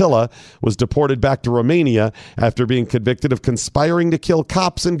Vinatilla was deported back to Romania after being convicted of conspiring to kill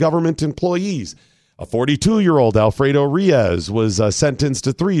cops and government employees. A 42-year-old Alfredo Reyes was sentenced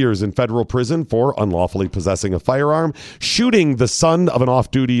to 3 years in federal prison for unlawfully possessing a firearm, shooting the son of an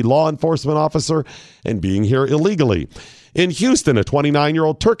off-duty law enforcement officer, and being here illegally. In Houston, a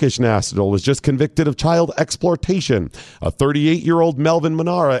 29-year-old Turkish national was just convicted of child exploitation. A 38-year-old Melvin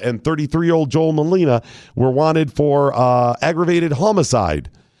Manara and 33-year-old Joel Molina were wanted for aggravated homicide.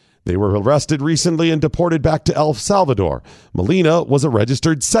 They were arrested recently and deported back to El Salvador. Molina was a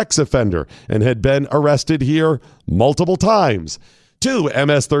registered sex offender and had been arrested here multiple times. 2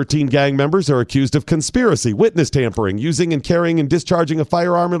 MS-13 gang members are accused of conspiracy, witness tampering, using and carrying and discharging a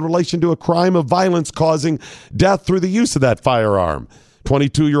firearm in relation to a crime of violence causing death through the use of that firearm.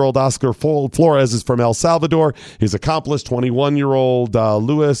 22-year-old Oscar Flores is from El Salvador. His accomplice, 21-year-old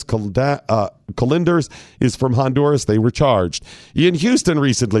Luis Colinders, is from Honduras. They were charged. In Houston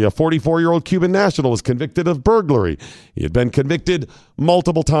recently, a 44-year-old Cuban national was convicted of burglary. He had been convicted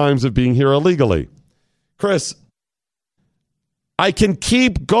multiple times of being here illegally. Chris, I can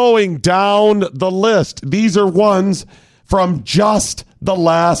keep going down the list. These are ones from just the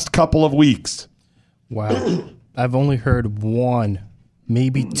last couple of weeks. Wow. I've only heard 1,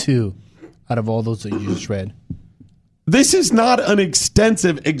 maybe 2 out of all those that you just read. This is not an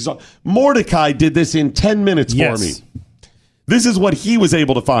extensive Mordecai did this in 10 minutes for me. This is what he was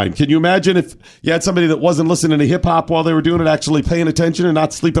able to find. Can you imagine if you had somebody that wasn't listening to hip-hop while they were doing it, actually paying attention and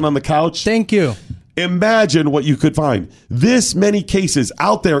not sleeping on the couch? Thank you. Imagine what you could find. This many cases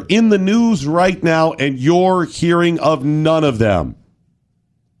out there in the news right now, and you're hearing of none of them.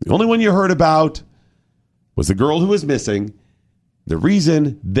 The only one you heard about was the girl who was missing. The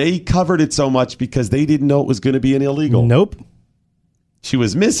reason they covered it so much because they didn't know it was going to be an illegal. Nope. She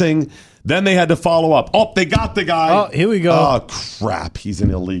was missing. Then they had to follow up. Oh, they got the guy. Oh, here we go. Oh, crap. He's an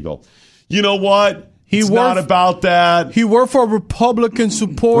illegal. You know what? It's worked, not about that. He worked for a Republican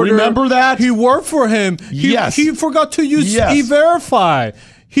supporter. Remember that? He worked for him. Yes. He forgot to use E-Verify.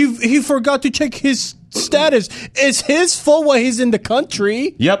 He forgot to check his status. It's his fault while he's in the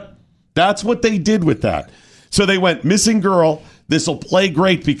country. Yep. That's what they did with that. So they went, missing girl. This will play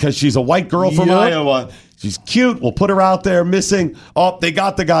great because she's a white girl from Iowa. She's cute. We'll put her out there missing. Oh, they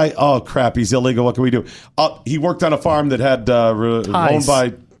got the guy. Oh, crap. He's illegal. What can we do? He worked on a farm that had owned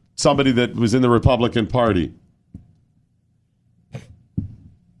by somebody that was in the Republican Party.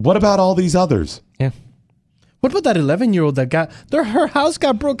 What about all these others? Yeah. What about that 11-year-old that her house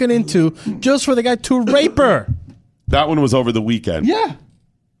got broken into just for the guy to rape her? That one was over the weekend. Yeah.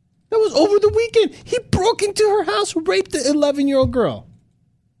 That was over the weekend. He broke into her house, raped the 11-year-old girl.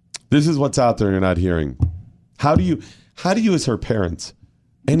 This is what's out there you're not hearing. How do you, as her parents,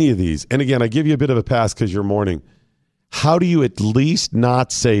 any of these, and again, I give you a bit of a pass because you're mourning, how do you at least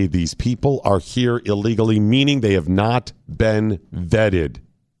not say these people are here illegally, meaning they have not been vetted?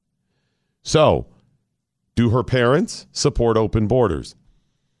 So, do her parents support open borders?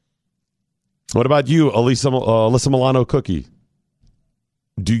 What about you, Alyssa Milano Cookie?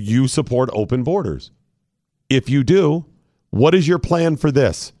 Do you support open borders? If you do, what is your plan for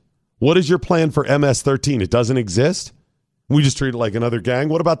this? What is your plan for MS-13? It doesn't exist? We just treat it like another gang?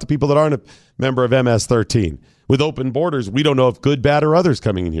 What about the people that aren't a member of MS-13? With open borders, we don't know if good, bad, or others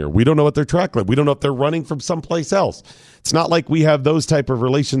coming in here. We don't know what their track record. We don't know if they're running from someplace else. It's not like we have those type of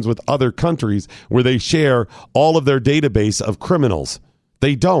relations with other countries where they share all of their database of criminals.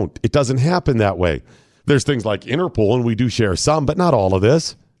 They don't. It doesn't happen that way. There's things like Interpol, and we do share some, but not all of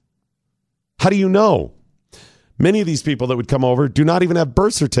this. How do you know? Many of these people that would come over do not even have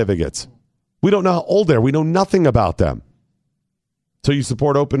birth certificates. We don't know how old they are. We know nothing about them. So you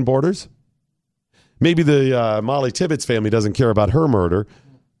support open borders? Maybe the Molly Tibbetts family doesn't care about her murder.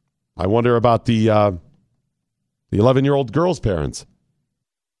 I wonder about the 11-year-old girl's parents.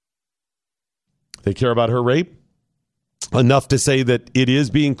 They care about her rape enough to say that it is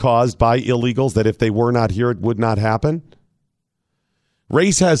being caused by illegals, that if they were not here, it would not happen.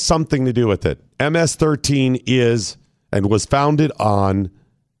 Race has something to do with it. MS-13 is and was founded on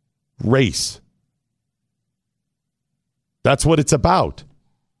race. That's what it's about.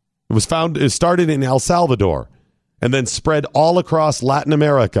 It started in El Salvador and then spread all across Latin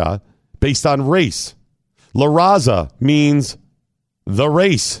America based on race. La Raza means the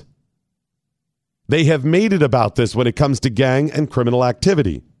race. They have made it about this when it comes to gang and criminal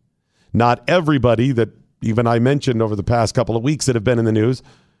activity. Not everybody that even I mentioned over the past couple of weeks that have been in the news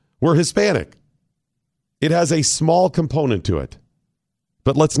were Hispanic. It has a small component to it,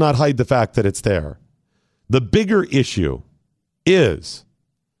 but let's not hide the fact that it's there. The bigger issue is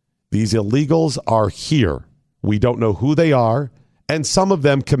these illegals are here. We don't know who they are, and some of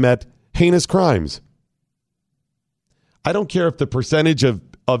them commit heinous crimes. I don't care if the percentage of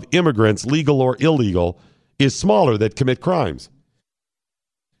immigrants, legal or illegal, is smaller that commit crimes.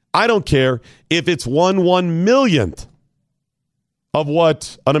 I don't care if it's 1/1,000,000th of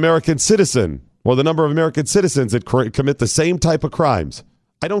what an American citizen or the number of American citizens that commit the same type of crimes.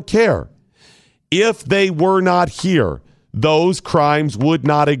 I don't care. If they were not here, those crimes would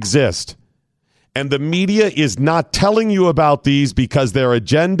not exist. And the media is not telling you about these because their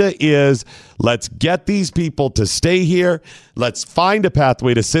agenda is, let's get these people to stay here. Let's find a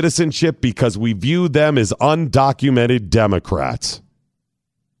pathway to citizenship because we view them as undocumented Democrats.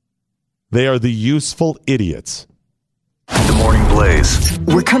 They are the useful idiots. The Morning Blaze.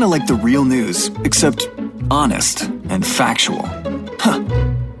 We're kind of like the real news, except honest and factual. Huh.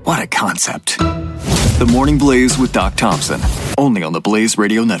 What a concept. The Morning Blaze with Doc Thompson. Only on the Blaze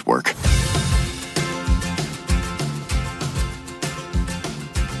Radio Network.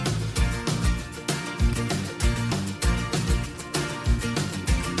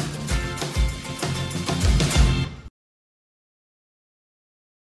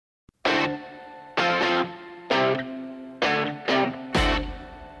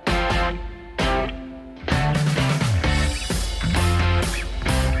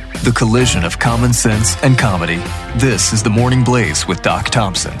 The collision of common sense and comedy. This is The Morning Blaze with Doc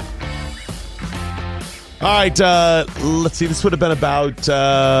Thompson. All right, let's see. This would have been about,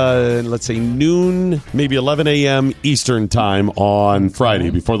 let's say, noon, maybe 11 a.m. Eastern time on Friday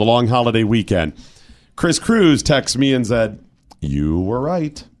before the long holiday weekend. Chris Cruz texted me and said, you were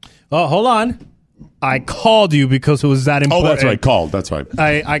right. Oh, hold on. I called you because it was that important. Oh, that's right. Called. That's right.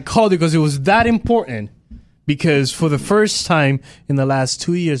 I called you because it was that important. Because for the first time in the last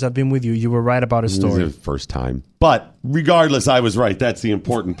 2 years I've been with you, you were right about a story. This is the first time. But regardless, I was right. That's the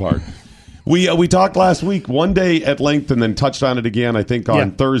important part. We talked last week, one day at length, and then touched on it again, I think,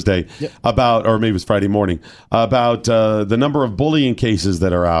 on Thursday, about, or maybe it was Friday morning, about the number of bullying cases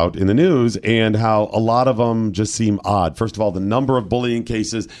that are out in the news and how a lot of them just seem odd. First of all, the number of bullying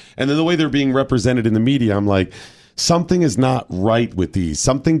cases, and then the way they're being represented in the media, I'm like, something is not right with these.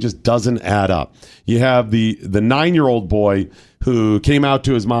 Something just doesn't add up. You have the 9-year-old boy who came out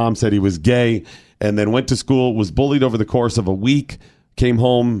to his mom, said he was gay, and then went to school, was bullied over the course of a week, came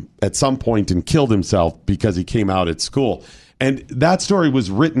home at some point and killed himself because he came out at school. And that story was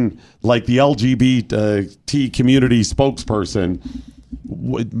written like the LGBT community spokesperson.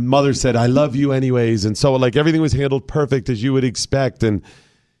 Mother said, I love you anyways. And so like everything was handled perfect as you would expect. And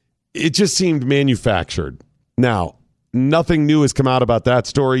it just seemed manufactured. Now, nothing new has come out about that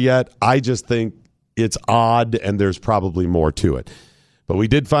story yet. I just think it's odd and there's probably more to it. But we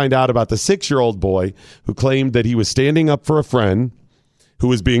did find out about the 6-year-old boy who claimed that he was standing up for a friend who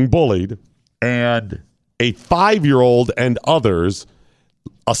was being bullied, and a 5-year-old and others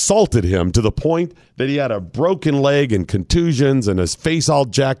assaulted him to the point that he had a broken leg and contusions and his face all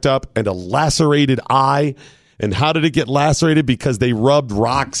jacked up and a lacerated eye. And how did it get lacerated? Because they rubbed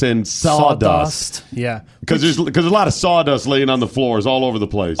rocks and sawdust. Yeah. Because there's a lot of sawdust laying on the floors all over the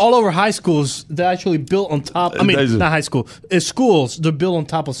place. All over high schools, they're actually built on top. I mean, not high school. It's schools, they're built on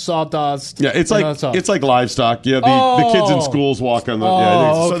top of sawdust. Yeah, it's like livestock. Yeah, the kids in schools walk on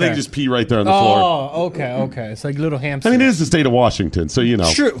the... so they just pee right there on the floor. Oh, okay. It's like little hamsters. I mean, it is the state of Washington, so you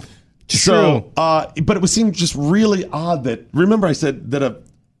know. True. So, but it seemed just really odd that... Remember I said that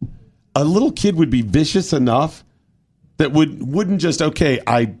a little kid would be vicious enough that wouldn't just, okay,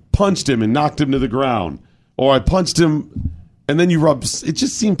 I punched him and knocked him to the ground, or I punched him and then you rub. It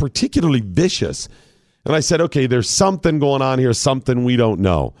just seemed particularly vicious. And I said, okay, there's something going on here, something we don't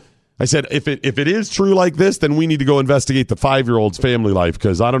know. I said, if it is true like this, then we need to go investigate the 5-year-old's family life,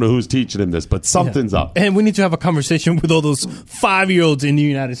 because I don't know who's teaching him this, but something's up. And we need to have a conversation with all those 5-year-olds in the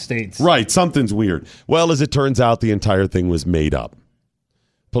United States. Right, something's weird. Well, as it turns out, the entire thing was made up.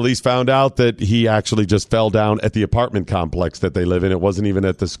 Police found out that he actually just fell down at the apartment complex that they live in. It wasn't even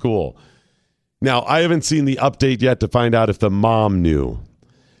at the school. Now, I haven't seen the update yet to find out if the mom knew.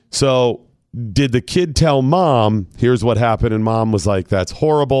 So, did the kid tell mom, here's what happened, and mom was like, that's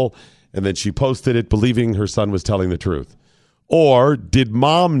horrible, and then she posted it believing her son was telling the truth? Or did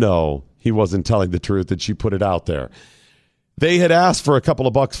mom know he wasn't telling the truth and she put it out there? They had asked for a couple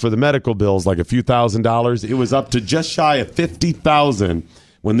of bucks for the medical bills, like a few $1,000s. It was up to just shy of $50,000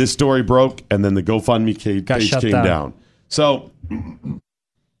 when this story broke, and then the GoFundMe page came down. So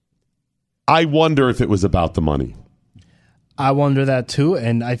I wonder if it was about the money. I wonder that too,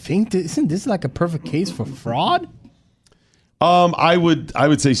 and I think isn't this like a perfect case for fraud? I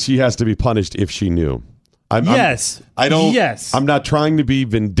would say she has to be punished if she knew. I'm not trying to be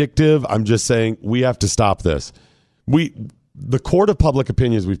vindictive. I'm just saying we have to stop this. The court of public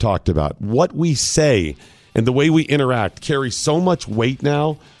opinions we've talked about, what we say and the way we interact carries so much weight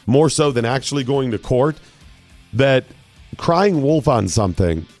now, more so than actually going to court, that crying wolf on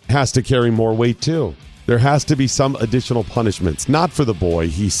something has to carry more weight too. There has to be some additional punishments. Not for the boy,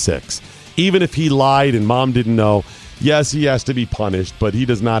 he's 6. Even if he lied and mom didn't know, yes, he has to be punished, but he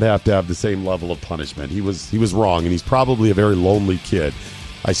does not have to have the same level of punishment. He was wrong, and he's probably a very lonely kid.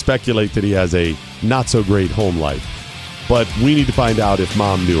 I speculate that he has a not-so-great home life. But we need to find out if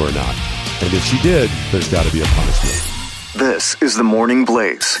mom knew or not. And if she did, there's got to be a punishment. This is the Morning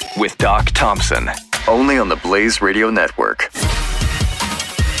Blaze with Doc Thompson, only on the Blaze Radio Network.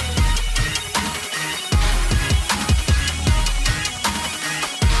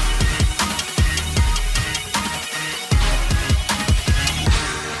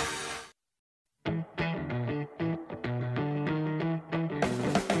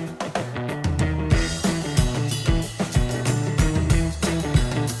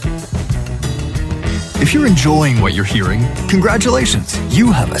 If you're enjoying what you're hearing, congratulations,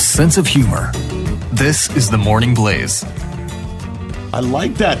 you have a sense of humor. This is the Morning Blaze. I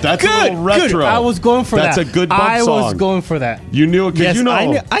like that. That's a little retro. Good. I was going for that. That's a good bump song. I was going for that. You knew it because yes, you know.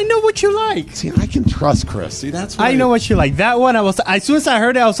 I know what you like. See, I can trust Chris. See, that's why I know what you like. That one, I was. As soon as I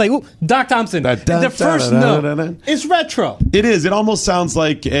heard it, I was like, "Ooh, Doc Thompson." The first note is retro. It is. It almost sounds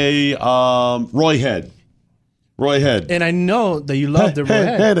like a Roy Head. Roy Head. And I know that you love the Roy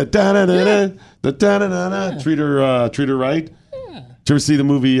Head. Treat her right. Did you ever see the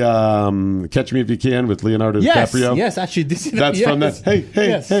movie Catch Me If You Can with Leonardo DiCaprio? Yes, actually. That's from that. Hey.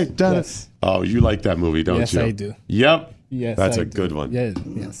 Yes. Oh, you like that movie, don't you? Yes, I do. Yep. Yes, That's I a do. good one. Yeah,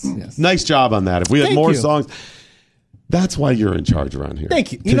 yes. Nice job on that. If we had Thank more you. songs, that's why you're in charge around here.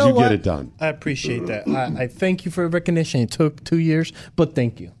 Thank you. You 'Cause know you what? get it done. I appreciate that. I thank you for the recognition. It took 2 years, but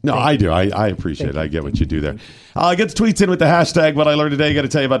thank you. No, I do. I appreciate it. I get what you do there. Get the tweets in with the hashtag What I Learned Today. Got to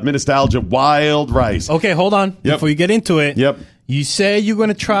tell you about Nostalgia Wild Rice. Okay, hold on. Yep. Before you get into it. Yep. You say you're going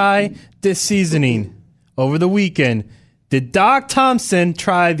to try this seasoning over the weekend. Did Doc Thompson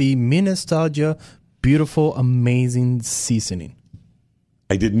try the Nostalgia Beautiful Amazing Seasoning?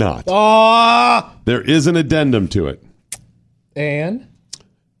 I did not. Oh! There is an addendum to it. And?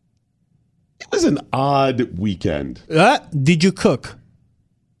 It was an odd weekend. Did you cook?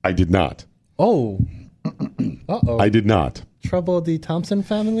 I did not. Oh. Uh-oh. I did not. Trouble the Thompson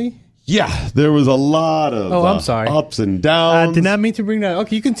family? Yeah, there was a lot of I'm sorry. ups and downs. I did not mean to bring that.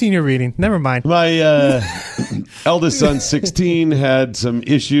 Okay, you continue reading. Never mind. My eldest son, 16, had some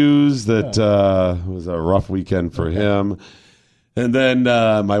issues that was a rough weekend for him. And then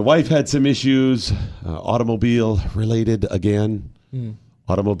my wife had some issues, automobile related again.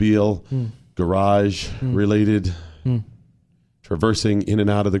 Automobile, garage related. Traversing in and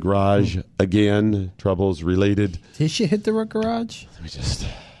out of the garage again, troubles related. Did she hit the garage?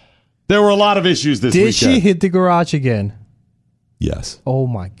 There were a lot of issues this weekend. Did she hit the garage again? Yes. Oh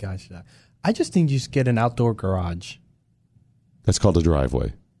my gosh. I just think you should get an outdoor garage. That's called a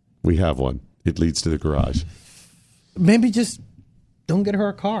driveway. We have one. It leads to the garage. Maybe just don't get her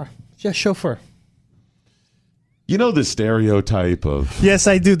a car. Just chauffeur. You know the stereotype of... Yes,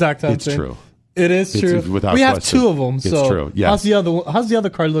 I do, Dr. It's Thompson. true. It is true. Without we have question. 2 of them. It's So true. Yes. How's the other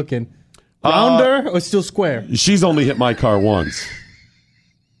car looking? Rounder or still square? She's only hit my car once.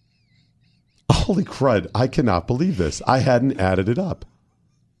 Holy crud. I cannot believe this. I hadn't added it up.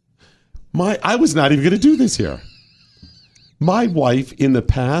 I was not even going to do this here. My wife in the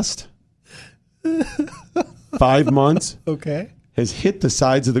past 5 months has hit the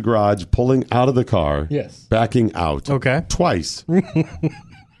sides of the garage, pulling out of the car, backing out. Twice.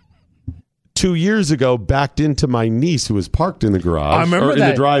 2 years ago, backed into my niece who was parked in the garage. I remember or in that.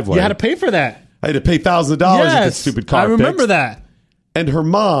 the driveway. You had to pay for that. I had to pay $1,000 to get the stupid car I remember fixed. that. And her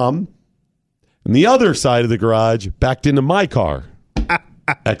mom, on the other side of the garage, backed into my car,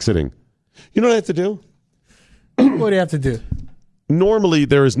 exiting. You know what I have to do? What do you have to do? Normally,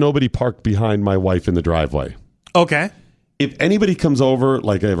 there is nobody parked behind my wife in the driveway. Okay. If anybody comes over,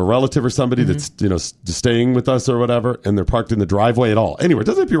 like I have a relative or somebody that's staying with us or whatever, and they're parked in the driveway at all, anywhere, it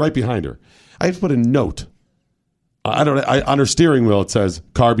doesn't have to be right behind her. I have to put a note. On her steering wheel, it says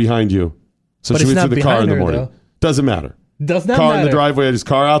 "car behind you," so But she it's waits not for the car in the behind her, morning. though. Doesn't matter. Does not car matter. in the driveway. There's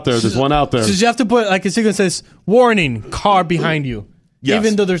car out there. There's one out there. So you have to put like a signal that says "warning, car behind you," Yes.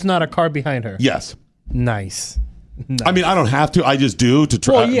 even though there's not a car behind her. Yes. Nice. I mean, I don't have to. I just do to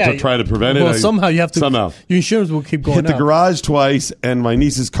try to prevent it. Well, somehow you have to. Somehow. Your insurance will keep going Hit the up. garage twice and my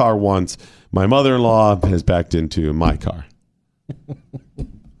niece's car once. My mother-in-law has backed into my car.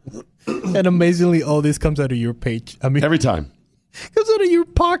 And amazingly, all this comes out of your paycheck. I mean, every time. Comes out of your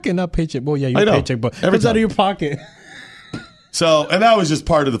pocket, not paycheck. Well, yeah, your I know. paycheck, but Every comes out time. of your pocket. So, and that was just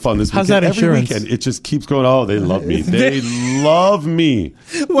part of the fun this How's weekend. that Every insurance? weekend, it just keeps going, oh, they love me. They love me.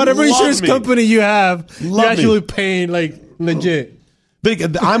 Whatever Love insurance me. company you have, Love you're actually me. paying like legit.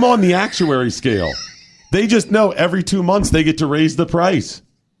 I'm on the actuary scale. They just know every 2 months they get to raise the price.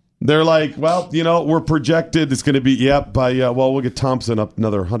 They're like, well, we're projected it's going to be, we'll get Thompson up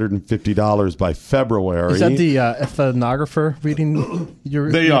another $150 by February. Is that the ethnographer reading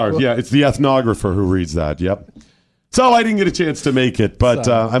your... They are, yeah. It's the ethnographer who reads that, yep. So I didn't get a chance to make it, but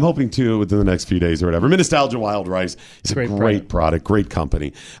I'm hoping to within the next few days or whatever. Nostalgia Wild Rice is a great product, great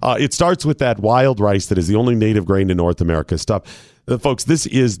company. It starts with that wild rice that is the only native grain in North America stuff. Folks, this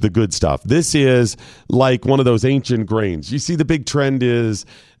is the good stuff. This is like one of those ancient grains. You see the big trend is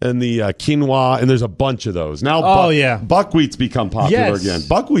in the quinoa, and there's a bunch of those. Now, buckwheat's become popular again.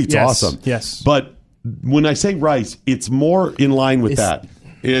 Buckwheat's awesome. Yes. But when I say rice, it's more in line with that.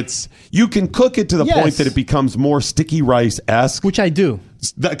 You can cook it to the point that it becomes more sticky rice-esque. Which I do.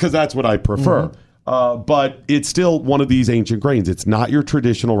 Because that's what I prefer. Mm-hmm. But it's still one of these ancient grains. It's not your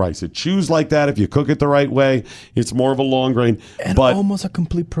traditional rice. It chews like that if you cook it the right way. It's more of a long grain. And but almost a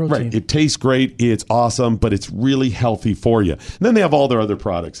complete protein. Right. It tastes great. It's awesome, but it's really healthy for you. And then they have all their other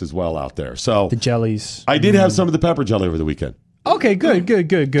products as well out there. So the jellies. I did have some of the pepper jelly over the weekend. Okay, good.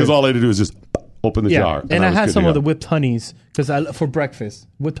 Because all I had to do is just open the jar. And I was had good some to of go. the whipped honeys for breakfast.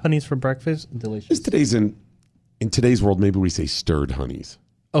 Whipped honeys for breakfast, delicious. In today's world, maybe we say stirred honeys.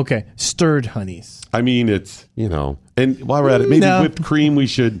 Okay, stirred honeys. I mean, it's, and while we're at it, maybe whipped cream, we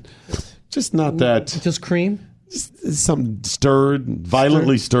should just not that. Just cream? Some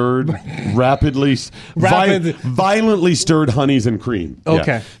violently stirred, violently stirred honeys and cream.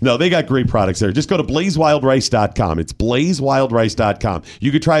 Okay. Yeah. No, they got great products there. Just go to blazewildrice.com. It's blazewildrice.com.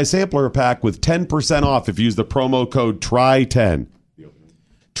 You could try a sampler pack with 10% off if you use the promo code TRY10.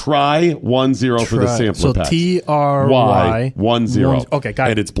 Try10 for the sampler pack. So TRY 10. Okay, got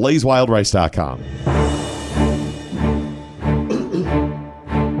it. And it's blazewildrice.com.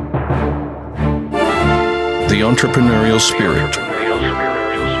 The entrepreneurial spirit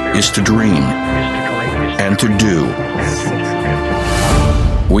is to dream and to do.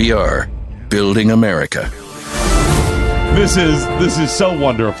 We are building America. This is so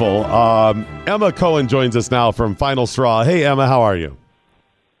wonderful. Emma Cohen joins us now from Final Straw. Hey, Emma, how are you?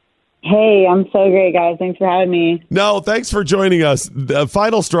 Hey, I'm so great, guys. Thanks for having me. No, thanks for joining us. The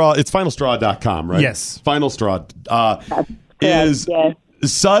Final Straw, it's finalstraw.com, right? Yes. Final Straw is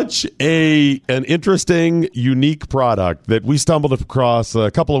such an interesting, unique product that we stumbled across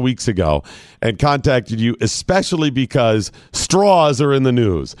a couple of weeks ago and contacted you, especially because straws are in the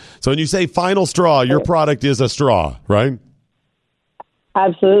news. So when you say Final Straw, your product is a straw, right?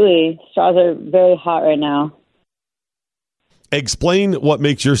 Absolutely. Straws are very hot right now. Explain what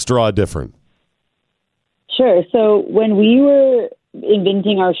makes your straw different. Sure. So when we were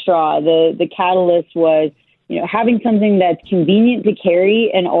inventing our straw, the catalyst was having something that's convenient to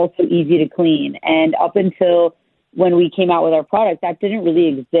carry and also easy to clean. And up until when we came out with our product, that didn't really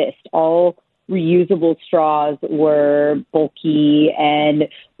exist. All reusable straws were bulky and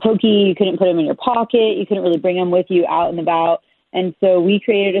pokey. You couldn't put them in your pocket. You couldn't really bring them with you out and about. And so we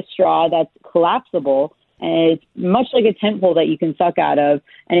created a straw that's collapsible, and it's much like a tent pole that you can suck out of,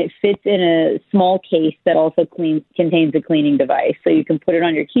 and it fits in a small case that also contains a cleaning device. So you can put it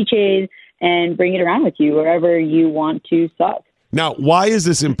on your keychain and bring it around with you wherever you want to suck. Now, why is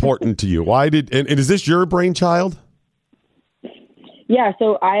this important to you? And is this your brainchild? Yeah,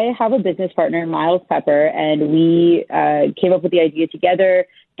 so I have a business partner, Miles Pepper, and we came up with the idea together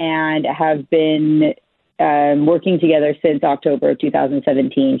and have been working together since October of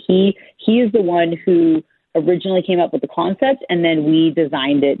 2017. He is the one who originally came up with the concept, and then we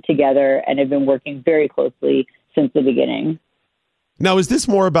designed it together and have been working very closely since the beginning. Now, is this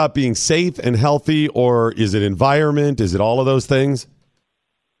more about being safe and healthy, or is it environment? Is it all of those things?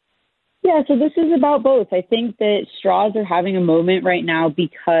 Yeah, so this is about both. I think that straws are having a moment right now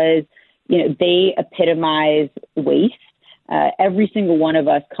because, they epitomize waste. Every single one of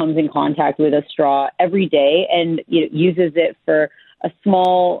us comes in contact with a straw every day and uses it for a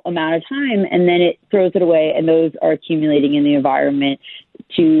small amount of time, and then it throws it away, and those are accumulating in the environment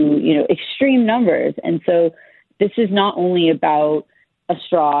to, extreme numbers. And so this is not only about a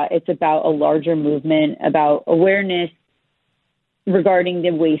straw, it's about a larger movement, about awareness regarding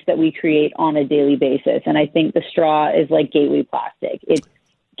the waste that we create on a daily basis. And I think the straw is like gateway plastic. It's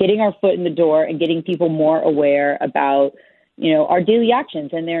getting our foot in the door and getting people more aware about, our daily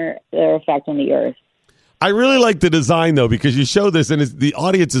actions and their effect on the earth. I really like the design, though, because you show this, and the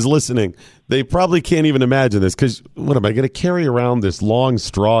audience is listening. They probably can't even imagine this, because what am I going to carry around this long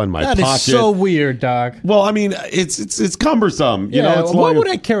straw in my pocket? That is so weird, Doc. Well, I mean, it's cumbersome. It's why would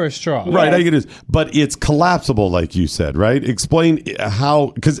I carry a straw? Right, I get it. But it's collapsible, like you said, right? Explain how,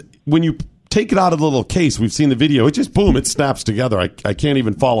 because when you take it out of the little case, we've seen the video, it just, boom, it snaps together. I can't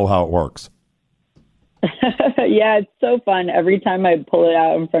even follow how it works. Yeah, it's so fun. Every time I pull it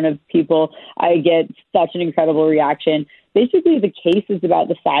out in front of people, I get such an incredible reaction. Basically, the case is about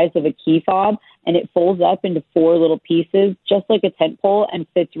the size of a key fob, and it folds up into 4 little pieces, just like a tent pole, and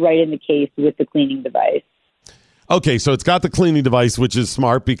fits right in the case with the cleaning device. Okay, so it's got the cleaning device, which is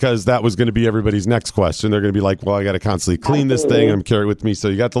smart, because that was going to be everybody's next question. They're going to be like, well, I got to constantly clean this thing and carry it with me. So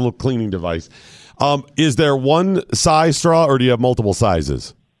you got the little cleaning device. Is there one size straw, or do you have multiple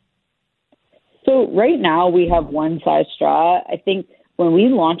sizes? So right now we have one size straw. I think when we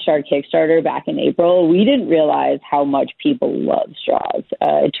launched our Kickstarter back in April, we didn't realize how much people love straws.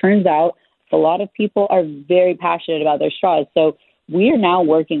 It turns out a lot of people are very passionate about their straws. So we are now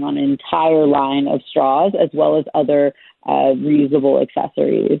working on an entire line of straws as well as other reusable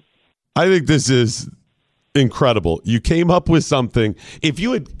accessories. I think this is incredible. You came up with something. If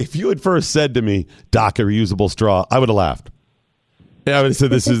you had first said to me, Doc, a reusable straw, I would have laughed. Yeah, I would have said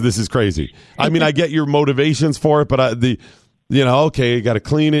this is crazy. I mean, I get your motivations for it, but okay, you got to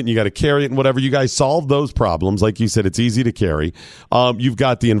clean it and you got to carry it and whatever. You guys solve those problems. Like you said, it's easy to carry. You've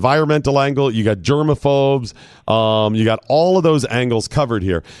got the environmental angle. You got germaphobes. You got all of those angles covered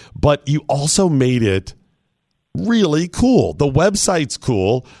here. But you also made it really cool. The website's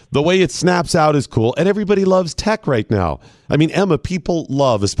cool. The way it snaps out is cool. And everybody loves tech right now. I mean, Emma, people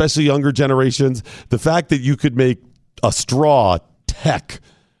love, especially younger generations, the fact that you could make a straw tech.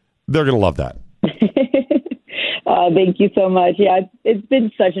 They're going to love that. Thank you so much. Yeah, it's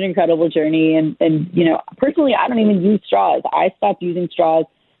been such an incredible journey. And, personally, I don't even use straws. I stopped using straws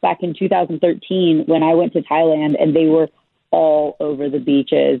back in 2013 when I went to Thailand, and they were all over the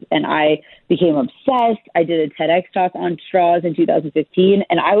beaches. And I became obsessed. I did a TEDx talk on straws in 2015,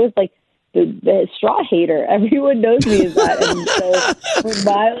 and I was like the straw hater. Everyone knows me as that. And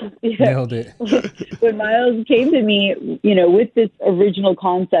so Nailed it. When Miles came to me, with this original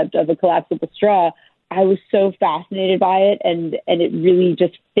concept of a collapsible straw, I was so fascinated by it, and it really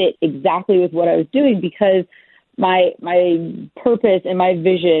just fit exactly with what I was doing, because my purpose and my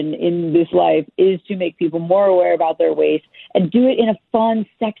vision in this life is to make people more aware about their waste and do it in a fun,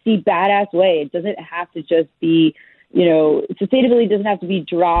 sexy, badass way. It doesn't have to just be, sustainability doesn't have to be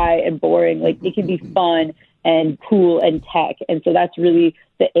dry and boring. Like, it can be fun and cool and tech. And so that's really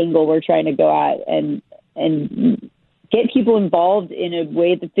the angle we're trying to go at, and get people involved in a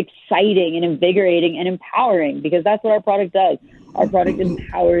way that's exciting and invigorating and empowering, because that's what our product does. Our product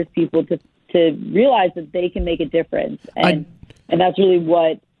empowers people to realize that they can make a difference. And that's really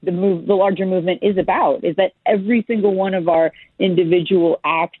what the larger movement is about, is that every single one of our individual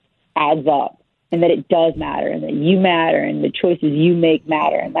acts adds up, and that it does matter, and that you matter, and the choices you make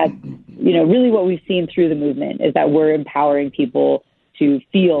matter. And that's, really what we've seen through the movement, is that we're empowering people to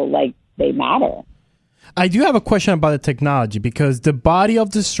feel like they matter. I do have a question about the technology, because the body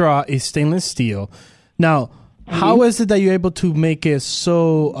of the straw is stainless steel. Now, how is it that you're able to make it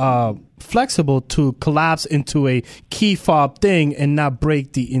so flexible to collapse into a key fob thing and not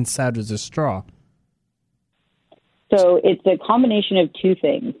break the inside of the straw? So it's a combination of two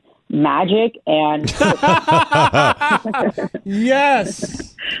things: magic and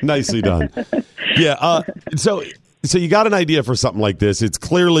yes, nicely done. Yeah. So you got an idea for something like this. It's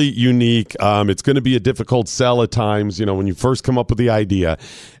clearly unique. It's going to be a difficult sell at times, when you first come up with the idea.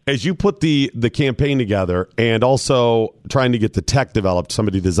 As you put the campaign together and also trying to get the tech developed,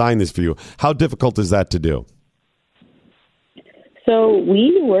 somebody designed this for you, how difficult is that to do? So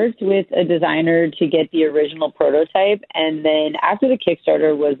we worked with a designer to get the original prototype. And then after the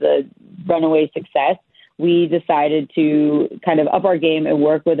Kickstarter was a runaway success, we decided to kind of up our game and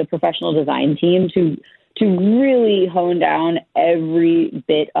work with a professional design team to really hone down every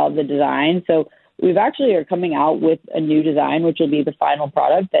bit of the design. So we've actually are coming out with a new design, which will be the final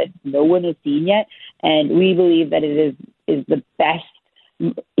product that no one has seen yet. And we believe that it is the best,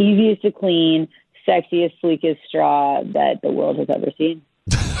 easiest to clean, sexiest, sleekest straw that the world has ever seen.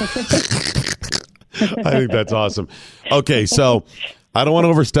 I think that's awesome. Okay, so I don't want to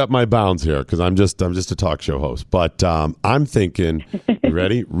overstep my bounds here, because I'm just a talk show host. But I'm thinking, you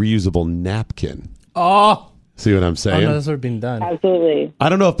ready? Reusable napkin. Oh, see what I'm saying? That's already been done. Absolutely. I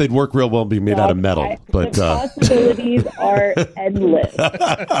don't know if they'd work real well being made out of metal, but the possibilities are endless.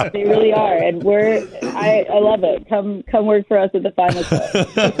 They really are, and I love it. Come work for us at the Final Cut.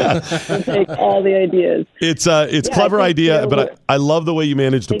 We'll take all the ideas. It's clever idea, but I love the way you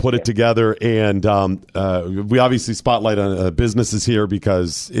managed to put it together. And we obviously spotlight on businesses here,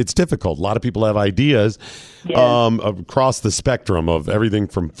 because it's difficult. A lot of people have ideas across the spectrum of everything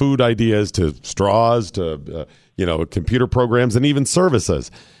from food ideas to straws to computer programs and even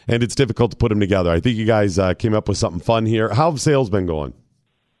services. And it's difficult to put them together. I think you guys came up with something fun here. How have sales been going?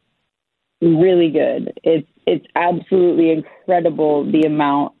 Really good. It's absolutely incredible, the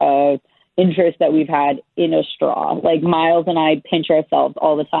amount of interest that we've had in a straw. Like, Miles and I pinch ourselves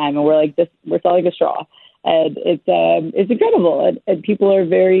all the time, and we're like, we're selling a straw. And it's incredible. And people are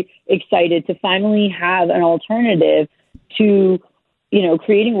very excited to finally have an alternative to,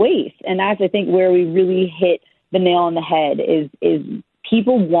 creating waste. And that's, I think, where we really hit the nail on the head is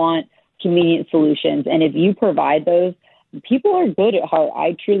people want convenient solutions. And if you provide those, people are good at heart.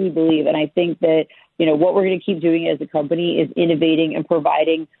 I truly believe. And I think that, what we're going to keep doing as a company is innovating and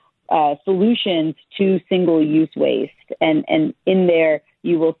providing solutions to single-use waste. And in there,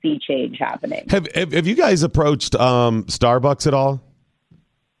 you will see change happening. Have you guys approached Starbucks at all?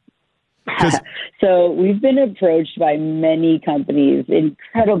 So we've been approached by many companies,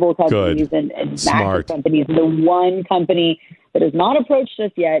 incredible companies, and massive companies. The one company that has not approached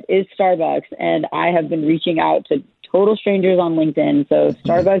us yet is Starbucks, and I have been reaching out to total strangers on LinkedIn. So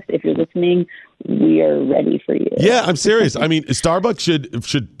Starbucks, if you're listening, we are ready for you. Yeah, I'm serious. I mean, Starbucks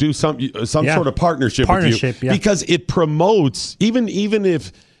should do some sort of partnership with you, because it promotes, even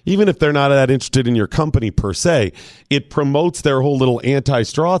if they're not that interested in your company per se, it promotes their whole little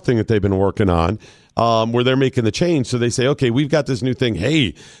anti-straw thing that they've been working on. where they're making the change. So they say, okay, we've got this new thing.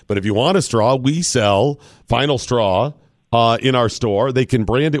 Hey, but if you want a straw, we sell Final Straw in our store. They can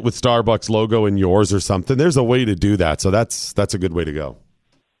brand it with Starbucks logo in yours or something. There's a way to do that. So that's a good way to go.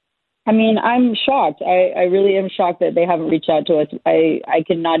 I mean, I'm shocked. I really am shocked that they haven't reached out to us. I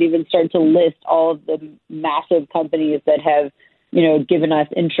cannot even start to list all of the massive companies that have, given us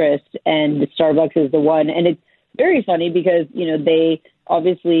interest, and Starbucks is the one. And it's very funny because, they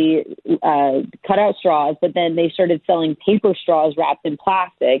obviously cut out straws, but then they started selling paper straws wrapped in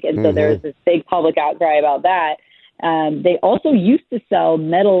plastic. And so there was this big public outcry about that. They also used to sell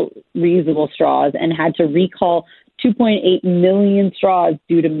metal reusable straws and had to recall 2.8 million straws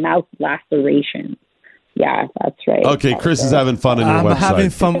due to mouth laceration. Yeah, that's right. Okay, Chris is having fun on your website. I'm having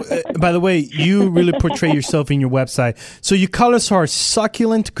fun. By the way, you really portray yourself in your website. So your colors are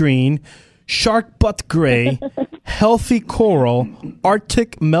succulent green, shark butt gray, healthy coral,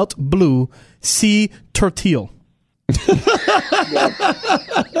 Arctic melt blue, sea tortille.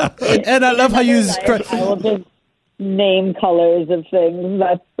 And I love how you describe. I will just name colors of things.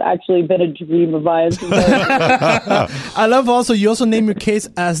 That's actually been a dream of mine. I love also, you also name your case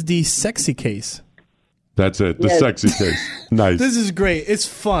as the sexy case. That's it. The sexy case. Nice. This is great. It's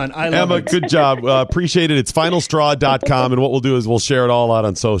fun. I love Emma, it. good job. Appreciate it. It's finalstraw.com. And what we'll do is we'll share it all out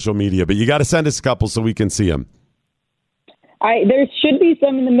on social media. But you got to send us a couple so we can see them. There should be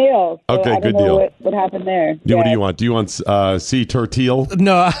some in the mail. So Okay, I don't good know deal. What happened there? What do you want? Do you want sea tortille?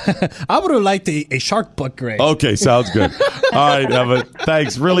 No, I would have liked a shark butt gray. Okay, sounds good. All right, Emma.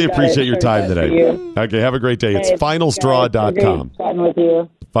 Thanks. Really appreciate your time today. Okay, have a great day. It's finalstraw.com. Talking with you.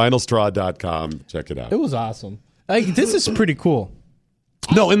 Finalstraw.com. Check it out. It was awesome. This is pretty cool.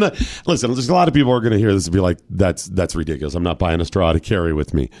 No, listen, there's a lot of people who are going to hear this and be like, that's ridiculous. I'm not buying a straw to carry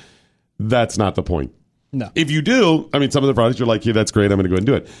with me. That's not the point. No. If you do, I mean, some of the products you're like, yeah, that's great. I'm going to go ahead and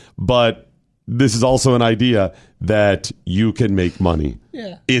do it. But this is also an idea that you can make money.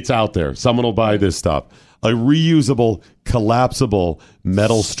 Yeah. It's out there. Someone will buy this stuff. A reusable, collapsible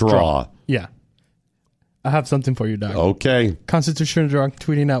metal straw. Yeah. I have something for you, Doc. Okay. Constitutional Drug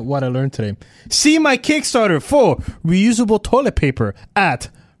tweeting out what I learned today. See my Kickstarter for reusable toilet paper at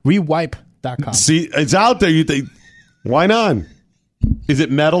rewipe.com. See, it's out there. You think, why not? Is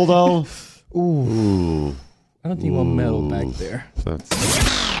it metal, though? Ooh. I don't think you want metal back there.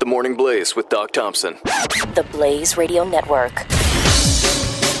 The Morning Blaze with Doc Thompson. The Blaze Radio Network.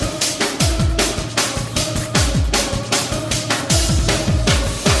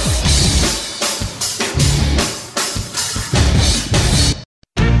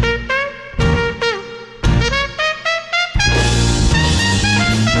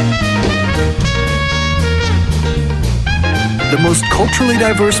 The most culturally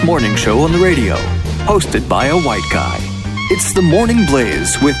diverse morning show on the radio, hosted by a white guy. It's The Morning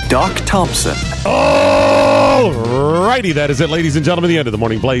Blaze with Doc Thompson. All righty, that is it, ladies and gentlemen, the end of The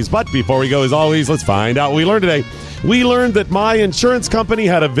Morning Blaze. But before we go, as always, let's find out what we learned today. We learned that my insurance company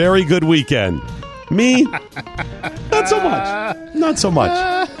had a very good weekend. Me? Not so much. Not so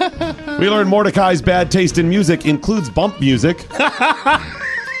much. We learned Mordecai's bad taste in music includes bump music.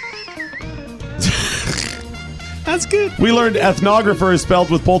 That's good. We learned ethnographer is spelled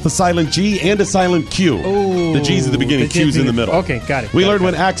with both a silent G and a silent Q. Ooh, the G's at the beginning, Q's in the middle. Okay, got it. We learned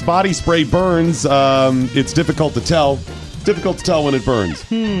when Axe body spray burns, it's difficult to tell. It's difficult to tell when it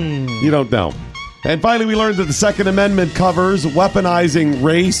burns. You don't know. And finally, we learned that the Second Amendment covers weaponizing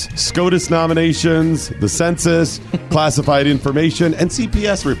race, SCOTUS nominations, the census, classified information, and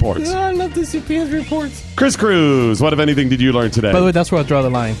CPS reports. Oh, I love the CPS reports. Chris Cruz, what, if anything, did you learn today? By the way, that's where I draw the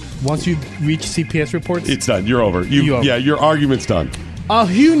line. Once you reach CPS reports, it's done. You're over. Yeah, your argument's done.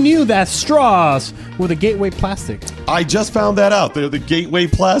 Who knew that straws were the gateway plastic? I just found that out. They're the gateway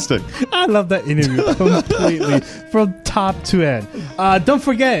plastic. I love that interview completely from top to end. Don't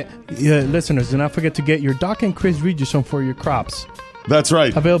forget, listeners, do not forget to get your Doc and Chris read you some for your crops. That's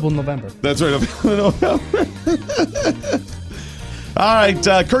right. Available in November. That's right. All right,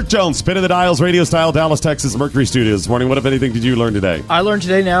 Kirk Jones, Spin of the Dials, Radio Style, Dallas, Texas, Mercury Studios this morning. What, if anything, did you learn today? I learned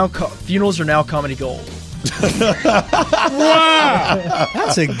today now funerals are now comedy gold. Wow,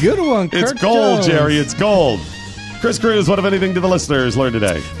 that's a good one, Kirk It's gold, Jones. Jerry. It's gold. Chris Cruz, what, if anything, did the listeners learn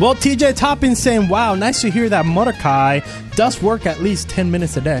today? Well, TJ Toppin saying, wow, nice to hear that Mordecai does work at least 10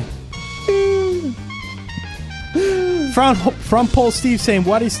 minutes a day. From Paul Steve saying,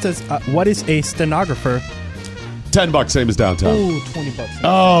 what is a stenographer? $10, same as downtown. Ooh, $20.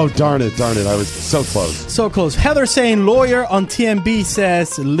 Oh, darn it. I was so close. So close. Heather saying, lawyer on TMB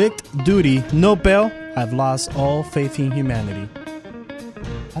says, licked duty, no bail. I've lost all faith in humanity.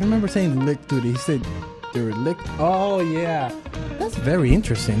 I don't remember saying licked duty. He said They were licked. Oh, yeah. That's very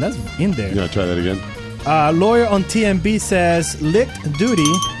interesting. That's in there. You want to try that again? Lawyer on TMB says, licked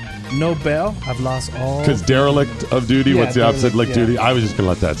duty, no bail. I've lost all. Because derelict of duty, what's the opposite? Licked duty? I was just going to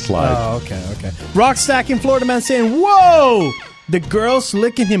let that slide. Oh, okay. Rock stacking Florida man saying, whoa! The girl's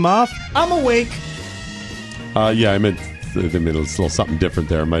licking him off. I'm awake. Yeah, I meant a little something different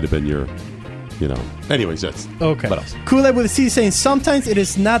there. It might have been your, Anyways, that's... Okay. What else? Kool-Aid with a C saying, sometimes it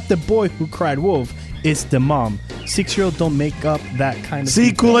is not the boy who cried wolf, it's the mom. 6-year-old don't make up that kind of...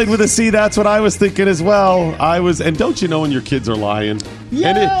 See, Kool-Aid with a C, that's what I was thinking as well. And don't you know when your kids are lying?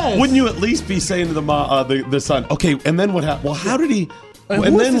 Yes! And wouldn't you at least be saying to the son, okay, and then what happened? Well, how did he... And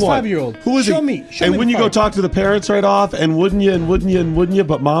who is this 5-year-old? Who is Show he? me. And wouldn't you go talk to the parents right off? And wouldn't you?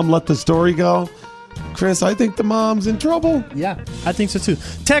 But mom let the story go? Chris, I think the mom's in trouble. Yeah, I think so too.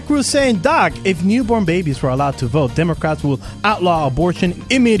 Tech Rule saying, Doc, if newborn babies were allowed to vote, Democrats will outlaw abortion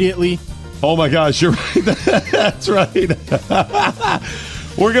immediately. Oh my gosh, you're right. That's right.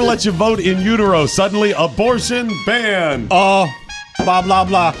 We're going to let you vote in utero. Suddenly, abortion banned. Oh, blah, blah,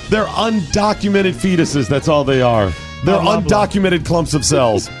 blah. They're undocumented fetuses. That's all they are. They're blah, blah, undocumented clumps of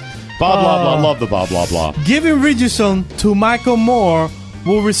cells. Blah, blah, blah. Love the blah, blah, blah. Giving Richardson to Michael Moore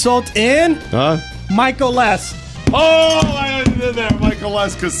will result in... Michael Less. Oh, I did there. Michael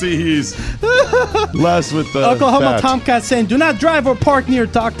Less, because he's less with the Oklahoma fat. Tomcat saying, do not drive or park near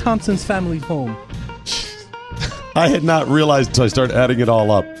Doc Thompson's family's home. I had not realized until I started adding it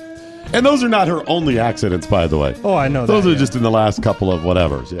all up. And those are not her only accidents, by the way. Oh, I know those are just in the last couple of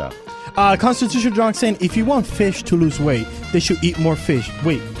whatevers, yeah. Constitutional Drunk saying, if you want fish to lose weight, they should eat more fish.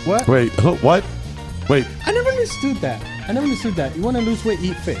 Wait, what? Wait, what? Wait. I never understood that. You want to lose weight,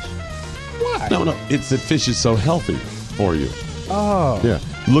 eat fish. Why? No. It's that fish is so healthy for you. Oh. Yeah.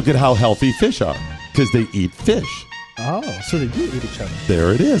 Look at how healthy fish are. Because they eat fish. Oh, so they do eat each other.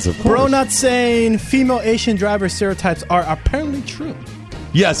 There it is, of course. Bro not saying female Asian driver stereotypes are apparently true.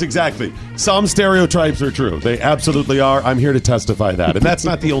 Yes, exactly. Some stereotypes are true. They absolutely are. I'm here to testify that. And that's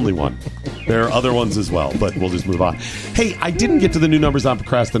not the only one. There are other ones as well, but we'll just move on. Hey, I didn't get to the new numbers on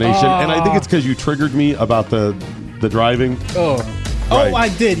procrastination, and I think it's because you triggered me about the driving. Oh. Right. Oh, I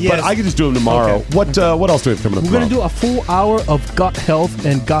did, yes. But I can just do them tomorrow. Okay. What else do we have coming up We're going to do a full hour of gut health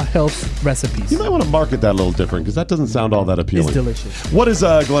and gut health recipes. You might want to market that a little different because that doesn't sound all that appealing. It's delicious. What does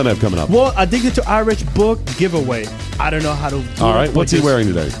Glenn have coming up? Well, Addicted to Irish book giveaway. I don't know how to do all right. What's he wearing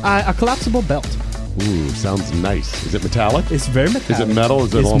today? A collapsible belt. Ooh, sounds nice. Is it metallic? It's very metallic. Is it metal?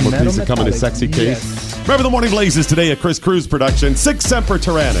 Is it one with these that come in a sexy case? Yes. Remember, the Morning Blaze is today a Chris Cruz production. Sic Semper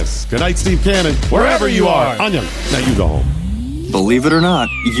Tyrannis. Good night, Steve Cannon. Wherever you are. Anya, now you go home. Believe it or not,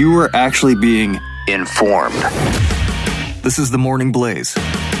 you are actually being informed. This is the Morning Blaze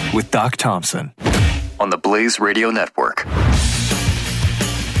with Doc Thompson on the Blaze Radio Network.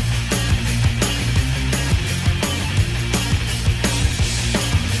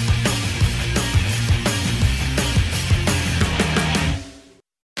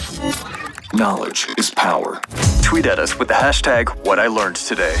 Knowledge is power. Tweet at us with the hashtag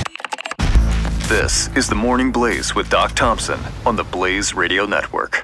 #WhatILearnedToday. This is the Morning Blaze with Doc Thompson on the Blaze Radio Network.